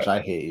return. No, Josh, I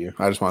hate you.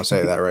 I just want to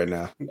say that right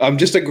now. I'm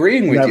just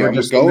agreeing with you. I'm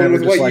just going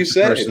with what you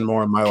said.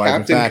 More in my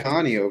life. Captain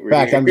Connie over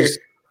here. I'm just.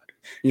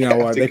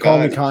 They call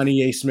me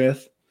Kanye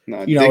Smith.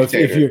 No, if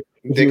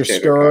you're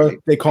Skura,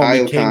 they call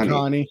me King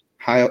Connie.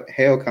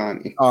 Hail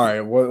Connie. All right.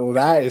 Well,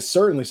 that is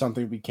certainly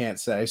something we can't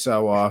say.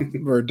 So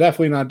we're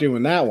definitely not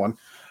doing that one.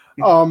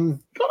 All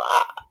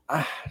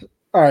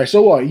right.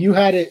 So what? You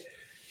had it.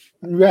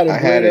 I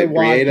had it.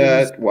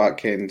 Breida,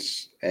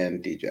 Watkins,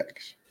 and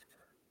Djax.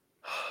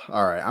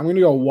 All right. I'm going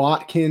to go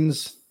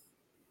Watkins.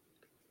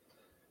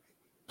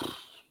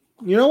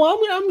 You know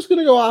what? I'm just going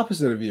to go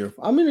opposite of you.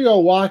 I'm going to go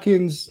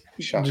Watkins,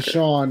 Shocker.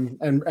 Deshaun,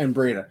 and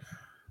Breida.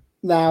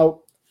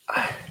 Now,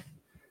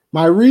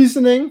 my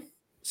reasoning,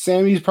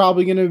 Sammy's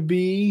probably going to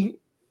be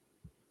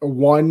a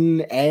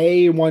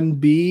 1A,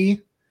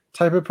 1B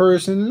type of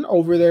person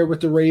over there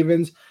with the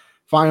Ravens.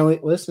 Finally,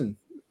 listen,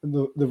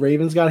 the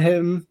Ravens got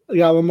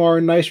Lamar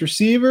a nice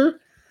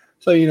receiver.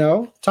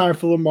 So, time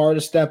for Lamar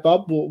to step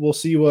up. We'll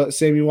see what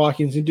Sammy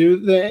Watkins can do.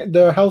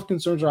 The health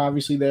concerns are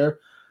obviously there.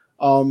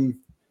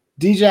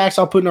 Djax,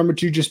 I'll put number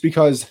 2 just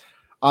because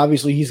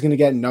obviously he's going to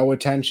get no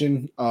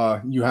attention.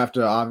 You have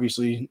to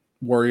obviously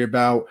worry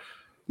about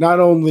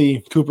not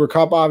only Cooper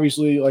Kupp,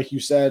 obviously, like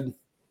you said,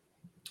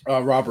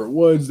 Robert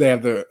Woods. They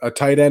have a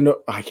tight end.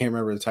 I can't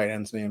remember the tight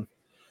end's name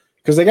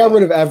because they got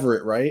rid of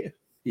Everett, right?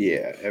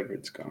 Yeah,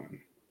 Everett's gone.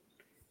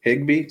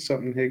 Higbee?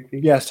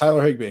 Yes,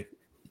 Tyler Higbee.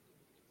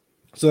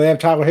 So they have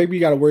Tyler Higbee.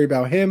 You got to worry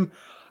about him.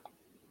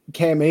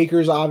 Cam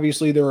Akers,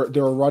 obviously, they're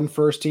a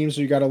run-first team,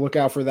 so you got to look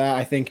out for that.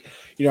 I think,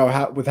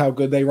 with how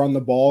good they run the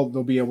ball,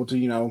 they'll be able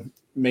to,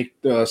 make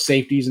the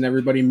safeties and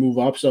everybody move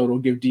up, so it'll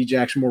give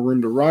Djax more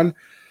room to run.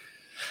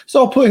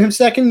 So I'll put him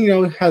second,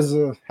 has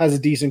a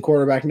decent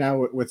quarterback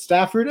now with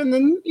Stafford. And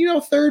then,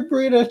 third,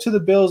 Breida to the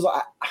Bills.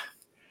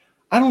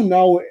 I don't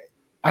know.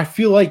 I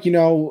feel like,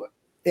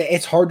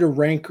 it's hard to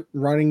rank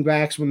running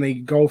backs when they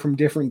go from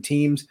different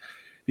teams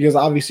because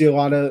obviously a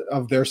lot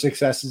of their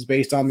success is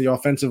based on the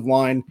offensive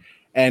line.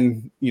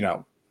 And,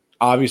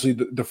 obviously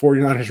the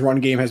 49ers run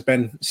game has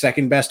been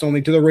second best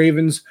only to the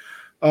Ravens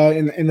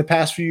in the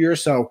past few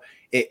years. So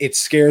it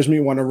scares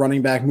me when a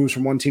running back moves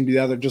from one team to the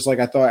other, just like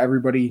I thought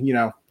everybody,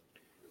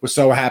 was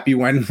so happy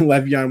when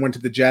Le'Veon went to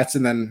the Jets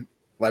and then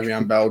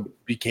Le'Veon Bell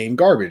became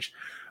garbage.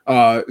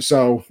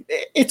 So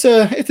it's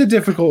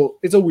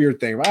a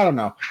weird thing. I don't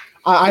know.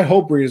 I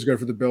hope Breida is good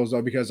for the Bills,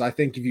 though, because I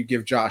think if you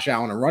give Josh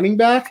Allen a running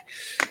back,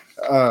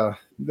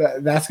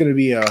 that's going to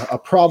be a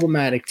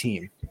problematic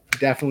team.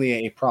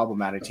 Definitely a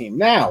problematic team.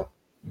 Now,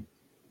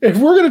 if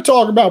we're going to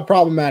talk about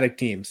problematic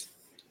teams,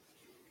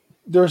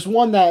 there's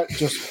one that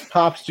just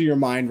pops to your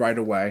mind right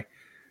away,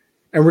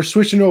 and we're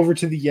switching over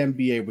to the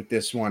NBA with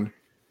this one.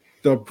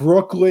 The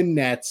Brooklyn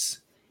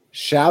Nets.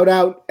 Shout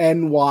out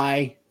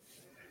NY.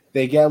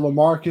 They get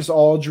LaMarcus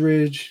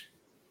Aldridge.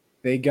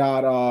 They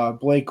got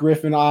Blake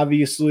Griffin,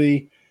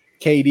 obviously.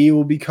 KD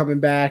will be coming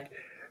back.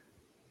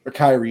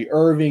 Kyrie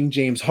Irving,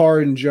 James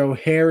Harden, Joe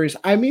Harris.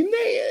 I mean,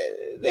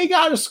 they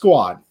got a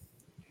squad.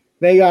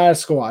 They got a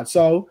squad.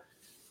 So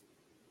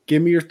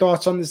give me your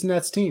thoughts on this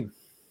Nets team.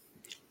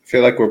 I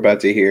feel like we're about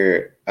to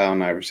hear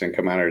Allen Iverson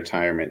come out of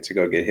retirement to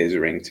go get his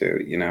ring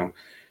too.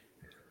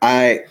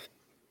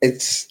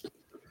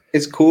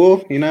 It's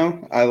cool.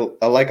 I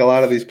like a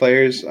lot of these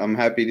players. I'm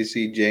happy to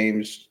see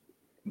James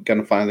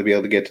gonna finally be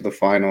able to get to the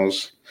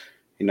finals.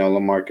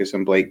 LaMarcus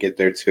and Blake get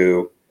there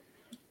too.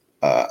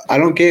 I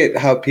don't get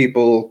how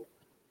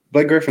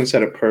Blake Griffin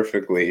said it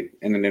perfectly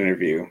in an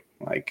interview.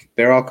 Like,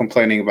 they're all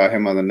complaining about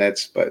him on the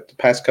Nets, but the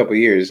past couple of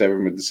years,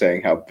 everyone's been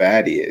saying how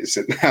bad he is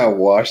and how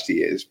washed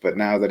he is. But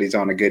now that he's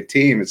on a good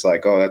team, it's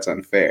like, oh, that's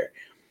unfair.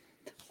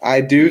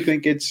 I do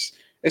think it's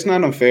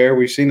not unfair.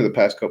 We've seen it the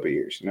past couple of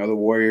years. The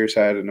Warriors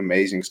had an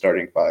amazing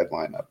starting five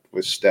lineup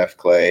with Steph,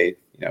 Clay,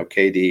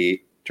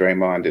 KD,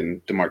 Draymond,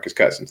 and DeMarcus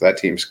Cousins. That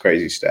team's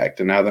crazy stacked.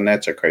 And now the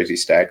Nets are crazy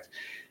stacked.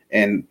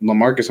 And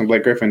LaMarcus and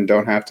Blake Griffin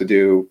don't have to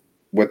do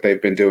what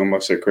they've been doing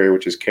most of their career,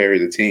 which is carry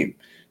the team.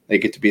 They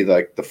get to be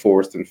like the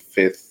fourth and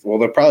fifth. Well,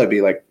 they'll probably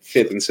be like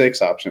fifth and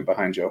sixth option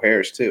behind Joe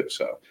Harris too.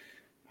 So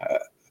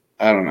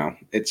I don't know.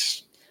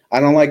 I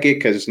don't like it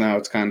because now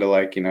it's kind of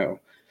like, the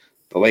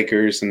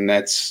Lakers and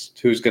Nets,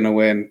 who's going to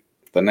win?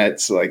 The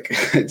Nets, like,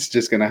 it's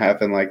just going to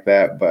happen like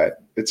that.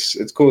 But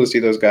it's cool to see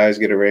those guys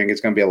get a ring. It's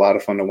going to be a lot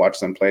of fun to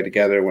watch them play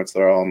together once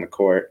they're all on the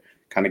court,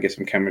 kind of get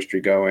some chemistry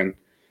going.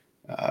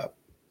 I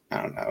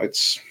don't know.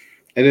 It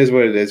is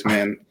what it is,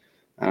 man.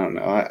 I don't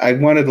know. I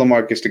wanted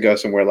LaMarcus to go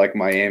somewhere like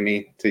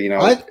Miami to,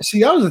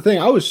 See, that was the thing.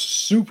 I was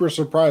super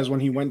surprised when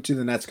he went to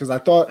the Nets because I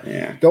thought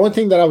the only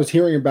thing that I was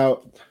hearing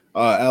about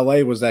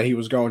LA was that he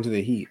was going to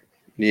the Heat.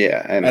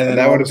 Yeah, and then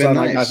that would have been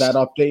nice. I got that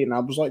update, and I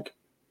was like,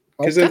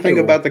 because then think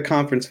about the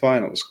conference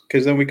finals.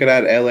 Because then we could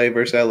add LA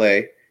versus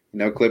LA,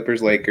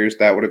 Clippers, Lakers.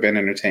 That would have been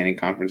entertaining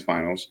conference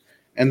finals.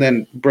 And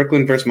then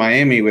Brooklyn versus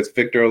Miami with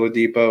Victor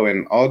Oladipo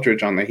and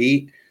Aldridge on the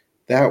Heat.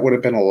 That would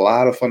have been a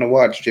lot of fun to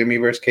watch. Jimmy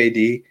versus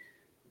KD.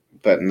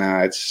 But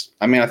I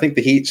think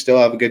the Heat still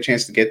have a good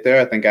chance to get there.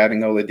 I think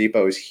adding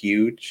Oladipo is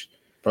huge.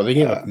 Bro, they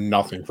gave up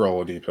nothing for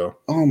Oladipo.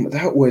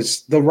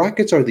 The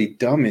Rockets are the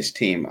dumbest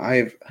team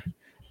I've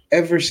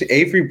ever seen.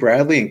 Avery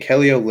Bradley and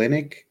Kelly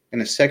Olynyk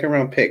and a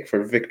second-round pick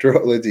for Victor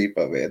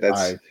Oladipo, man.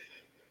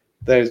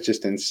 That is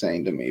just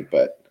insane to me.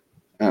 But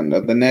I don't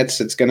know. The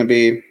Nets, it's going to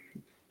be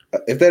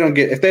if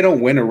they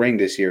don't win a ring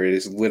this year, it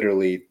is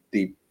literally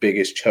the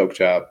biggest choke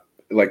job.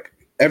 Like,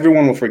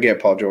 everyone will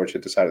forget Paul George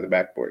hit the side of the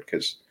backboard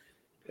because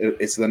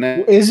it's the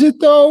Nets. Is it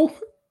though?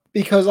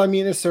 Because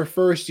it's their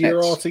first year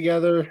all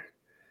together.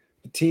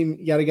 The team,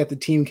 you got to get the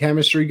team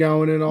chemistry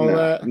going and all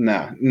that.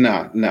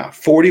 No.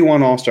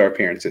 41 All-Star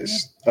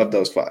appearances of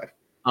those 5.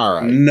 All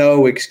right.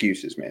 No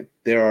excuses, man.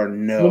 There are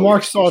no.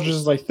 LaMarcus Aldridge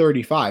is like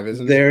 35,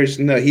 isn't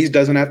he? He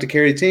doesn't have to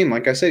carry the team.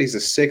 Like I said, he's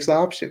the sixth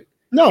option.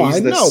 No, he's I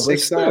know, but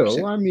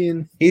still,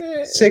 option. He's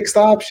sixth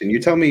option. You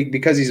tell me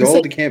because he's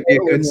old, he can't be a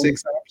good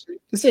sixth option?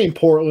 This ain't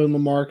Portland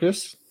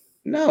LaMarcus.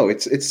 No,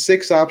 it's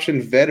sixth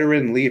option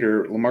veteran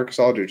leader LaMarcus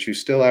Aldridge,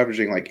 who's still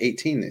averaging like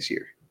 18 this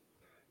year.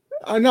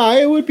 No,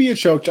 it would be a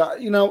choke job.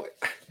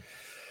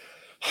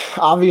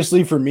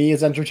 Obviously for me,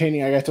 it's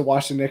entertaining. I get to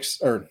watch the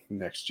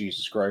Knicks,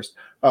 Jesus Christ.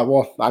 I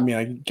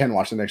can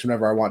watch the Knicks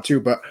whenever I want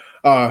to, but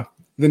the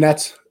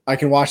Nets, I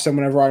can watch them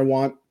whenever I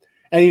want.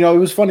 And, it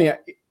was funny.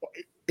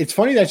 It's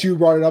funny that you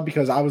brought it up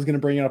because I was going to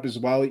bring it up as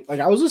well. Like,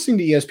 I was listening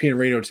to ESPN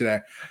radio today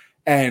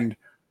and,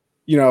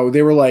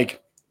 they were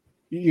like,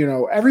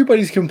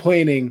 everybody's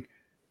complaining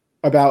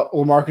about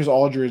LaMarcus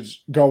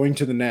Aldridge going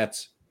to the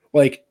Nets.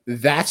 Like,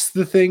 that's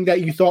the thing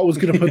that you thought was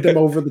going to put them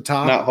over the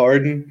top. Not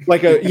Harden.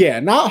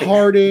 Not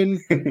Harden.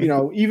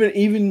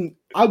 Even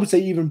I would say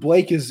even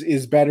Blake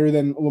is better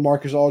than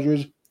LaMarcus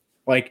Aldridge.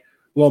 Like,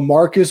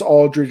 LaMarcus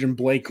Aldridge and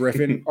Blake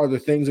Griffin are the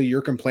things that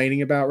you're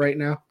complaining about right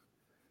now.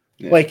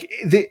 Yeah.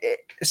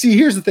 See,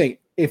 here's the thing.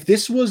 If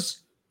this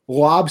was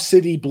Lob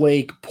City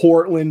Blake,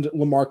 Portland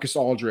LaMarcus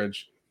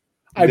Aldridge,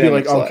 I'd be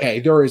like, okay,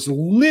 there is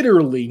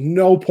literally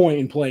no point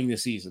in playing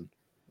this season.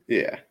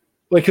 Yeah.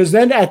 Because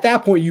then at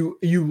that point,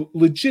 you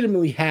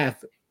legitimately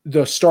have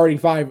the starting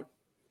 5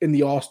 in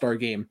the All-Star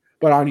game,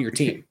 but on your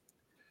team.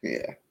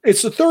 Yeah.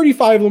 It's a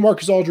 35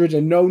 LaMarcus Aldridge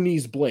and no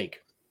knees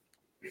Blake.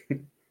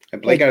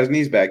 And Blake got his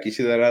knees back. You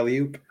see that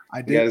alley-oop?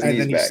 I did, and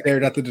then he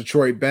stared at the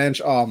Detroit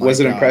bench. Oh, my God. Was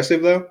it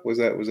impressive, though? Was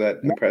that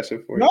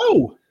impressive for you?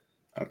 No.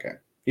 Okay.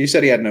 You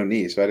said he had no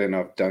knees, so I didn't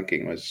know if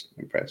dunking was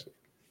impressive.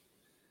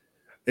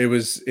 It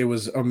was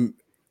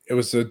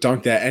a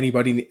dunk that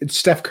anybody –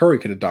 Steph Curry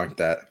could have dunked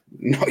that.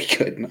 No, he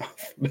couldn't.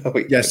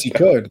 Yes, he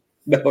could.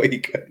 No, he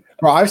couldn't.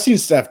 Bro, I've seen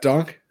Steph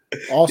dunk.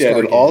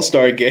 All-Star game.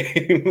 All-Star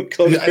game.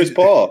 Close to Chris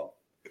Paul.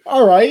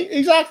 All right,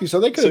 exactly. So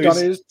they could have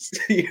done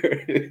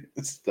it.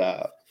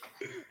 Stop.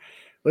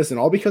 Listen,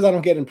 all because I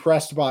don't get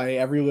impressed by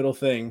every little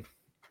thing.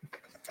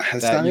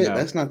 That's not it.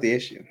 That's not the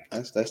issue.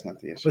 That's not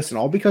the issue. Listen,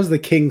 all because the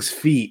King's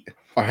feet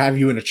are have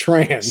you in a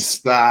trance.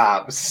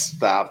 Stop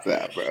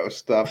that, bro.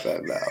 Stop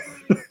that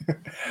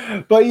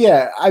now. But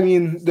yeah,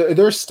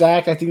 they're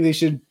stacked. I think they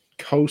should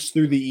coast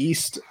through the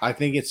East. I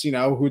think it's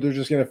who they're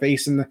just going to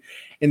face in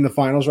in the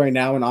finals right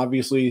now, and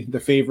obviously the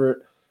favorite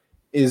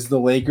is the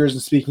Lakers.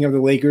 And speaking of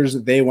the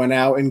Lakers, they went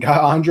out and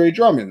got Andre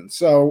Drummond.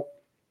 So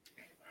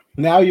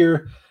now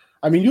you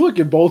look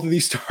at both of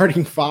these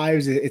starting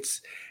fives,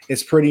 it's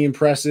pretty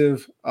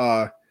impressive.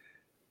 I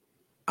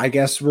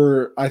guess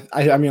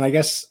I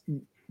guess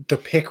the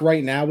pick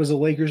right now is a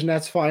Lakers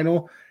Nets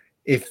final.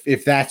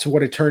 If that's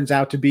what it turns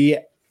out to be,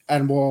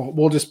 and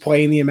we'll just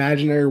play in the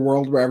imaginary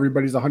world where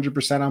everybody's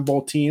 100% on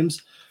both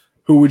teams,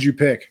 who would you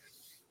pick?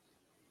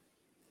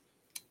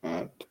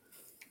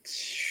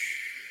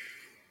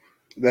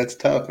 That's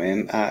tough,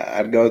 man.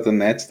 I'd go with the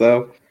Nets,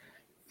 though.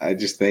 I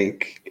just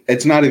think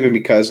it's not even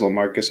because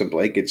LaMarcus and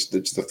Blake. It's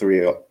the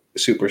three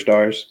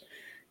superstars.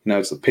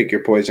 It's the pick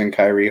your poison.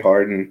 Kyrie,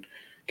 Harden,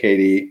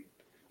 KD.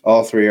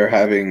 All three are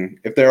having,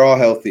 if they're all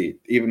healthy,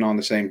 even on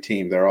the same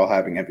team, they're all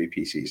having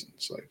MVP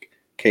seasons. Like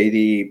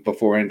KD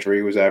before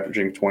injury was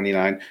averaging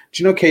 29.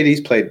 Do you know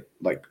KD's played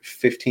like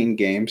 15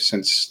 games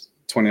since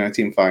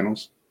 2019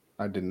 finals?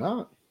 I did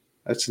not.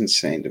 That's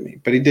insane to me.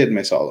 But he did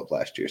miss all of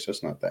last year, so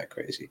it's not that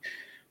crazy.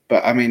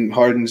 But I mean,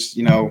 Harden's,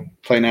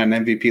 playing at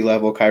an MVP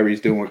level.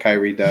 Kyrie's doing what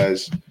Kyrie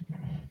does.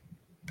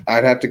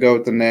 I'd have to go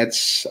with the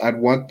Nets. I'd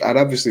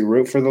obviously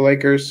root for the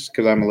Lakers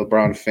because I'm a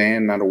LeBron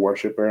fan, not a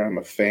worshiper. I'm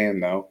a fan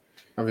though.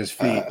 Of his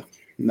feet.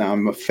 No,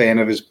 I'm a fan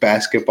of his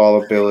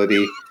basketball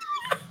ability.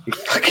 You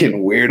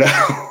fucking weirdo.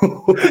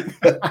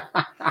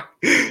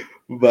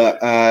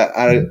 But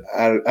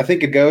I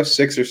think it goes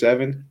 6 or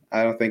 7.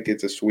 I don't think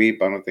it's a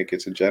sweep. I don't think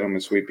it's a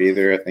gentleman's sweep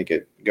either. I think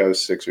it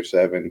goes 6 or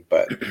 7.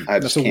 But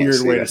that's a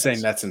weird way to say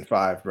Nets in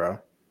 5, bro.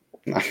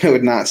 I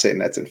would not say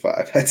Nets in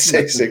 5. I'd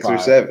say Nets 6 or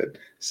 7.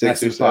 6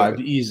 Nets or 7.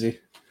 5, easy.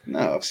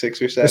 No,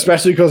 6 or 7.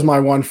 Especially because my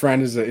one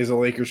friend is a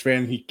Lakers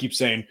fan. He keeps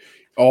saying,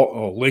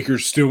 "Oh,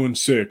 Lakers still in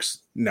 6."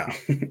 No,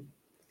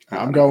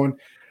 I'm going.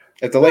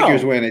 If the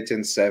Lakers win, it's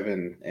in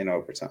 7 in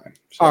overtime.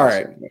 So all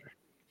right.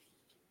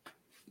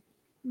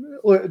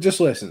 Just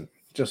listen.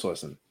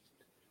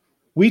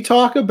 We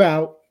talk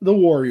about the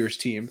Warriors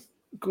team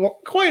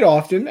quite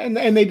often,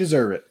 and they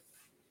deserve it.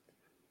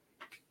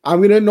 I'm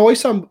going to annoy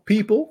some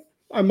people.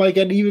 I might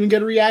even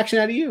get a reaction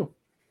out of you.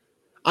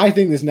 I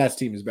think this Nets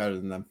team is better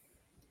than them.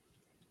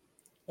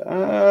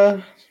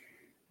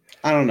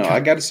 I don't know. I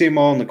got to see them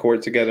all on the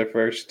court together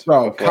first.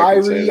 Bro,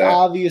 Kyrie,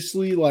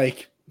 obviously,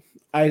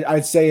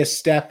 I'd say a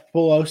step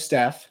below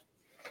Steph.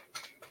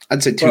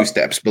 I'd say 2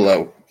 steps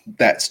below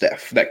that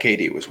Steph that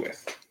KD was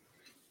with.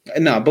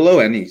 No, below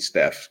any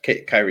Steph.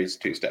 Kyrie's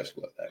 2 steps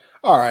below that.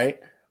 All right.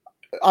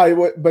 I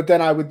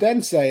would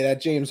then say that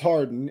James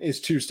Harden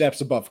is 2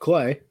 steps above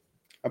Clay.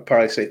 I'd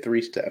probably say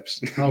 3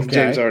 steps. Okay.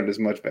 James Harden is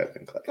much better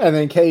than Clay. And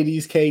then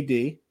KD's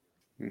KD.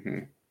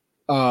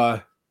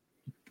 Mm-hmm.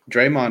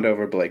 Draymond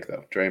over Blake,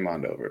 though.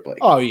 Draymond over Blake.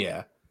 Oh,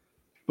 yeah.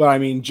 But, I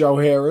mean, Joe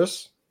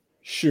Harris,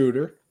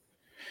 shooter.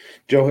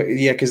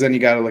 Because then you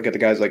got to look at the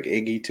guys like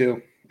Iggy,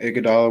 too.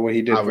 Iguodala, what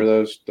he did for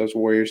those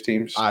Warriors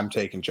teams. I'm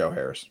taking Joe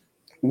Harris.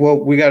 Well,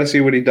 we got to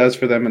see what he does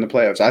for them in the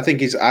playoffs.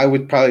 I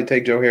would probably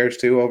take Joe Harris,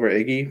 too, over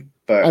Iggy.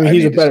 But I mean,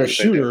 he's a better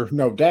shooter,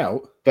 no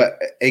doubt. But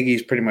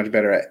Iggy's pretty much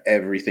better at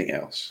everything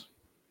else.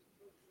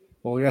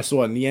 Well, guess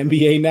what? In the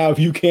NBA now, if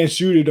you can't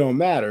shoot, it don't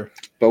matter.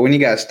 But when you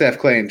got Steph,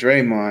 Clay, and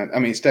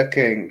Draymond, Steph,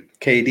 Clay, and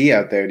KD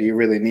out there, do you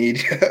really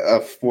need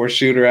a 4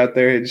 shooter out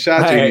there hitting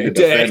shots?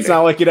 It's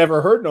not like it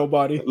ever hurt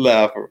nobody.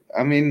 No.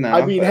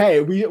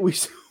 Hey,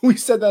 we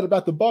said that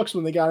about the Bucks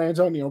when they got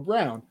Antonio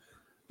Brown.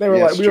 They were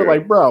were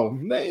like, bro,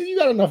 you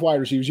got enough wide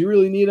receivers. You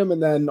really need them.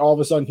 And then all of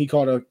a sudden he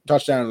caught a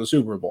touchdown in the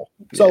Super Bowl.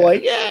 So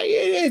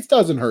it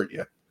doesn't hurt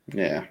you.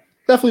 Yeah.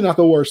 Definitely not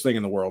the worst thing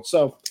in the world.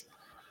 So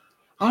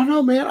I don't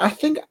know, man. I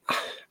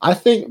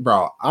think,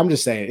 bro, I'm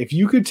just saying, if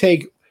you could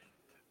take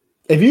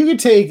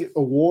a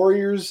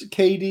Warriors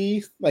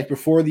KD, like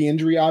before the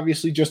injury,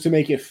 obviously, just to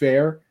make it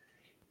fair,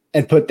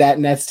 and put that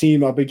Nets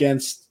team up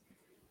against,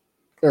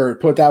 or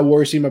put that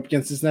Warriors team up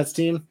against this Nets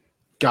team,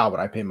 God, would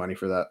I pay money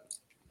for that?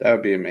 That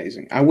would be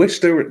amazing. I wish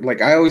there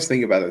were, I always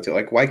think about it too.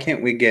 Why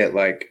can't we get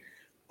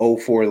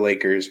 04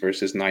 Lakers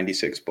versus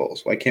 96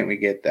 Bulls? Why can't we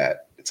get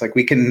that? It's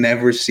we can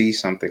never see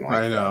something like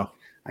that. I know.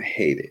 I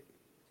hate it.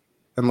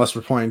 Unless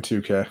we're playing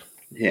 2K.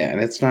 Yeah, and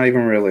it's not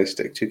even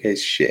realistic.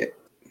 2K's shit.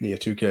 Yeah,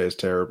 2K is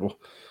terrible.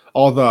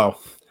 Although,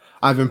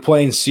 I've been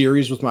playing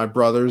series with my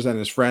brothers and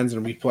his friends,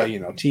 and we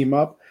play, team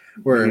up,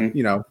 where,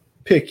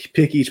 pick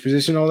each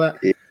position, all that.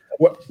 Yeah.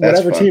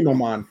 Whatever team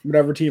I'm on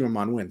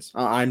wins.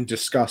 I'm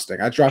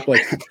disgusting. I dropped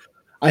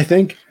I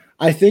think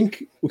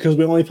because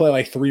we only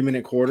play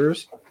 3-minute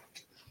quarters.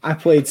 I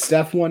played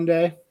Steph one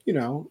day,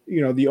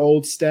 the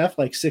old Steph,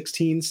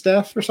 16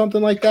 Steph or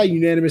something like that.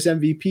 Unanimous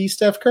MVP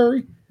Steph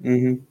Curry.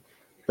 Mm-hmm.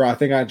 Bro, I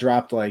think I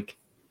dropped 30,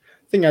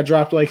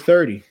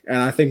 and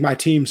I think my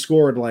team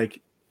scored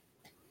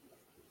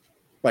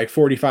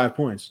 45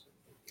 points.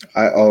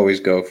 I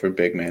always go for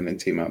big man and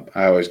team up.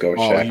 I always go with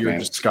Shaq, you're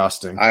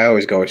disgusting. I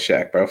always go with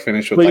Shaq, bro.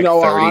 Finish with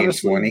 30 and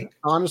 20.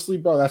 Honestly,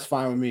 bro, that's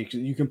fine with me.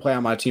 You can play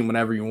on my team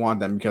whenever you want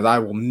them because I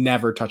will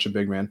never touch a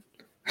big man.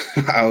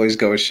 I always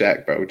go with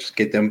Shaq, bro. Just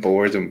get them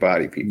boards and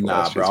body people.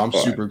 Nah, That's bro, just I'm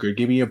fun. super good.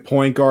 Give me a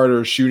point guard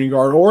or a shooting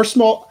guard or a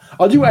small.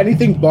 I'll do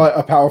anything but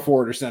a power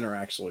forward or center.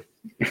 Actually,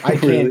 I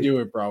can't Really? do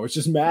it, bro. It's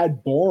just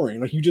mad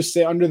boring. Like you just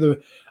sit under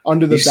the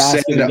You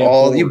basket send and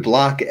get you bored.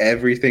 block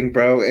everything,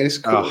 bro. It's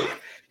cool. Ugh.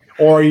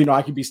 Or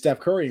I could be Steph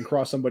Curry and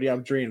cross somebody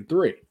out draining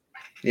three.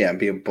 Yeah, and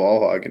be a ball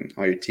hog, and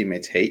all your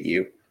teammates hate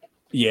you.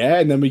 Yeah,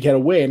 and then we get a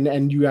win,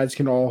 and you guys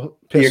can all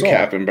piss You're off.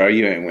 capping, bro.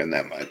 You ain't win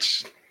that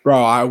much.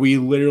 Bro, we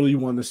literally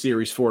won the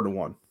series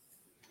 4-1.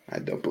 I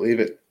don't believe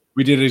it.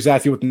 We did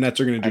exactly what the Nets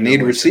are going to do. I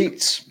need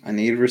receipts. I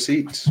need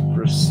receipts.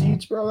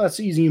 Receipts, bro.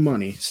 That's easy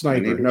money.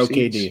 Sniper, no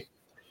KD.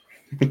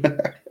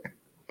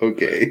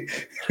 Okay.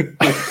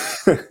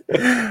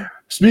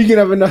 Speaking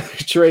of another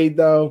trade,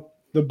 though,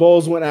 the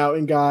Bulls went out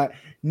and got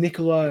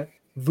Nikola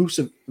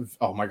Vucevic.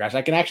 Oh my gosh,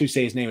 I can actually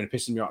say his name and it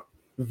pisses me off.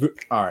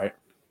 All right,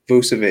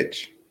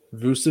 Vucevic.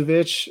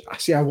 I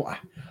see.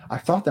 I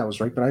thought that was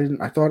right, but I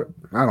didn't. I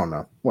don't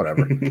know.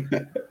 Whatever.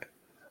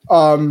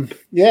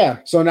 Yeah.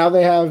 So now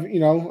they have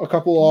a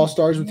couple All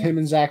Stars with him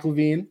and Zach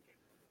LaVine.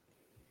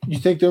 You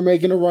think they're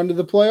making a run to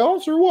the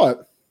playoffs or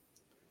what?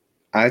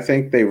 I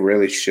think they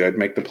really should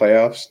make the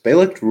playoffs. They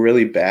looked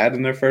really bad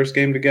in their first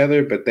game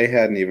together, but they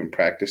hadn't even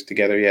practiced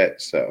together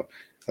yet. So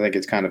I think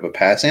it's kind of a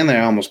pass. And they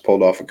almost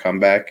pulled off a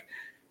comeback.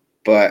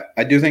 But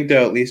I do think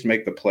they'll at least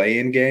make the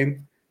play-in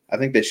game. I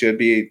think they should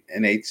be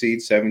an 8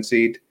 seed, 7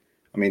 seed.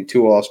 I mean,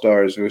 2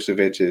 All-Stars.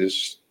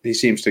 Vucevic he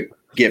seems to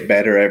get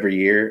better every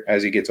year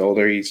as he gets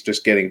older. He's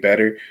just getting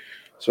better.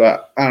 So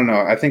I don't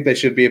know. I think they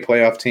should be a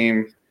playoff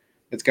team.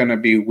 It's going to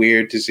be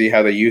weird to see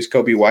how they use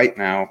Kobe White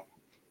now.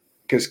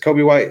 Because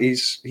Kobe White,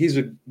 he's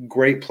a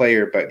great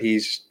player, but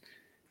he's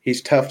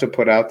tough to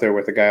put out there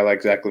with a guy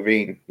like Zach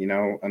LaVine.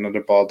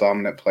 Another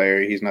ball-dominant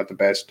player. He's not the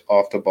best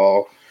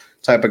off-the-ball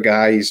type of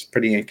guy. He's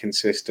pretty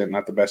inconsistent,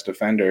 not the best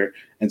defender.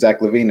 And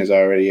Zach LaVine is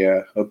already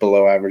a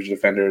below-average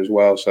defender as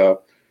well.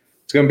 So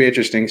it's going to be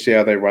interesting to see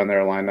how they run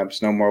their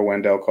lineups. No more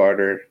Wendell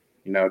Carter.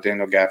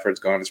 Daniel Gafford's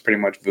gone. It's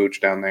pretty much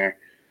Vooch down there.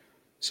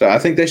 So I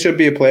think they should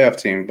be a playoff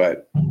team,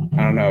 but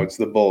I don't know. It's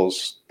the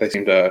Bulls. They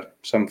seem to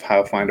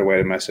somehow find a way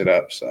to mess it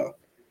up. So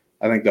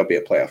I think they'll be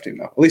a playoff team,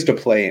 though. At least a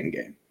play-in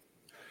game.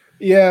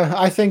 Yeah,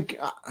 I think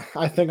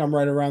I'm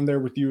right around there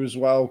with you as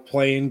well.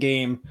 Play-in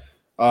game,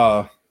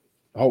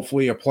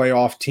 hopefully a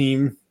playoff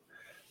team.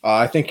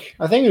 I think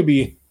it would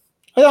be,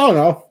 I don't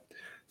know,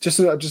 just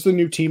a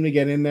new team to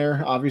get in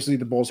there. Obviously,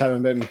 the Bulls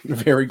haven't been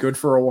very good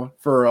for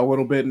a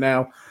little bit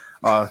now,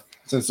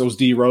 since those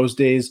D Rose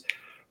days.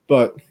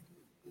 But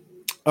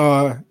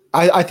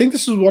I think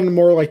this is one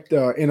more like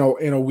in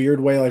a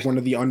weird way, like one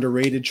of the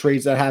underrated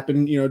trades that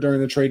happened,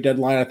 during the trade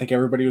deadline. I think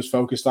everybody was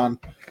focused on,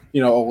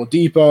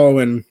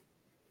 Oladipo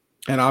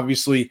and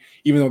obviously,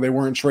 even though they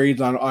weren't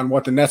trades on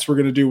what the Nets were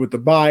going to do with the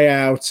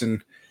buyouts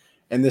and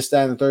this,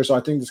 that, and the third. So I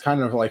think this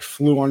kind of like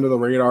flew under the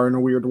radar in a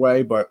weird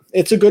way, but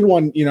it's a good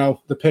one.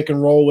 The pick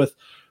and roll with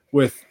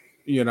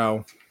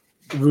Vucevic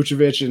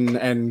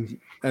and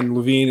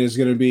LaVine is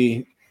going to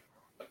be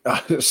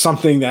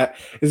something that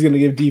is going to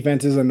give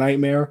defenses a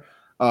nightmare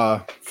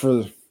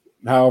for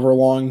however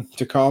long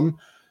to come.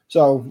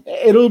 So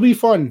it'll be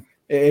fun.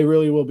 It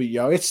really will be.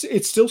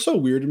 It's still so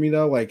weird to me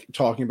though, like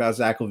talking about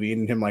Zach LaVine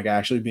and him like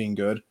actually being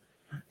good,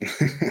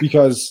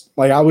 because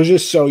like I was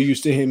just so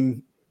used to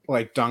him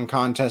like dunk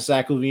contest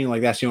Zach LaVine,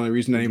 like that's the only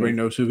reason anybody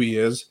knows who he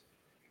is.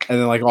 And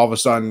then like all of a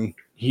sudden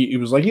he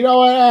was like,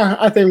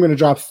 I think I'm going to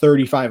drop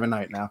 35 a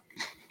night now.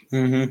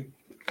 Mm-hmm.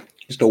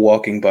 Just a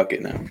walking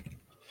bucket now.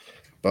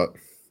 But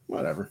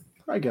whatever.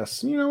 I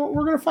guess, we're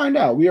going to find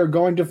out. We are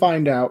going to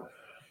find out.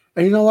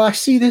 And I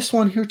see this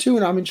one here too,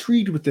 and I'm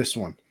intrigued with this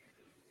one.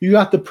 You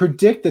got to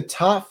predict the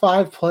top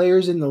 5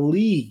 players in the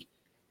league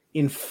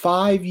in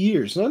 5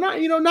 years. So not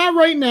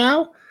right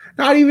now,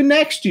 not even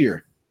next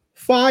year.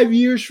 5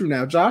 years from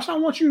now. Josh, I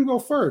want you to go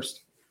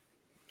first.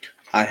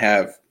 I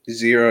have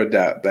zero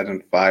doubt that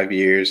in 5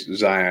 years,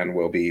 Zion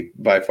will be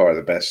by far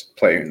the best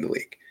player in the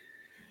league.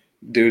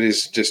 Dude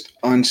is just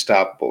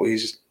unstoppable.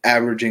 He's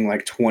averaging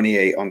like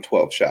 28 on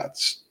 12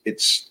 shots.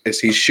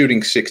 He's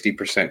shooting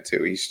 60%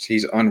 too.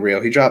 He's unreal.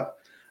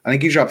 I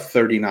think he dropped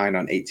 39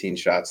 on 18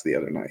 shots the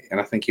other night,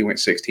 and I think he went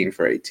 16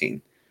 for 18.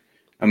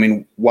 I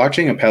mean,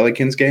 watching a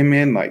Pelicans game,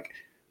 man, like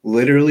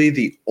literally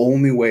the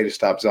only way to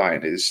stop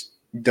Zion is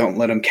don't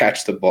let him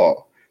catch the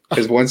ball,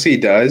 because once he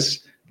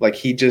does, like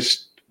he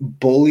just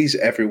bullies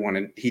everyone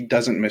and he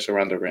doesn't miss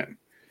around the rim.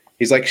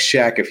 He's like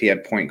Shaq if he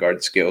had point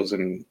guard skills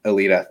and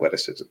elite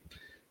athleticism.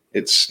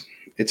 It's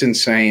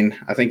insane.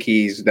 I think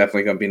he's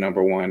definitely going to be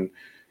number 1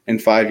 in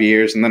 5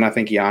 years, and then I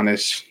think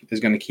Giannis is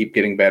going to keep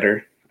getting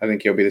better. I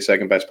think he'll be the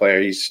second best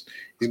player. He's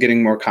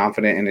getting more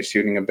confident in his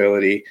shooting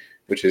ability,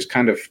 which is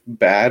kind of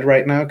bad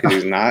right now because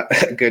he's not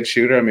a good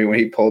shooter. I mean, when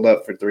he pulled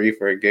up for 3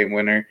 for a game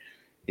winner,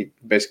 he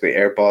basically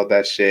airballed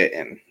that shit,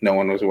 and no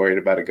one was worried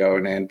about it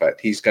going in. But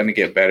he's going to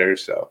get better,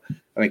 so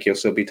I think he'll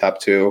still be top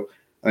 2.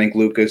 I think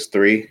Luka's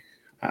 3.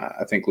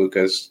 I think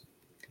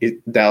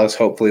Dallas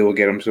hopefully will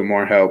get him some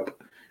more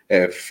help.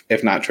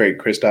 If not trade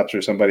Kristaps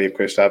or somebody, if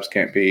Kristaps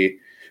can't be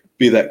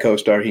that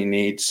co-star he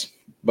needs.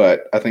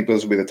 but I think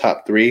those will be the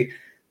top three.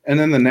 And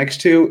then the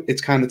next two,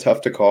 it's kind of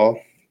tough to call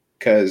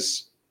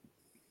because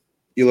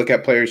you look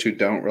at players who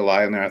don't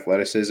rely on their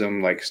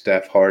athleticism, like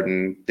Steph,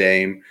 Harden,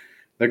 Dame.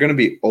 They're going to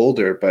be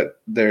older,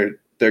 but their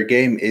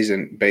game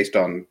isn't based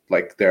on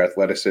like their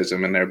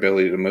athleticism and their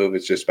ability to move.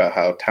 It's just about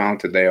how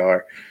talented they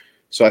are.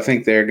 So I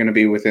think they're going to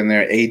be within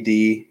there. AD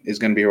is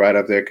going to be right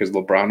up there because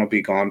LeBron will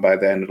be gone by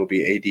then. It'll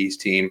be AD's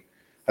team.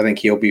 I think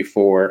he'll be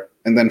 4.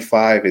 And then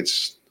 5,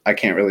 I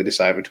can't really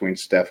decide between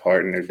Steph,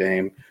 Harden, or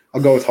Dame.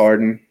 I'll go with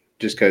Harden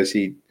just because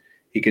he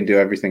can do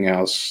everything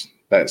else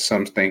that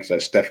some things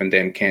that Steph and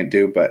Dame can't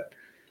do. But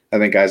I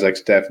think guys like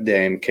Steph,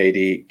 Dame,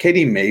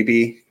 KD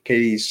maybe.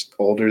 KD's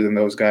older than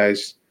those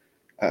guys.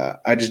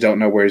 I just don't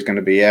know where he's going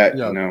to be at.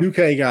 Yeah,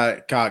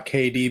 2K got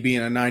KD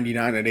being a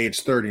 99 at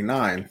age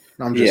 39.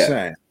 I'm just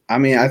saying. I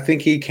mean, I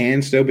think he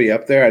can still be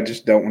up there. I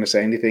just don't want to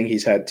say anything.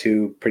 He's had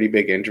 2 pretty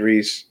big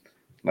injuries,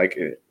 like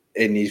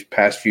in these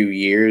past few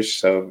years,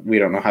 so we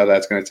don't know how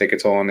that's going to take a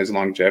toll on his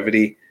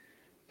longevity.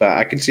 But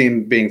I can see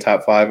him being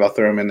top 5. I'll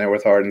throw him in there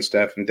with Harden,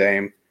 Steph, and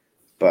Dame.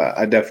 But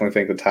I definitely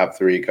think the top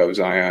 3 go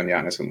Zion,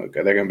 Giannis, and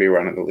Luka. They're going to be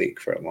running the league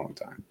for a long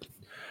time.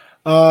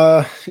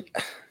 I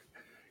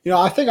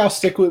think I'll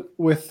stick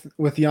with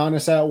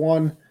Giannis at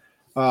 1.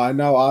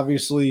 No,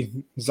 obviously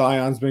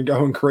Zion's been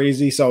going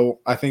crazy, so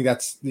I think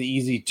that's the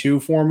easy 2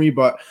 for me.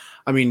 But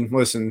I mean,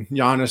 listen,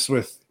 Giannis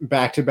with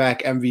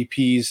back-to-back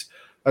MVPs,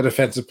 a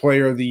Defensive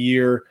Player of the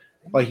Year,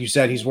 like you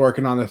said, he's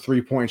working on the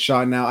 3-point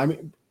shot now. I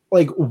mean,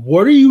 like,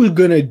 what are you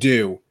gonna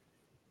do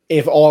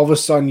if all of a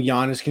sudden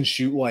Giannis can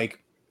shoot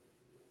like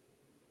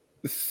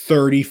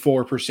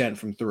 34%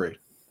 from 3?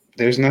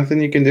 There's nothing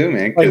you can do,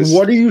 man. Like,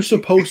 what are you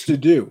supposed to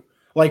do?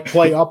 Like,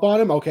 play up on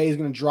him? Okay, he's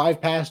going to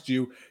drive past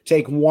you,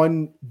 take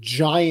one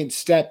giant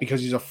step because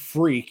he's a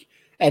freak,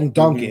 and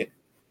dunk it.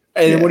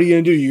 And then what are you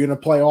going to do? You're going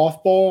to play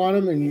off ball on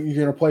him, and you're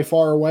going to play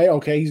far away?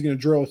 Okay, he's going to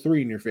drill a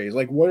 3 in your face.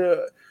 Like, what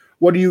are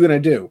you going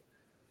to do?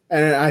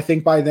 And I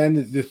think by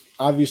then,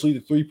 obviously, the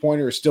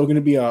 3-pointer is still going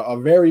to be a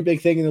very big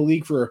thing in the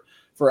league for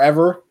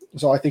forever.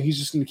 So I think he's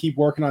just going to keep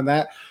working on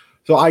that.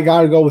 So I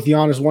got to go with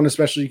Giannis 1,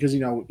 especially because,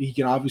 he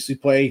can obviously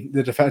play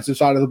the defensive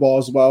side of the ball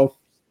as well.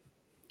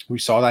 We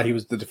saw that he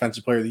was the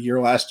Defensive Player of the Year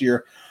last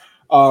year.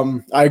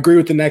 I agree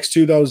with the next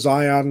 2, though.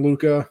 Zion,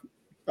 Luka.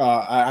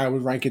 I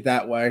would rank it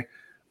that way.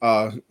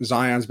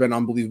 Zion's been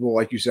unbelievable.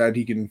 Like you said,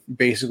 he can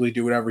basically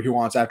do whatever he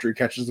wants after he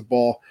catches the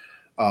ball.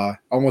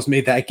 Almost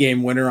made that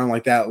game winner on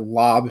like that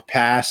lob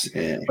pass,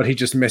 but he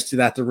just missed it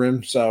at the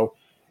rim. So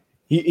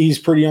he's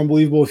pretty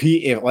unbelievable.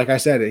 If like I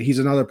said, he's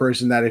another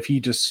person that if he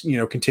just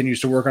continues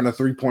to work on a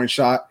 3-point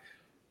shot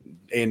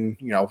in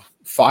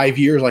 5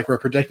 years, like we're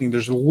predicting,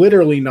 there's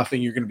literally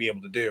nothing you're going to be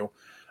able to do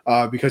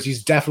because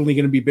he's definitely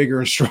going to be bigger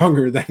and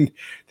stronger than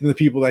the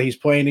people that he's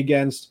playing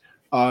against.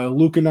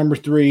 Luka number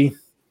 3,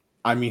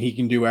 I mean, he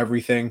can do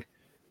everything.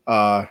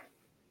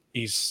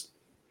 He's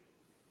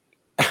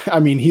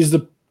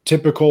the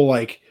typical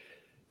like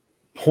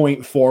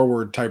point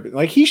forward type.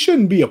 Like he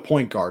shouldn't be a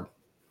point guard,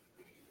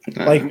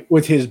 like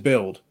with his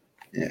build.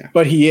 Yeah,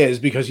 but he is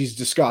because he's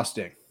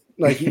disgusting.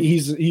 Like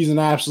he's an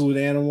absolute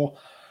animal.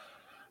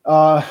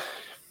 4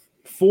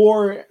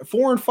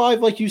 and 5,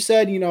 like you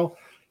said,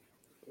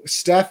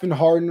 Steph and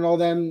Harden and all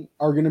them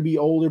are going to be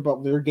older,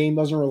 but their game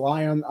doesn't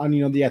rely on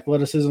the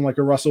athleticism like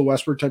a Russell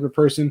Westbrook type of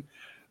person.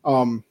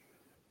 I'm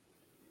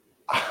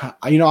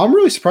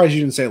really surprised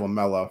you didn't say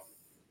LaMelo.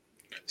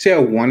 See, I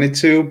wanted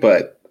to,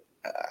 but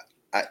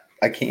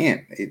I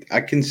can't. I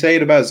can say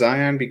it about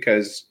Zion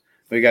because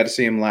we got to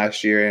see him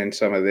last year and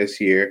some of this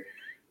year,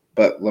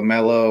 but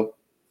LaMelo,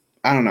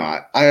 I don't know.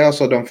 I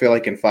also don't feel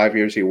like in 5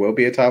 years he will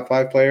be a top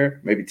 5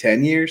 player. Maybe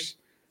 10 years,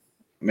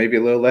 maybe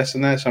a little less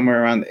than that,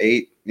 somewhere around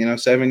 8,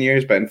 7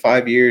 years. But in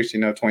 5 years,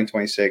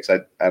 2026, I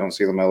don't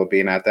see LaMelo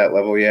being at that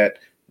level yet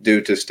due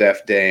to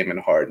Steph, Dame, and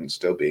Harden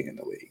still being in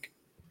the league.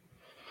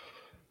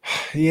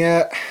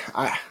 Yeah,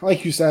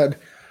 like you said,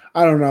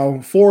 I don't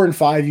know. 4 and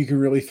 5, you can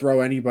really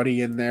throw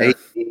anybody in there.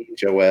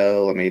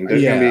 Joel, I mean,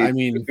 there's gonna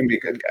be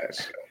good guys.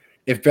 So.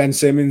 If Ben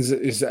Simmons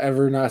is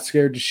ever not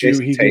scared to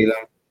shoot, he Tatum.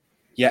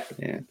 Yeah.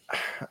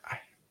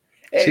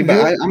 See,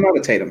 but I'm not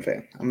a Tatum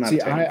fan.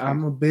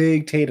 I'm a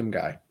big Tatum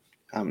guy.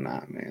 I'm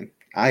not, man.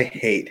 I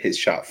hate his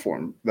shot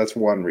form. That's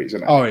one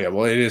reason.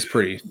 Well, it is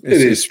pretty.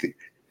 It is.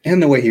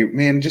 And the way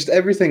just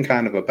everything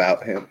kind of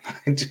about him.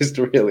 I just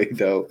really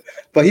don't.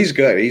 But he's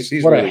good. He's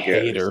really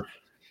good. Hater.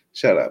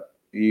 Shut up.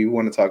 You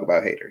want to talk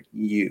about hater.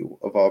 You,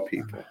 of all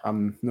people.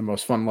 I'm the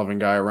most fun-loving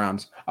guy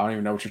around. I don't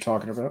even know what you're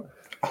talking about.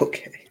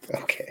 Okay.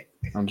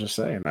 I'm just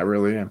saying. I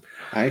really am.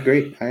 I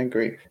agree.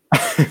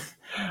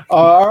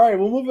 All right,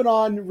 well, moving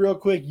on real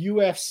quick.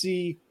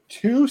 UFC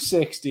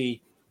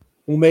 260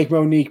 will make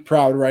Monique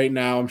proud right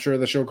now. I'm sure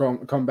that she'll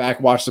come back,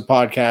 watch the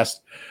podcast,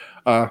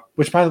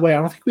 which, by the way, I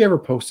don't think we ever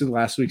posted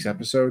last week's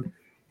episode.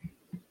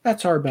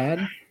 That's our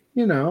bad.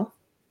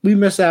 We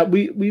mess out.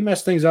 We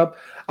mess things up.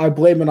 I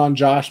blame it on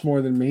Josh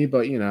more than me,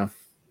 but, Yeah,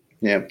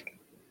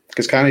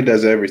 because Connie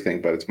does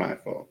everything, but it's my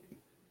fault.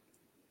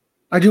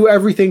 I do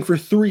everything for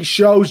 3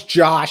 shows,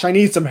 Josh. I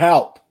need some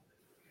help.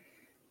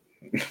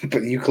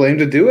 But you claim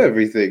to do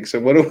everything.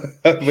 So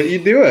but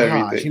you do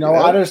everything.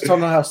 I just don't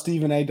know how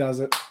Stephen A does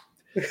it.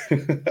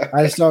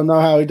 I just don't know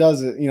how he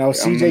does it.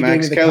 CJ gave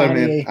me the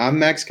Kanye. I'm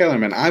Max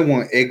Kellerman. I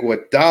want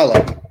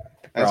Iguodala.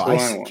 That's what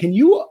I want. Can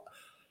you?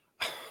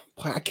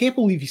 I can't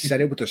believe he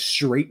said it with a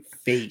straight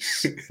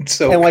face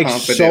so and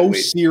confidently.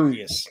 so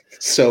serious,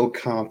 so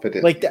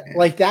confident.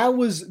 That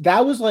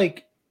was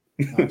like.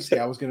 See,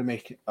 I was gonna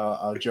make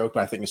a joke,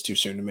 but I think it's too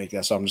soon to make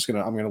that, so I'm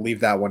gonna leave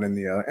that one in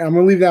the. I'm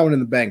gonna leave that one in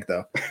the bank,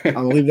 though. I'm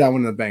gonna leave that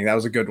one in the bank. That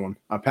was a good one.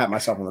 I pat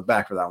myself on the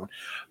back for that one.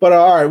 But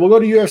all right, we'll go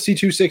to UFC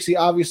 260.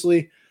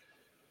 Obviously,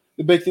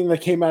 the big thing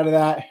that came out of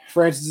that,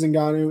 Francis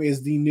Ngannou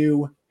is the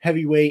new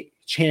heavyweight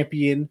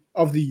champion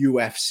of the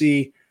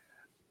UFC.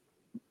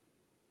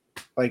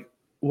 Like,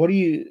 what do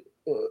you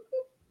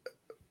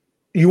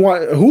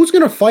want? Who's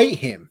gonna fight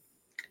him?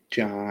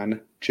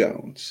 John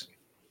Jones.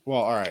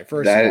 Well, all right.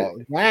 First of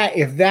all,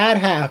 if that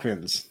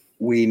happens,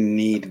 we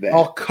need that.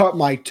 I'll cut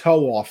my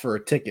toe off for a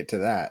ticket to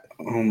that.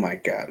 Oh my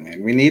God,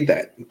 man, we need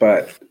that.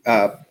 But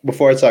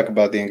before I talk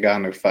about the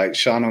Ngannou fight,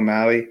 Sean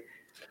O'Malley,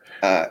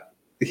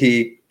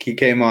 he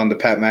came on the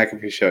Pat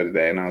McAfee show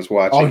today, and I was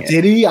watching. Oh,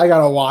 did he? I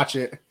gotta watch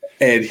it.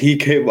 And he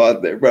came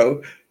on there,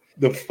 bro.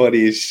 The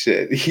funniest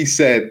shit. He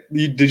said,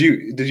 "Did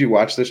you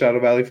watch the Sean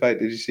O'Malley fight?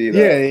 Did you see that?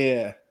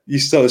 Yeah. You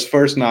saw his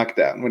first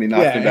knockdown when he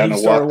knocked him down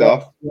and walked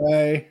off.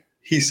 Away.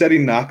 He said he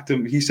knocked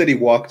him. He said he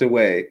walked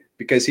away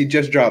because he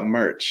just dropped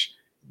merch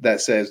that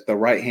says the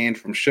right hand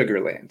from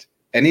Sugarland,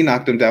 and he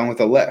knocked him down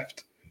with a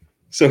left.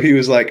 So he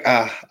was like,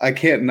 I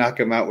can't knock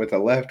him out with a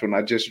left when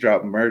I just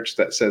dropped merch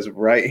that says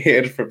right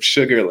hand from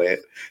Sugarland.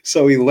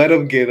 So he let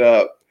him get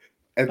up.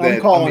 And I'm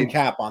calling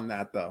cap on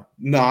that, though.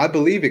 No, I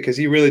believe it because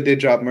he really did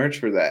drop merch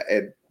for that.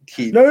 And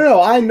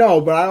No, I know,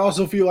 but I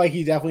also feel like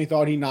he definitely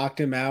thought he knocked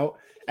him out.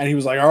 And he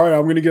was like, all right,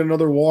 I'm going to get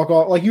another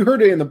walk-off. Like, you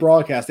heard it in the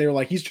broadcast. They were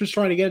like, he's just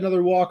trying to get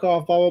another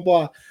walk-off, blah, blah,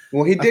 blah.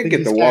 Well, he did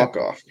get the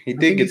walk-off. He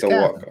did get the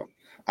walk-off.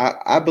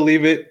 I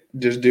believe it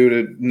just due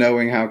to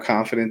knowing how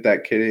confident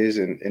that kid is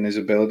in his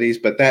abilities.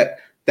 But that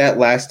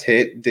last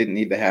hit didn't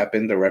need to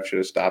happen. The ref should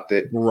have stopped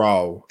it.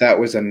 Bro. That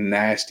was a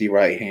nasty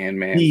right hand,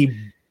 man.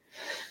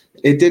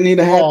 It didn't need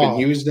to happen.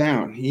 He was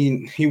down.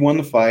 He won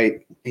the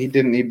fight. He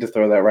didn't need to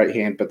throw that right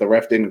hand, but the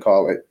ref didn't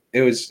call it.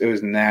 It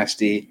was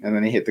nasty, and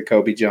then he hit the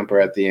Kobe jumper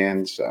at the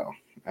end. So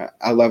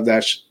I love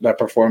that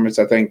performance.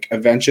 I think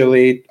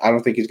eventually, I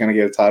don't think he's going to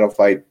get a title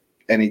fight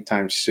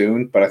anytime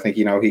soon, but I think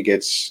he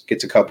gets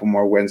a couple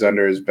more wins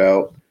under his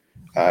belt.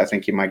 I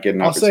think he might get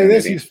an opportunity. I'll say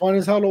this: he's fun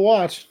as hell to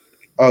watch.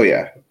 Oh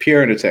yeah,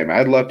 pure entertainment.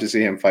 I'd love to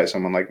see him fight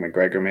someone like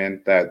McGregor,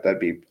 man.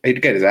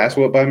 He'd get his ass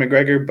whooped by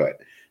McGregor, but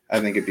I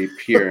think it'd be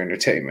pure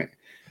entertainment.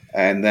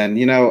 And then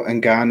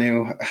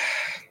Ngannou,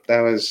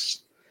 that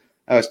was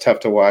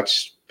tough to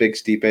watch. Big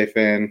Stipe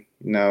fan,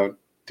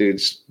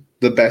 dude's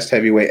the best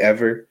heavyweight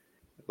ever.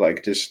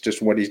 Like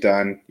just what he's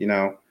done,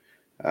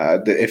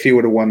 if he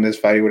would have won this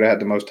fight, he would have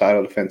had the most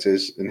title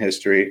defenses in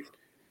history.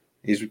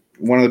 He's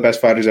one of the best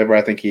fighters ever.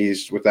 I think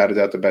he's without a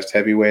doubt the best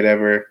heavyweight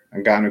ever.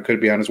 Ngannou could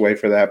be on his way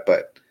for that,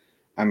 but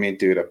I mean,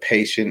 dude, a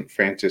patient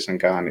Francis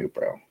Ngannou,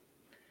 bro.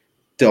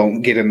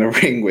 Don't get in the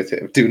ring with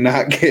him. Do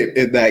not get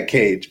in that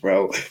cage,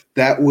 bro.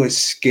 That was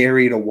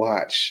scary to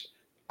watch.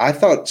 I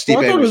thought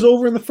it was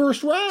over in the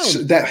first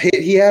round. That hit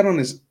he had on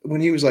his when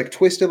he was like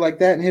twisted like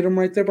that and hit him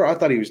right there, bro. I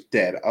thought he was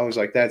dead. I was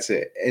like, that's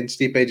it. And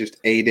Stipe just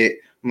ate it.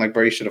 I'm like,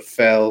 bro, he should have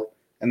fell.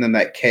 And then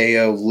that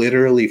KO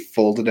literally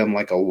folded him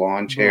like a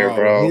lawn chair,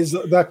 bro.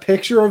 That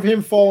picture of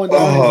him falling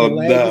down, his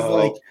leg is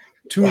like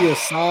to the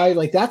side.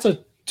 Like that's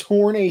a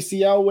torn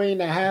ACL waiting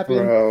to happen.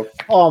 Bro,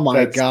 oh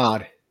my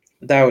God.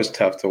 That was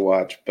tough to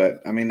watch. But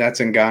I mean,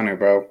 that's Ngannou,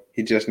 bro.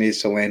 He just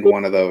needs to land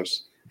one of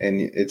those. And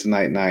it's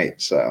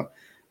night. So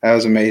that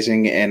was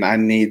amazing, and I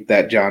need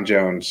that John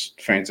Jones,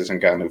 Francis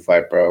Ngannou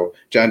fight, bro.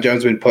 John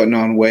Jones been putting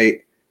on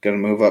weight, going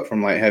to move up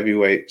from light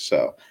heavyweight,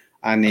 so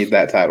I need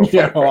that title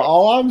fight, bro.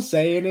 All I'm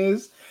saying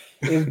is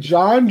if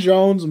John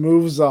Jones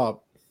moves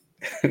up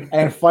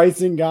and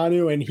fights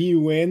Ngannou and he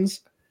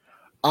wins,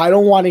 I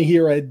don't want to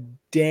hear a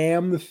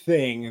damn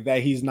thing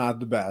that he's not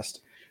the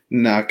best.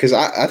 No, because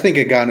I think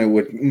Ngannou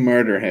would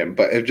murder him.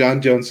 But if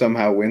John Jones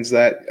somehow wins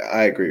that,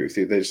 I agree with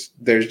you. There's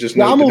just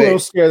no I'm debate. a little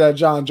scared that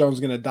John Jones is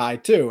going to die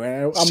too.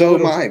 And so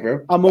am I,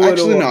 bro.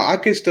 Actually, no, I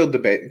could still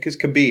debate because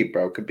Khabib,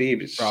 bro.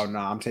 Khabib is. Bro, no,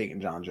 I'm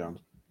taking John Jones.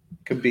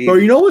 Khabib. Bro,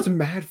 you know what's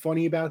mad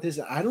funny about this?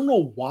 I don't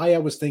know why I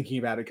was thinking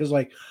about it because,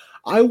 like,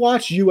 I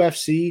watch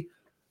UFC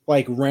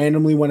like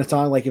randomly when it's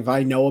on. Like, if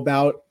I know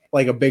about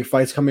like a big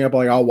fight's coming up,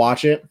 like I'll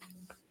watch it.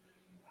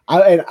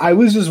 I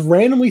was just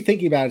randomly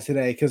thinking about it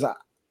today because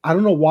I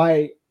don't know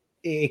why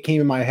it came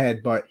in my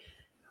head, but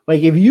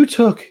like if you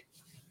took,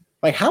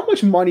 like how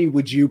much money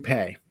would you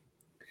pay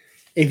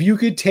if you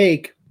could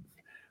take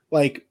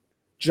like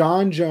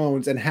John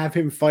Jones and have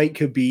him fight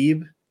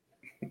Khabib,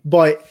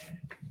 but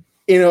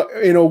in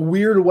a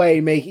weird way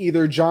make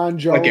either John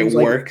Jones like it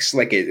works,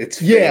 like it's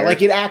fair.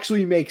 Like it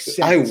actually makes sense.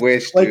 I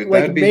wish, dude,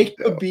 like make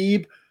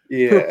Khabib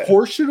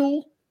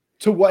proportional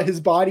to what his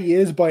body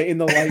is, but in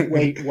the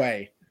lightweight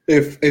way.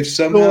 If So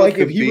somehow like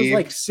Khabib, if he was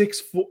like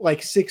 6'4",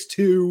 like 6'2", if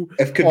all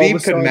of a Khabib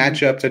could sudden,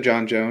 match up to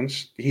John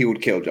Jones, he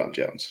would kill John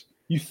Jones.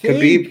 you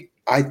Khabib,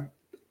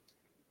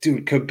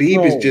 think,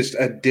 Khabib is bro, just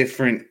a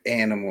different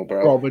animal,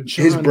 bro. bro, but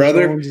His John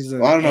brother, Jones is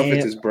well, an I don't know if it's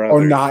ant his or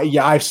brother. not.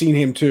 Yeah, I've seen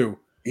him too.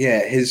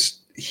 Yeah,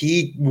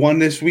 he won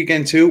this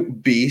weekend too,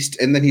 beast,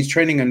 and then he's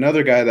training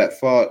another guy that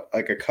fought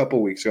like a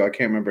couple weeks ago. I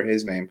can't remember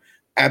his name.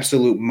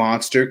 Absolute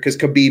monster, because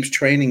Khabib's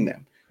training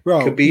them.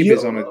 Bro, Khabib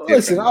is on a different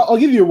listen, level. I'll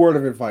give you a word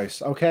of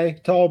advice,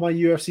 okay? To all my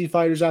UFC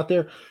fighters out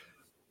there,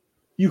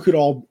 you could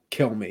all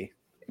kill me.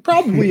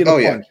 Probably in a Oh,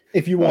 yeah. punch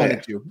if you Oh,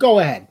 wanted yeah. to. Go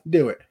ahead,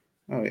 do it.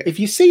 Oh yeah. If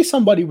you see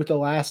somebody with the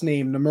last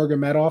name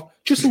Nurmagomedov,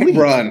 just leave.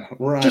 Run.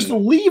 Just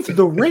leave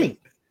the ring.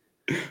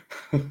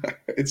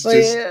 It's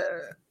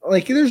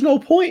Like, just there's no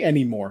point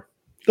anymore.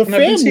 The and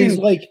I've been family's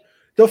seeing like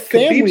the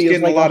family Khabib's is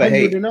getting a like lot of 100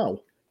 hate. and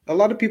 0. A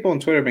lot of people on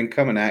Twitter have been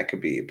coming at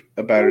Khabib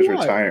about For his what?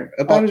 retirement.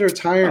 About his Shut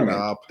retirement.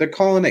 up. They're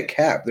calling it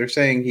cap. They're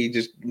saying he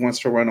just wants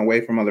to run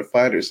away from other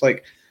fighters.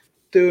 Like,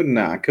 dude,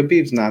 nah,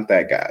 Khabib's not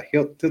that guy.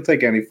 He'll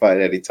take any fight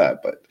anytime,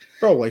 but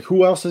Bro, like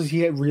who else does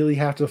he really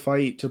have to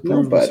fight to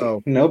prove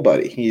himself?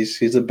 nobody. He's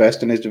the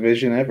best in his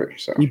division ever.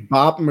 So He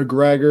bopped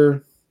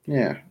McGregor.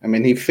 yeah, I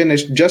mean, he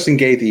finished. Justin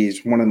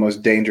Gaethje's one of the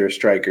most dangerous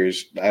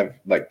strikers I've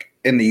like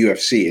in the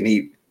UFC,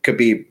 and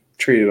Khabib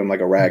treated him like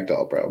a rag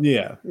doll, bro.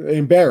 Yeah,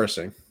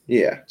 embarrassing.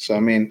 Yeah, so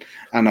I mean,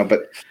 I don't know,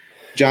 but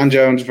John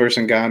Jones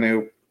versus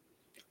Ngannou,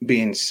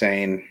 be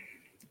insane.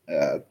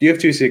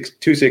 UFC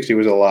 260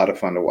 was a lot of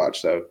fun to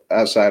watch, though.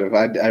 Outside of,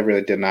 I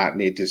really did not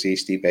need to see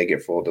Stipe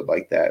get folded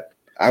like that.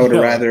 I would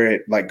have rather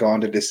it like gone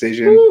to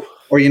decision,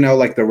 or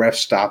like the ref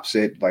stops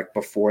it like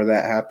before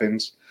that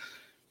happens.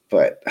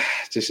 But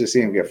just to see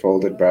him get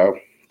folded, bro,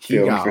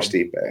 feeling for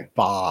Stipe.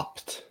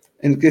 Bopped.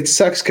 And it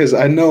sucks because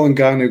I know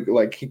Ngannou,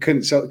 like, he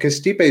couldn't sell, because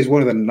Stipe is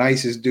one of the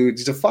nicest dudes.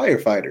 He's a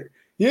firefighter.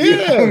 Yeah. You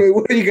know what I mean,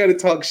 what are you going to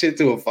talk shit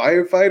to a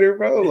firefighter,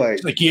 bro? Like,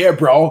 yeah,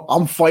 bro,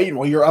 I'm fighting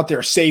while you're out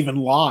there saving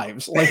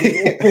lives. Like,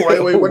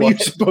 wait, what are you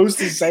supposed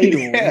to say to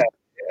him? Yeah,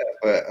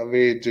 but I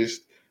mean,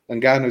 just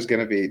Ngannou's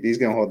he's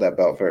going to hold that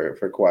belt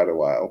for quite a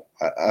while.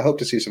 I hope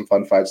to see some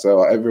fun fights,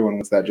 though. Everyone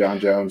wants that John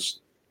Jones.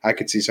 I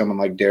could see someone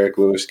like Derek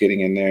Lewis getting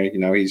in there.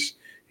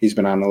 He's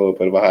been on a little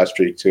bit of a hot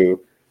streak,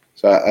 too.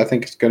 So I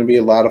think it's going to be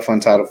a lot of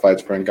fun title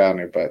fights for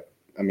Ngannou, but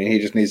I mean, he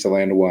just needs to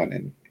land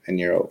one and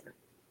you're over.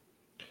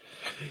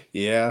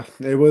 Yeah,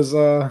 it was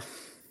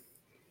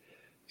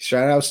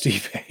shout out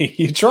Stipe.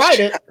 You tried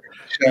it.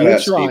 Shout out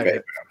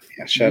Stipe.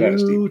 Yeah, shout out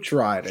Stipe. You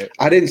tried it.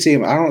 I didn't see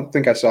him. I don't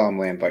think I saw him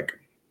land like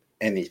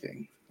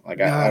anything. Like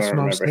I don't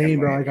remember him.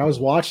 Bro. Like I was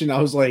watching, I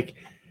was like,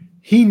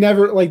 he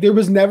never there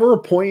was never a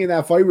point in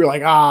that fight where you're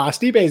like,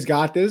 Stipe's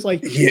got this. Like,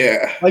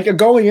 yeah. Like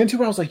going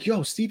into it, I was like, yo,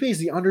 Stipe's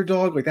the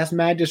underdog. Like, that's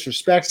mad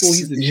disrespectful.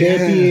 He's the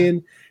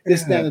champion.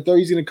 This, that, and the third.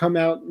 He's gonna come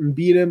out and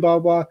beat him, blah,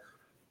 blah.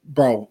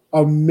 Bro,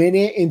 a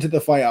minute into the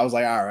fight, I was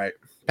like, all right,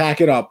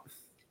 pack it up.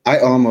 I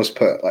almost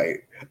put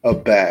like a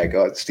bag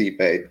on Stipe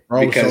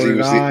because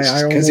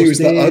he was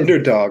the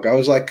underdog. I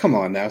was like, come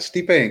on now,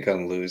 Stipe ain't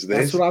gonna lose this.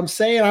 That's what I'm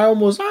saying. I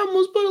almost put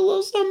a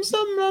little something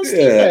on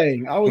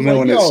Stipe. I was and then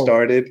when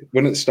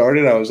it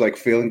started, I was like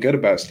feeling good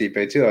about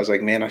Stipe too. I was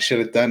like, man, I should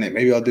have done it.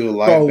 Maybe I'll do a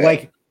live bet.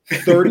 Like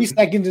 30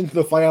 seconds into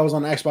the fight, I was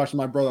on Xbox with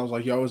my brother. I was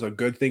like, yo, it was a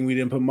good thing we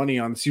didn't put money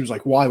on this. He was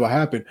like, why? What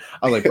happened?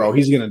 I was like, bro,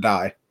 he's gonna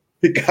die.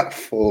 He got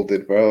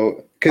folded,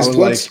 bro. Because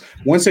once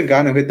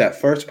Ngannou hit that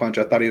first punch,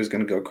 I thought he was going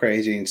to go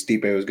crazy and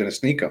Stipe was going to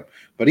sneak him.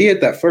 But he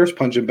hit that first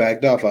punch and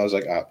backed off. I was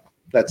like,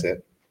 that's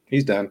it.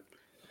 He's done.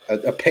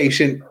 A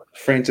patient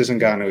Francis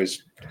Ngannou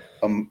is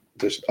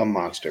just a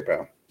monster,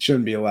 bro.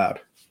 Shouldn't be allowed.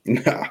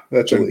 Nah,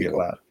 that's Shouldn't illegal. be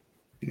allowed.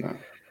 No.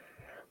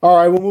 All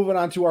right, we're moving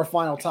on to our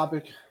final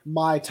topic.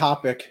 My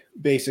topic,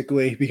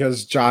 basically,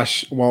 because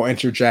Josh won't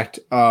interject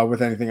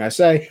with anything I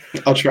say.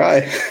 I'll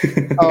try.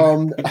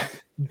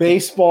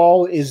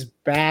 Baseball is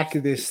back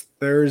this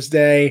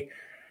Thursday.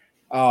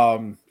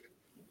 I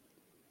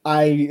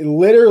am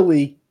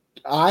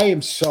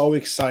so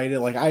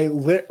excited. I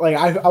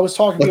was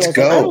talking to you.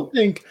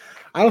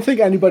 I don't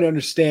think anybody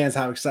understands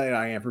how excited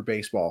I am for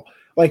baseball.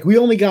 Like, we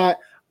only got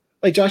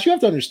Josh, you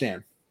have to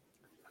understand.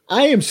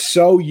 I am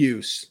so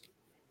used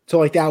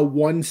to that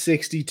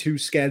 162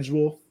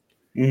 schedule.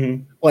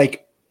 Mm-hmm.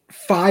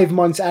 5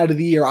 months out of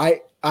the year, all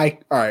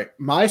right,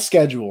 my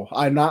schedule,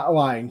 I'm not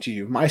lying to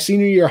you. My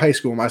senior year of high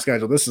school, my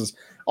schedule, this is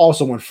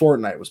also when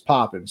Fortnite was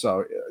popping.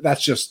 So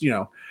that's just,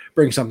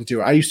 bring something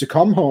to it. I used to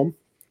come home.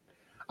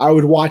 I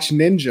would watch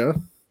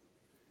Ninja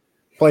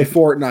play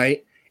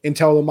Fortnite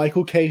until the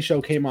Michael K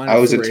show came on. I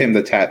was a Tim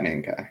the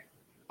Tatman guy.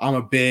 I'm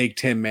a big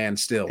Tim man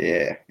still.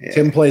 Yeah.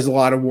 Tim plays a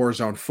lot of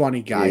Warzone.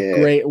 Funny guy. Yeah.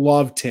 Great.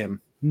 Loved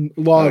him.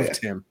 Loved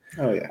him.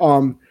 Oh, yeah.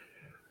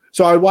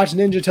 So I watched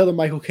Ninja till the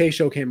Michael K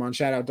show came on.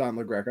 Shout out Don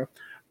LaGreca.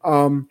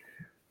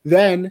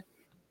 Then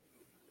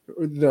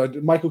the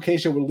Michael K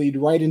show would lead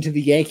right into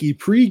the Yankee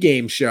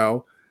pregame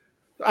show.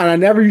 And I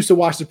never used to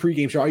watch the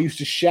pregame show. I used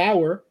to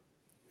shower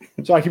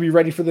so I could be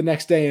ready for the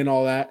next day and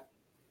all that.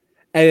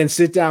 And then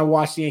sit down,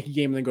 watch the Yankee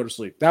game, and then go to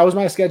sleep. That was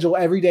my schedule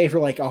every day for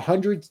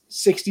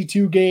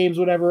 162 games,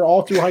 whatever,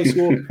 all through high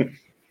school.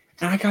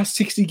 and I got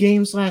 60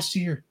 games last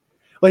year.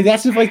 Like,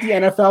 that's if, like, the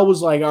NFL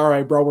was like, all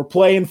right, bro, we're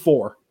playing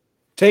 4.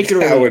 Take it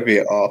away. That would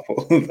be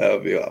awful. That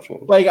would be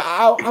awful. Like,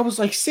 I was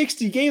like,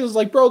 60 games. I was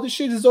like, bro, this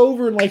shit is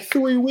over in like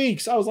 3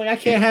 weeks. I was like, I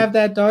can't have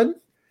that done.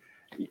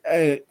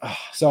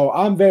 So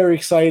I'm very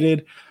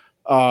excited.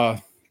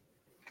 Bad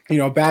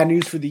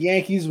news for the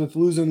Yankees with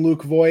losing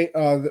Luke Voit.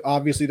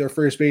 Obviously, their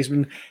first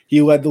baseman,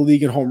 he led the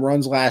league in home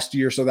runs last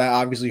year, so that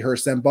obviously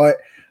hurts them. But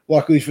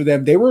luckily for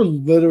them, they were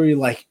literally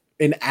like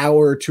an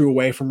hour or two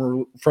away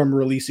from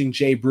releasing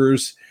Jay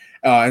Bruce,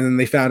 and then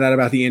they found out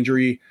about the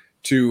injury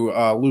to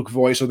Luke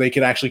Voit, so they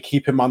could actually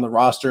keep him on the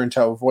roster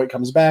until Voit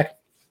comes back.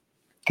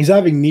 He's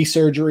having knee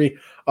surgery,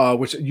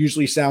 which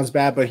usually sounds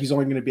bad, but he's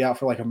only going to be out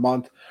for like a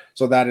month,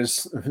 so that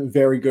is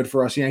very good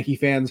for us Yankee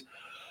fans.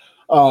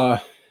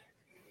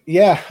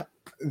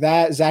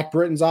 That Zach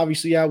Britton's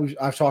obviously out.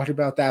 I've talked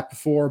about that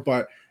before,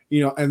 but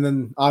and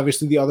then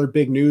obviously the other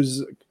big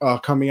news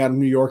coming out of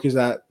New York is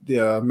that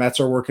the Mets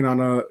are working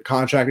on a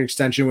contract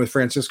extension with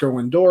Francisco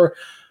Lindor.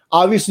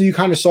 Obviously, you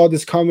kind of saw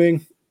this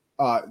coming.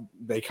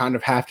 They kind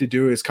of have to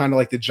do it. It's kind of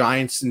like the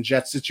Giants and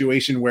Jets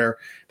situation where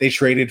they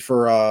traded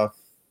for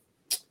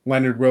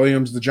Leonard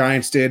Williams. The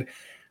Giants did.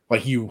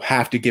 Like, you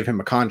have to give him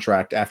a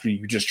contract after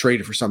you just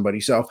traded for somebody.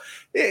 So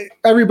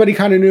everybody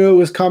kind of knew it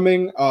was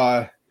coming.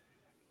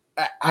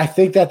 I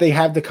think that they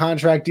have the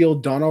contract deal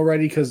done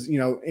already because,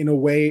 in a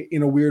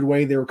weird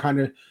way, they were kind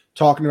of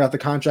talking about the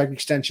contract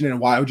extension and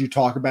why would you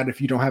talk about it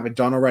if you don't have it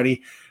done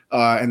already?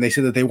 And they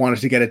said that they wanted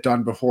to get it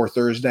done before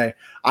Thursday.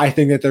 I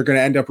think that they're going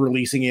to end up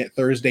releasing it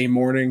Thursday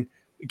morning,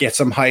 get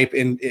some hype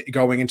in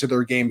going into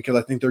their game because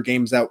I think their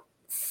game's at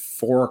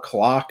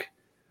 4:00,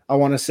 I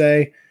want to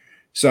say.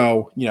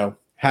 So,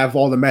 have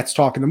all the Mets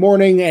talk in the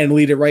morning and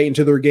lead it right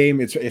into their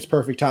game. It's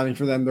perfect timing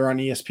for them. They're on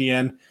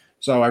ESPN,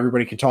 so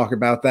everybody can talk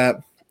about that.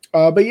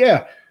 But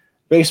yeah,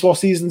 baseball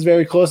season's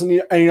very close. And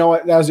you know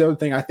what? That was the other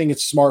thing. I think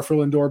it's smart for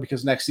Lindor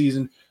because next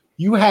season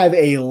you have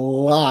a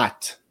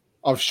lot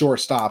of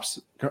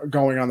shortstops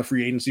going on the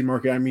free agency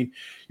market. I mean,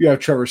 you have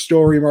Trevor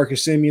Story,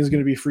 Marcus Semien is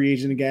going to be a free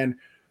agent again.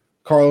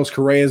 Carlos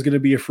Correa is going to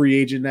be a free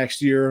agent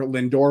next year.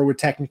 Lindor would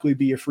technically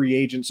be a free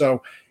agent.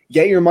 So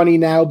get your money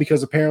now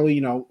because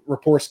apparently,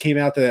 reports came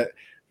out that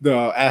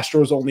the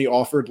Astros only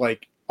offered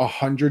like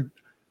 100,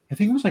 I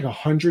think it was like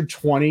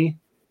 120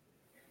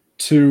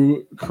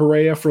 to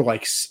Correa for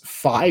like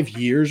 5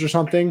 years or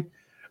something,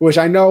 which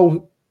I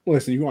know,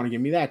 listen, you want to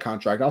give me that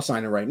contract, I'll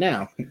sign it right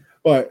now.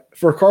 But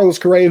for Carlos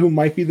Correa, who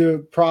might be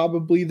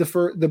probably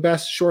the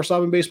best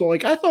shortstop in baseball,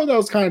 like I thought that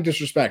was kind of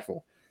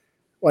disrespectful.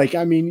 Like,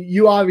 I mean,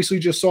 you obviously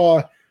just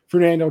saw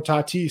Fernando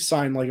Tatis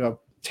sign like a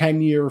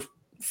 10-year,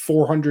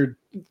 400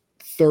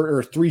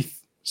 or 3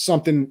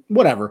 something,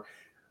 whatever,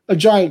 a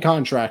giant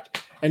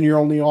contract, and you're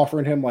only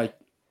offering him like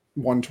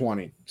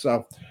 120.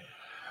 So,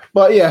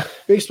 but yeah,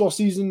 baseball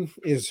season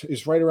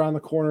is right around the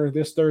corner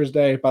this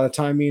Thursday. By the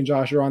time me and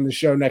Josh are on the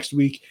show next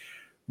week,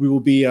 we will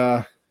be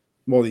the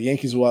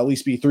Yankees will at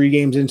least be 3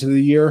 games into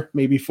the year,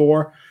 maybe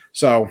 4.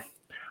 So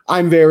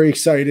I'm very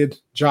excited.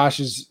 Josh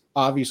is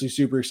obviously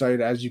super excited,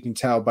 as you can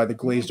tell by the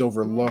glazed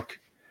over look.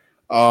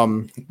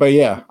 But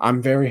yeah,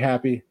 I'm very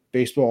happy.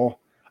 Baseball,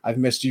 I've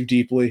missed you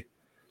deeply.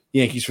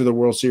 Yankees for the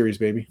World Series,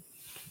 baby.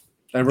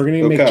 And we're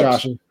gonna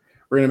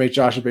make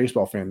Josh a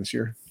baseball fan this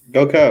year.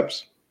 Go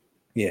Cubs.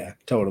 Yeah,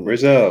 totally.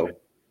 Rizzo.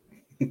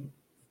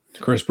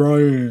 Chris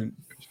Bryant.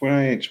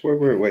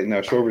 Schwarber. Wait,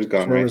 no, Schwarber's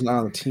gone, right? Schwarber's not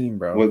on the team,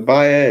 bro. With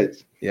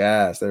Baez.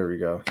 Yes, there we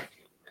go.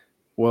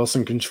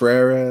 Wilson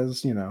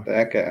Contreras,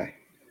 That guy.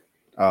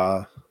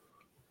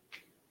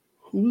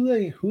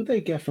 Who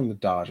they get from the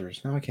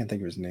Dodgers? Now I can't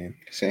think of his name.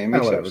 Sammy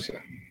Sosa.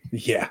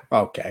 Yeah,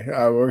 okay.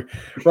 We're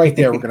right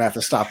there. We're going to have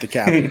to stop the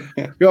cap.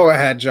 Go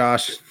ahead,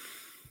 Josh.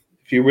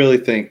 If you really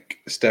think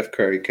Steph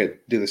Curry could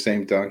do the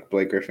same dunk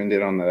Blake Griffin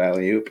did on that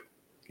alley-oop,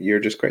 you're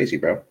just crazy,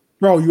 bro.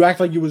 Bro, you act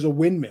like it was a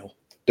windmill.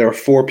 There were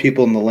 4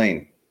 people in the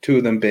lane, 2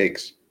 of them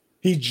bigs.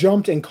 He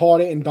jumped and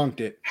caught it and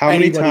dunked it. How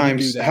many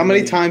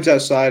times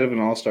outside of an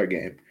All-Star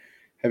game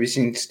have you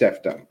seen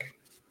Steph dunk?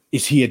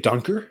 Is he a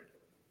dunker?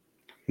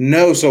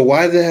 No, so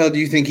why the hell do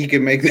you think he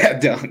could make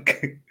that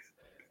dunk?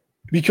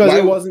 Because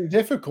it wasn't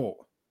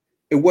difficult.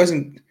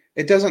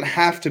 It doesn't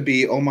have to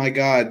be, oh my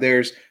God,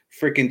 there's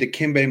freaking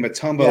Dikembe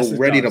Mutombo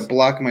ready to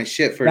block my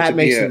shit for it to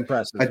be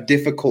a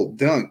difficult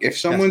dunk. If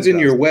someone's in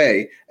your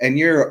way and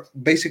you're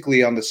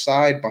basically on the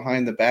side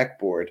behind the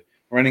backboard,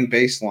 running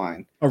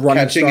baseline,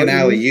 catching an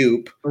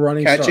alley-oop.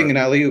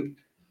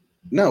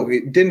 No,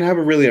 it didn't have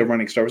a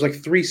running start. It was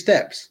like 3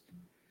 steps.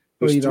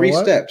 It was 3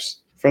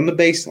 steps from the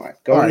baseline.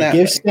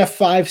 Give Steph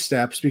 5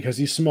 steps because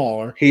he's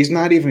smaller. He's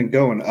not even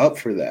going up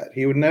for that.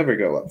 He would never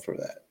go up for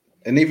that.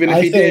 And even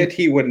if he did,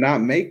 he would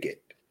not make it.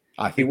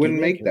 He wouldn't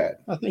make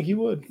that. I think he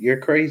would. You're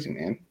crazy,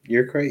 man.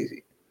 You're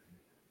crazy.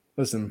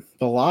 Listen,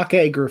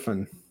 Balake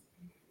Griffin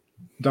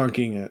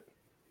dunking it.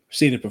 I've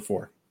seen it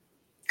before.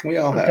 We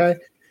all have.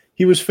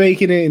 He was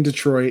faking it in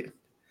Detroit.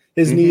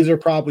 His knees are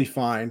probably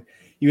fine.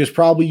 He was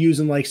probably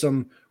using like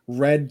some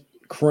red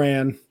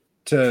crayon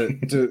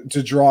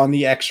to draw on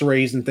the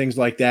x-rays and things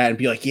like that and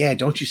be like, yeah,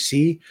 don't you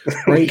see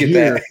right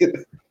here?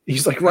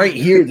 He's like, right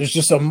here. There's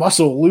just a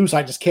muscle loose.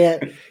 I just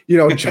can't,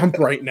 jump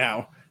right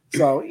now.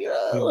 So,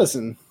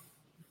 listen,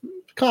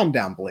 calm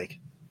down, Blake.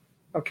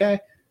 Okay?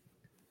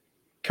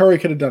 Curry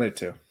could have done it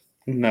too.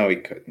 No, he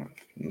couldn't.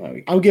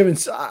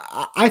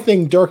 I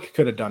think Dirk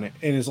could have done it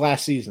in his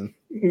last season.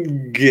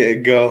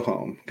 Go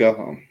home.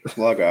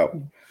 Log out.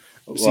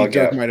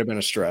 Dirk might have been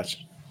a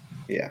stretch.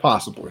 Yeah.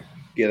 Possibly.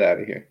 Get out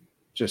of here.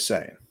 Just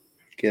saying.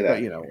 Get out.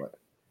 But you know what?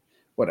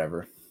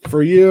 Whatever.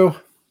 For you,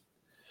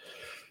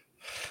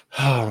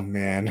 oh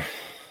man.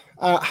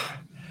 I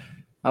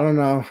don't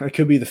know. It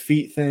could be the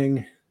feet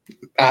thing.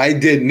 I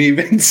didn't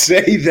even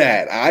say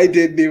that. I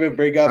didn't even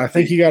bring up. I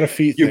think you got a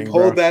feet thing. You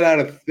pulled that out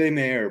of thin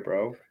air,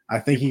 bro. I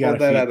think you got a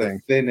feet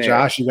thing. Thin air.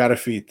 Josh, you got a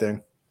feet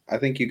thing. I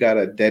think you got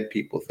a dead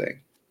people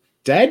thing.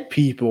 Dead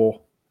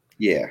people?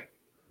 Yeah.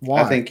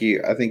 Why? I think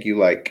you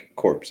like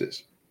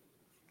corpses.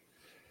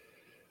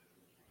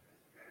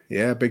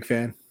 Yeah, big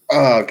fan.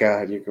 Oh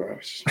God, you're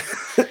gross.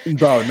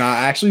 Bro,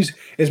 actually,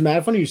 it's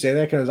mad funny you say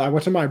that because I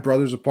went to my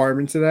brother's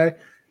apartment today.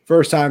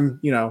 First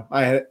time,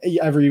 I had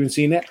ever even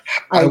seen it.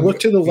 I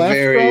looked to the left,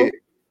 bro.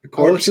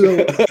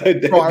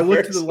 I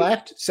looked to the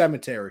left,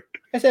 cemetery.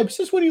 I said,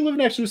 "Since when do you live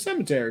next to a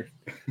cemetery?"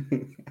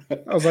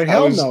 I was like,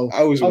 "Hell no!"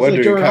 I was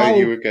wondering how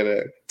you were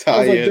gonna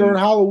tie in during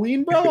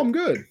Halloween, bro. I'm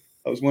good.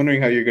 I was wondering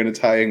how you're gonna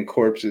tie in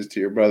corpses to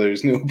your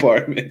brother's new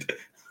apartment,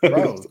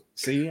 bro.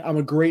 See, I'm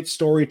a great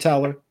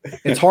storyteller.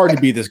 It's hard to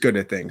be this good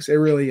at things. It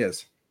really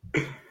is.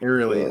 It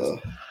really is.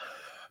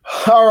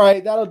 All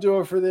right, that'll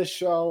do it for this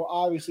show.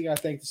 Obviously, I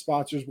thank the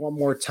sponsors one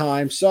more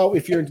time. So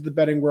if you're into the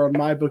betting world,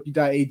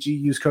 mybookie.ag,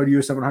 use code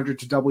US700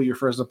 to double your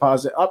first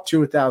deposit up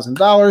to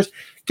 $1,000.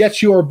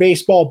 Get your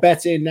baseball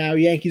bets in now.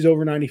 Yankees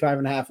over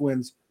 95.5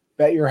 wins.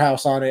 Bet your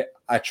house on it.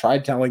 I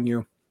tried telling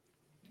you.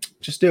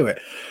 Just do it.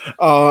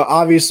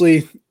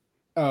 Obviously,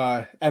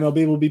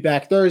 MLB will be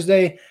back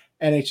Thursday.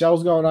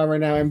 NHL's going on right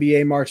now.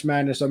 NBA March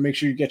Madness. So make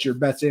sure you get your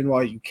bets in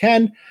while you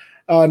can.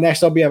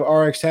 Next up, we have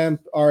RX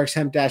Hemp. RX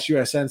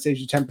Hemp-USN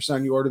saves you 10%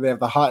 on your order. They have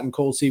the hot and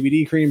cold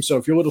CBD cream. So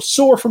if you're a little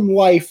sore from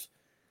life,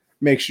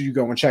 make sure you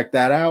go and check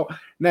that out.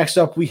 Next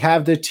up, we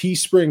have the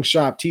Teespring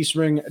shop,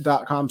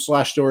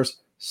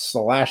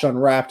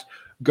 teespring.com/stores/unwrapped.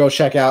 Go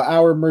check out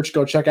our merch.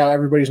 Go check out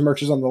everybody's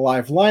merches on the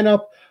live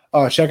lineup.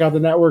 Check out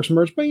the network's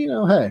merch. But,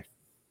 hey,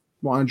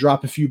 want to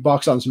drop a few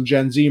bucks on some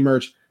Gen Z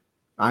merch,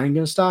 I ain't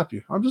going to stop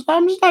you. I'm just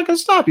not going to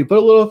stop you. Put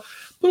a little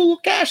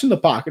cash in the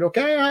pocket,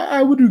 okay?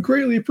 I would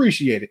greatly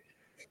appreciate it.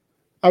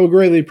 And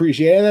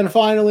then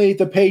finally,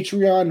 the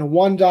Patreon,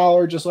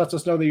 $1 just lets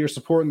us know that you're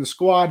supporting the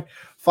squad.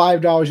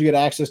 $5, you get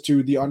access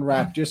to the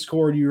Unwrapped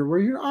Discord where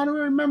you're an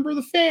honorary member of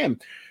the fam.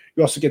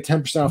 You also get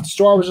 10% off the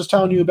store I was just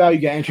telling you about. You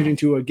get entered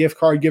into a gift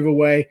card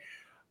giveaway.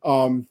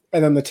 And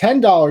then the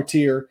 $10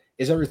 tier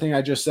is everything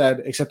I just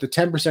said, except the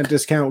 10%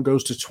 discount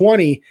goes to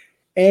 $20,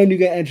 and you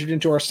get entered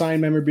into our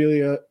signed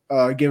memorabilia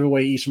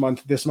giveaway each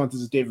month. This month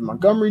is a David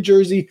Montgomery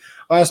jersey.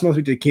 Last month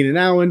we did Keenan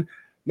Allen.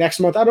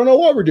 Next month, I don't know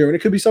what we're doing. It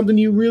could be something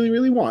you really,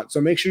 really want.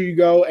 So make sure you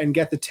go and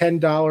get the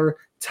 $10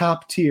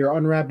 top tier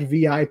Unwrapped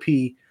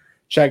VIP.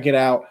 Check it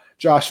out.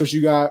 Josh, what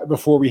you got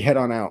before we head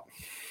on out?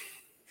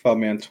 Follow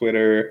me on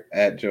Twitter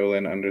at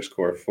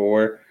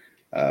Jolin_4.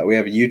 We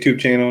have a YouTube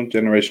channel,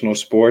 Generational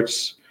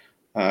Sports.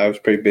 I was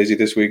pretty busy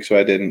this week, so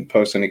I didn't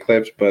post any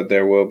clips, but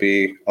there will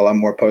be a lot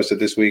more posted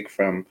this week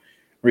from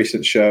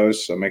recent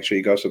shows. So make sure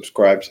you go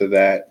subscribe to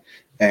that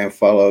and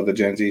follow the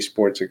Gen Z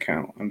Sports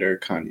account under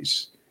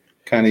Connie's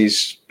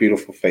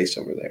beautiful face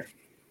over there.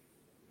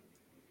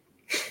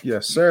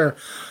 Yes, sir.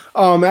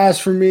 As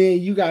for me,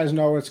 you guys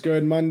know what's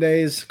good.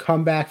 Mondays,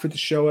 come back for the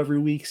show every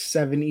week,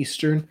 7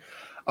 Eastern.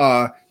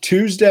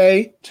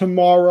 Tuesday,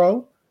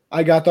 tomorrow,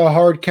 I got the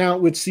hard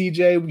count with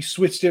CJ. We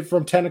switched it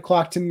from 10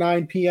 o'clock to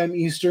 9 p.m.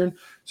 Eastern.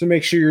 So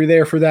make sure you're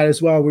there for that as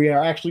well. We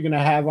are actually going to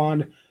have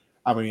on,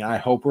 I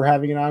hope we're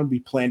having it on. We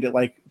planned it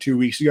like 2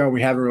 weeks ago.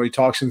 We haven't really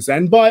talked since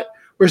then, but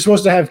we're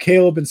supposed to have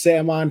Caleb and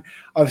Sam on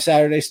of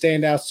Saturday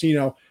Standouts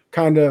to,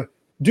 kind of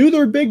do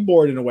their big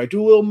board in a way,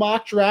 do a little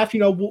mock draft.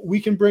 We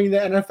can bring the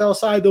NFL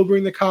side, they'll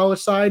bring the college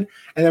side,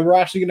 and then we're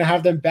actually going to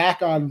have them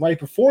back on right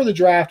before the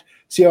draft,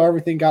 see how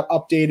everything got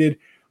updated.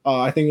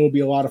 I think it'll be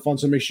a lot of fun,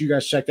 so make sure you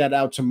guys check that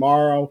out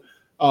tomorrow.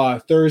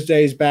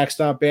 Thursday's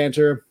Backstop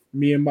Banter.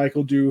 Me and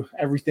Michael do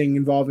everything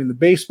involving the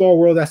baseball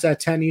world. That's at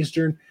 10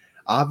 Eastern.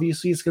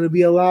 Obviously, it's going to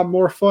be a lot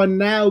more fun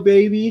now,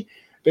 baby.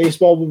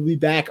 Baseball will be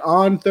back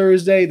on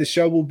Thursday. The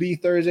show will be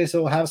Thursday,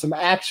 so we'll have some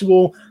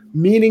actual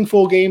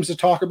meaningful games to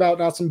talk about,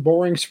 not some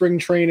boring spring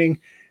training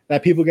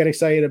that people get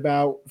excited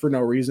about for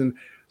no reason.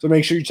 So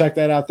make sure you check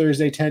that out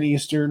Thursday, 10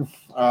 Eastern.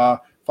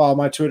 Follow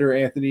my Twitter,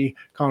 Anthony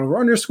Conover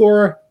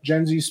 _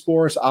 Gen Z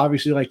Sports.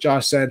 Obviously, like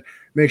Josh said,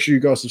 make sure you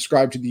go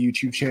subscribe to the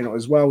YouTube channel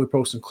as well. We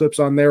post some clips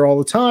on there all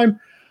the time.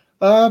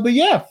 But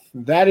yeah,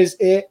 that is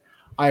it.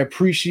 I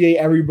appreciate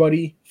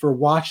everybody for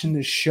watching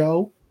this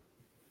show,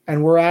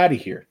 and we're out of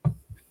here.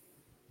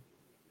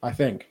 I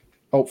think,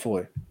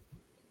 hopefully.